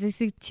fun because you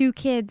see two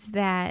kids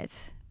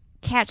that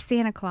catch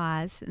Santa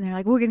Claus and they're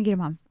like, we're going to get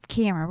him on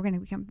camera. We're going to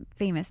become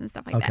famous and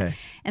stuff like that. Okay.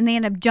 And they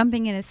end up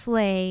jumping in a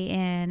sleigh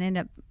and end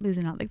up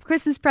losing all the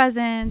Christmas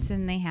presents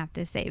and they have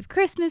to save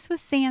Christmas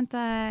with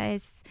Santa.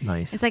 It's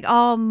Nice. like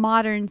all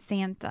modern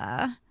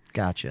Santa.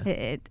 Gotcha.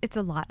 It's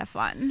a lot of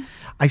fun.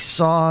 I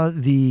saw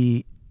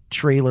the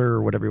trailer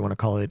or whatever you want to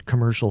call it,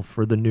 commercial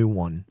for the new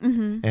one,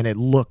 and it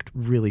looked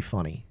really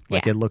funny.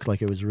 Like Yeah. it looked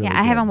like it was really Yeah,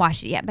 I good. haven't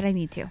watched it yet, but I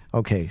need to.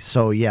 Okay,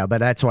 so yeah, but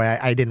that's why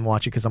I didn't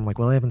watch it because I'm like,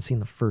 well, I haven't seen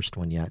the first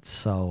one yet.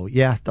 So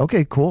yeah,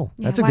 okay, cool.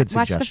 Yeah, That's a good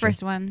watch suggestion. the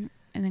first one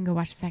and then go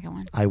watch the second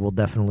one. I will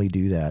definitely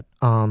do that.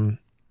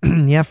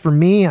 Yeah, for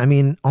me, I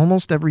mean,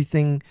 almost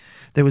everything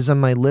that was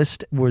on my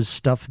list was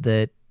stuff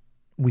that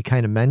we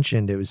kind of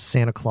mentioned. It was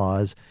Santa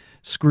Claus,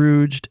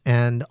 Scrooged,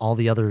 and all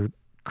the other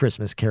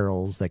Christmas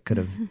carols that could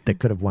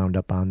have wound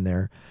up on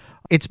there.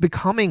 It's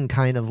becoming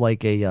kind of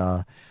like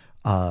a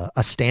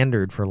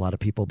standard for a lot of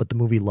people. But the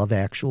movie Love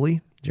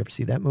Actually, did you ever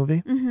see that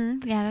movie?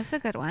 Mm-hmm. Yeah, that's a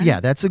good one.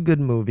 Yeah, that's a good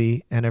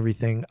movie and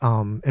everything.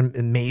 An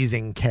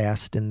amazing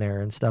cast in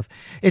there and stuff.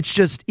 It's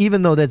just,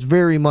 even though that's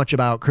very much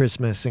about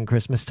Christmas and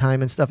Christmas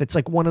time and stuff, it's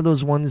like one of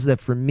those ones that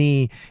for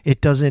me,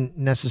 it doesn't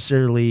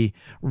necessarily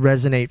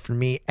resonate for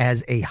me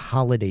as a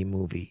holiday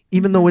movie,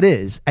 even though it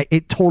is.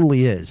 It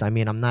totally is. I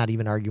mean, I'm not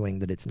even arguing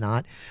that it's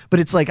not, but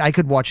it's like I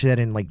could watch that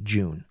in like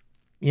June.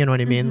 You know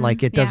what I mean?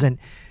 Like it doesn't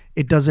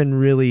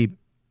really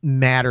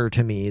matter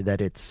to me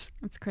that it's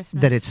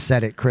Christmas. that it's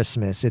set at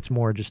Christmas. It's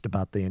more just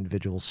about the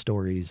individual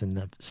stories and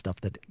the stuff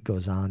that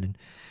goes on and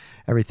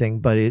everything.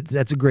 But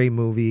that's a great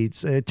movie.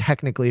 It's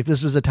technically, if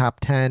this was a top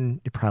 10,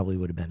 it probably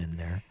would have been in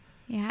there.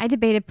 Yeah, I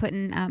debated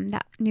putting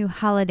that new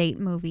Holiday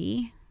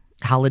movie.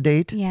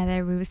 Holiday? Yeah,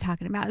 that we was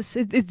talking about.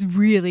 It's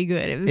really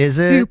good. It was Is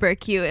it? super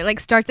cute. It like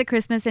starts at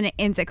Christmas and it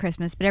ends at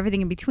Christmas, but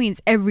everything in between is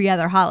every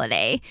other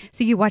holiday,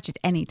 so you watch it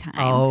anytime.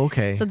 Oh,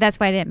 okay. So that's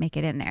why I didn't make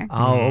it in there.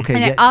 Oh, okay.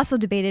 And Yeah. I also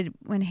debated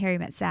When Harry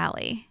Met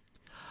Sally.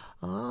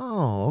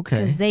 Oh,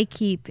 okay. Because it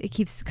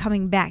keeps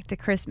coming back to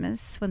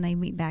Christmas when they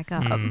meet back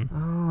up.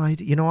 Oh,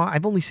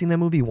 I've only seen that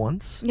movie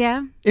once.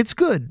 Yeah. It's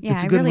good. Yeah,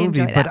 it's a I good really movie,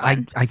 enjoy but that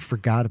one. I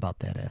forgot about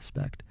that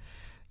aspect.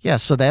 Yeah,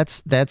 so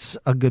that's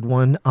a good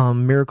one.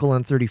 Miracle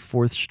on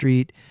 34th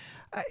Street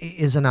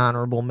is an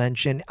honorable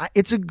mention.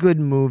 It's a good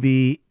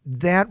movie.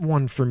 that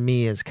one for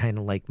me is kind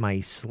of like my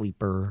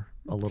sleeper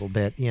a little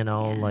bit, you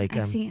know, like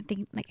I've seen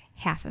like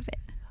half of it.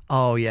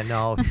 Oh yeah,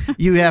 no,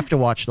 you have to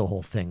watch the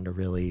whole thing to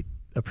really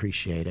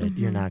appreciate it.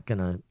 You're not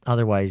gonna,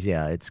 otherwise,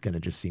 yeah, it's gonna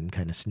just seem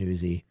kind of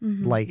snoozy,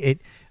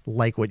 like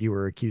what you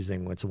were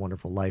accusing It's a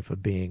Wonderful Life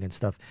of being and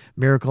stuff.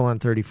 Miracle on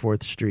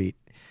 34th Street,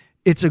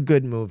 it's a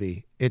good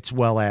movie. It's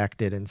well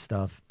acted and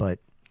stuff, but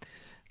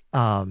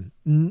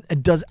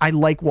it does. I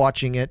like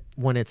watching it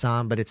when it's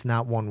on, but it's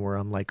not one where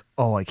I'm like,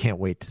 oh, I can't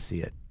wait to see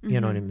it. You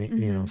know what I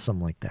mean? You know,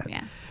 something like that.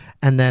 Yeah.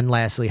 And then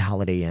lastly,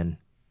 Holiday Inn,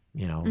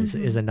 you know,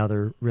 is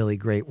another really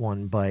great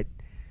one, but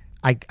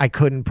I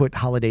couldn't put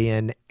Holiday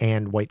Inn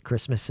and White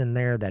Christmas in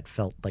there. That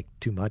felt like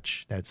too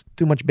much. That's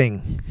too much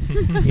Bing,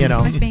 you know,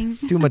 Too much Bing.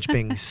 too much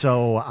Bing.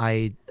 So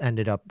I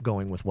ended up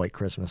going with White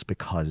Christmas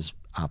because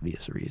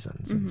obvious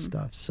reasons and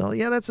stuff. So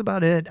yeah, that's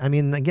about it. I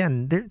mean,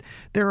 again,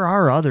 there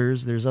are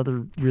others. There's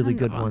other really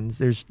good ones.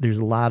 There's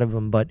a lot of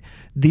them, but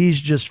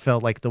these just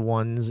felt like the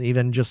ones,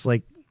 even just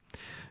like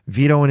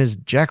Vito and his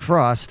Jack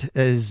Frost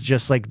is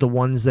just like the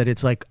ones that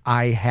it's like,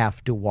 I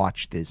have to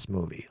watch this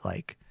movie.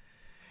 Like,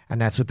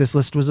 and that's what this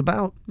list was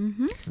about.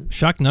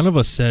 Shocked none of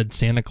us said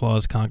Santa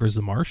Claus Conquers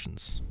the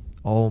Martians.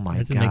 Oh my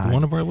That God. didn't make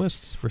one of our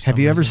lists for some Have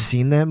you ever reason.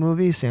 seen that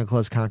movie, Santa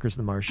Claus Conquers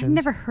the Martians? I've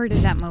never heard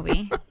of that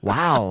movie.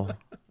 Wow.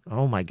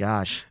 Oh my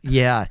gosh.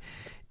 Yeah.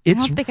 I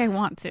don't think I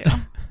want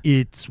to.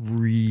 It's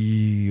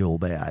real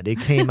bad. It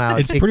came out.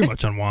 It's pretty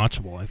much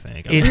unwatchable, I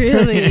think. It's-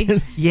 Really?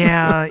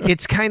 Yeah,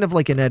 it's kind of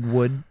like an Ed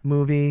Wood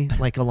movie,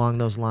 like along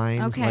those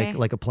lines, Okay.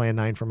 like a Plan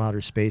 9 from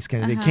Outer Space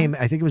kind of. It came.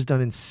 I think it was done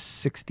in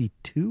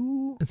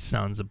 '62, It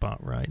sounds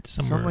about right.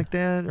 something like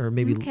that, or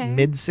maybe Okay.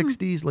 mid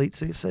 '60s, late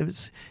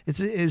 '60s.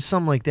 It was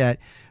something like that,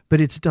 but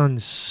it's done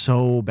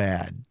so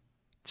bad.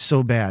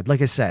 So bad.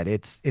 Like I said,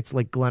 it's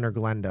like Glenn or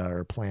Glenda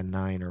or Plan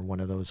 9 or one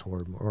of those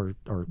horror or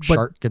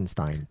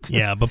Sharkenstein.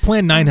 Yeah, but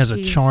Plan 9 has a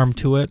Jeez. charm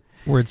to it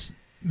where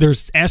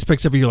there's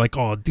aspects of it you're like,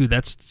 oh, dude,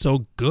 that's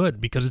so good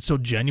because it's so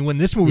genuine.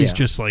 This movie's Yeah.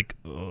 just like,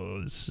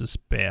 oh, it's just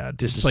bad.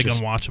 This it's is like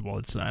just-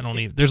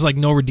 unwatchable. There's like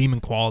no redeeming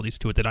qualities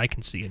to it that I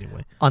can see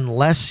anyway.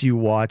 Unless you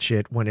watch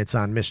it when it's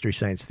on Mystery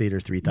Science Theater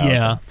 3000.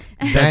 Yeah,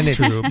 Then that's it's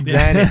true.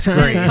 Then it's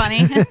great. It's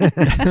funny.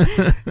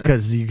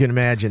 Because you can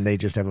imagine they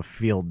just have a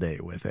field day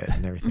with it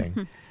and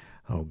everything.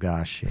 Oh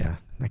gosh, yeah.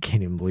 I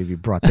can't even believe you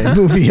brought that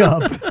movie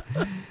up.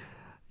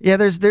 Yeah,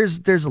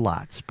 there's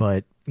lots,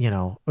 but you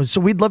know,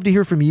 so we'd love to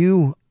hear from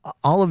you,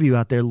 all of you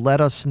out there.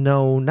 Let us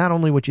know not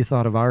only what you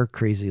thought of our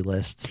crazy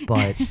lists,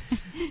 but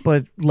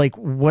like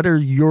what are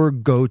your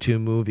go-to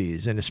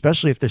movies, and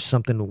especially if there's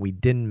something that we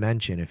didn't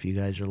mention. If you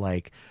guys are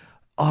like,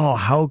 oh,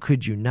 how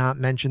could you not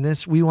mention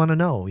this? We want to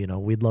know. You know,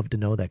 we'd love to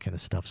know that kind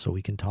of stuff so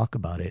we can talk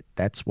about it.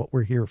 That's what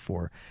we're here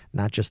for,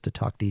 not just to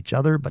talk to each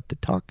other, but to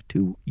talk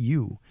to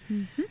you.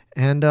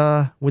 And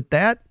with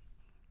that,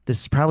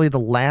 this is probably the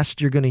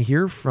last you're going to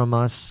hear from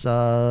us.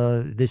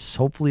 This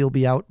hopefully will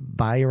be out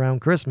by around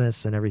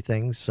Christmas and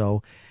everything.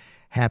 So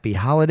happy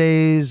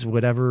holidays,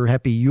 whatever,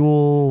 happy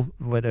Yule,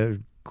 whatever.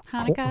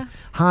 Hanukkah.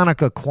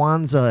 Hanukkah,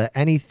 Kwanzaa,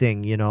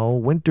 anything, you know,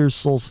 winter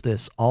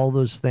solstice, all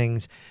those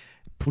things.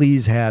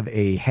 Please have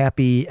a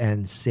happy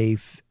and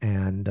safe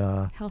and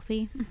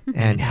Healthy.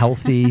 and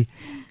healthy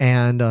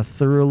and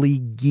thoroughly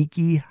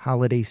geeky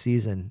holiday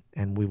season.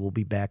 And we will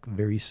be back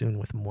very soon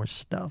with more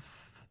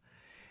stuff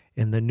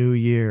in the new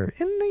year,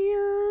 in the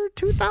year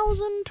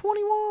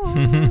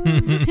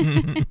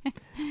 2021.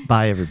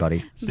 Bye,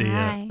 everybody. See ya.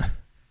 Bye.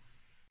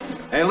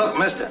 Hey, look,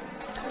 mister.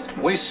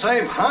 We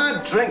serve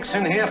hard drinks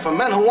in here for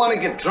men who want to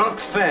get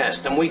drunk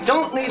fast, and we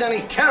don't need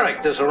any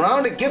characters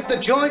around to give the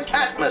joint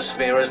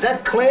atmosphere. Is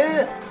that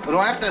clear? Or do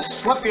I have to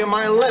slip you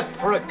my lip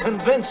for a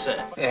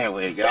convincer? There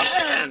we go.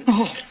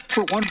 Oh,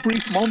 for one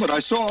brief moment, I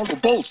saw all the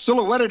bolts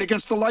silhouetted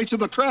against the lights of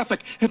the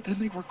traffic, and then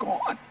they were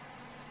gone.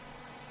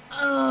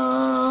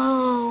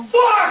 Oh.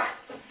 Fuck!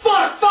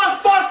 Fuck,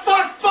 fuck, fuck,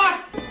 fuck,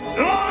 fuck!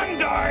 Long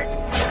dark!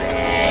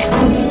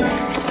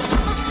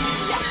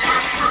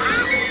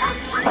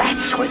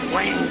 Rats with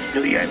wings,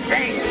 do your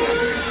thing!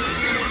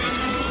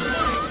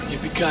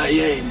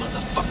 Yippee-ki-yay,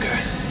 motherfucker.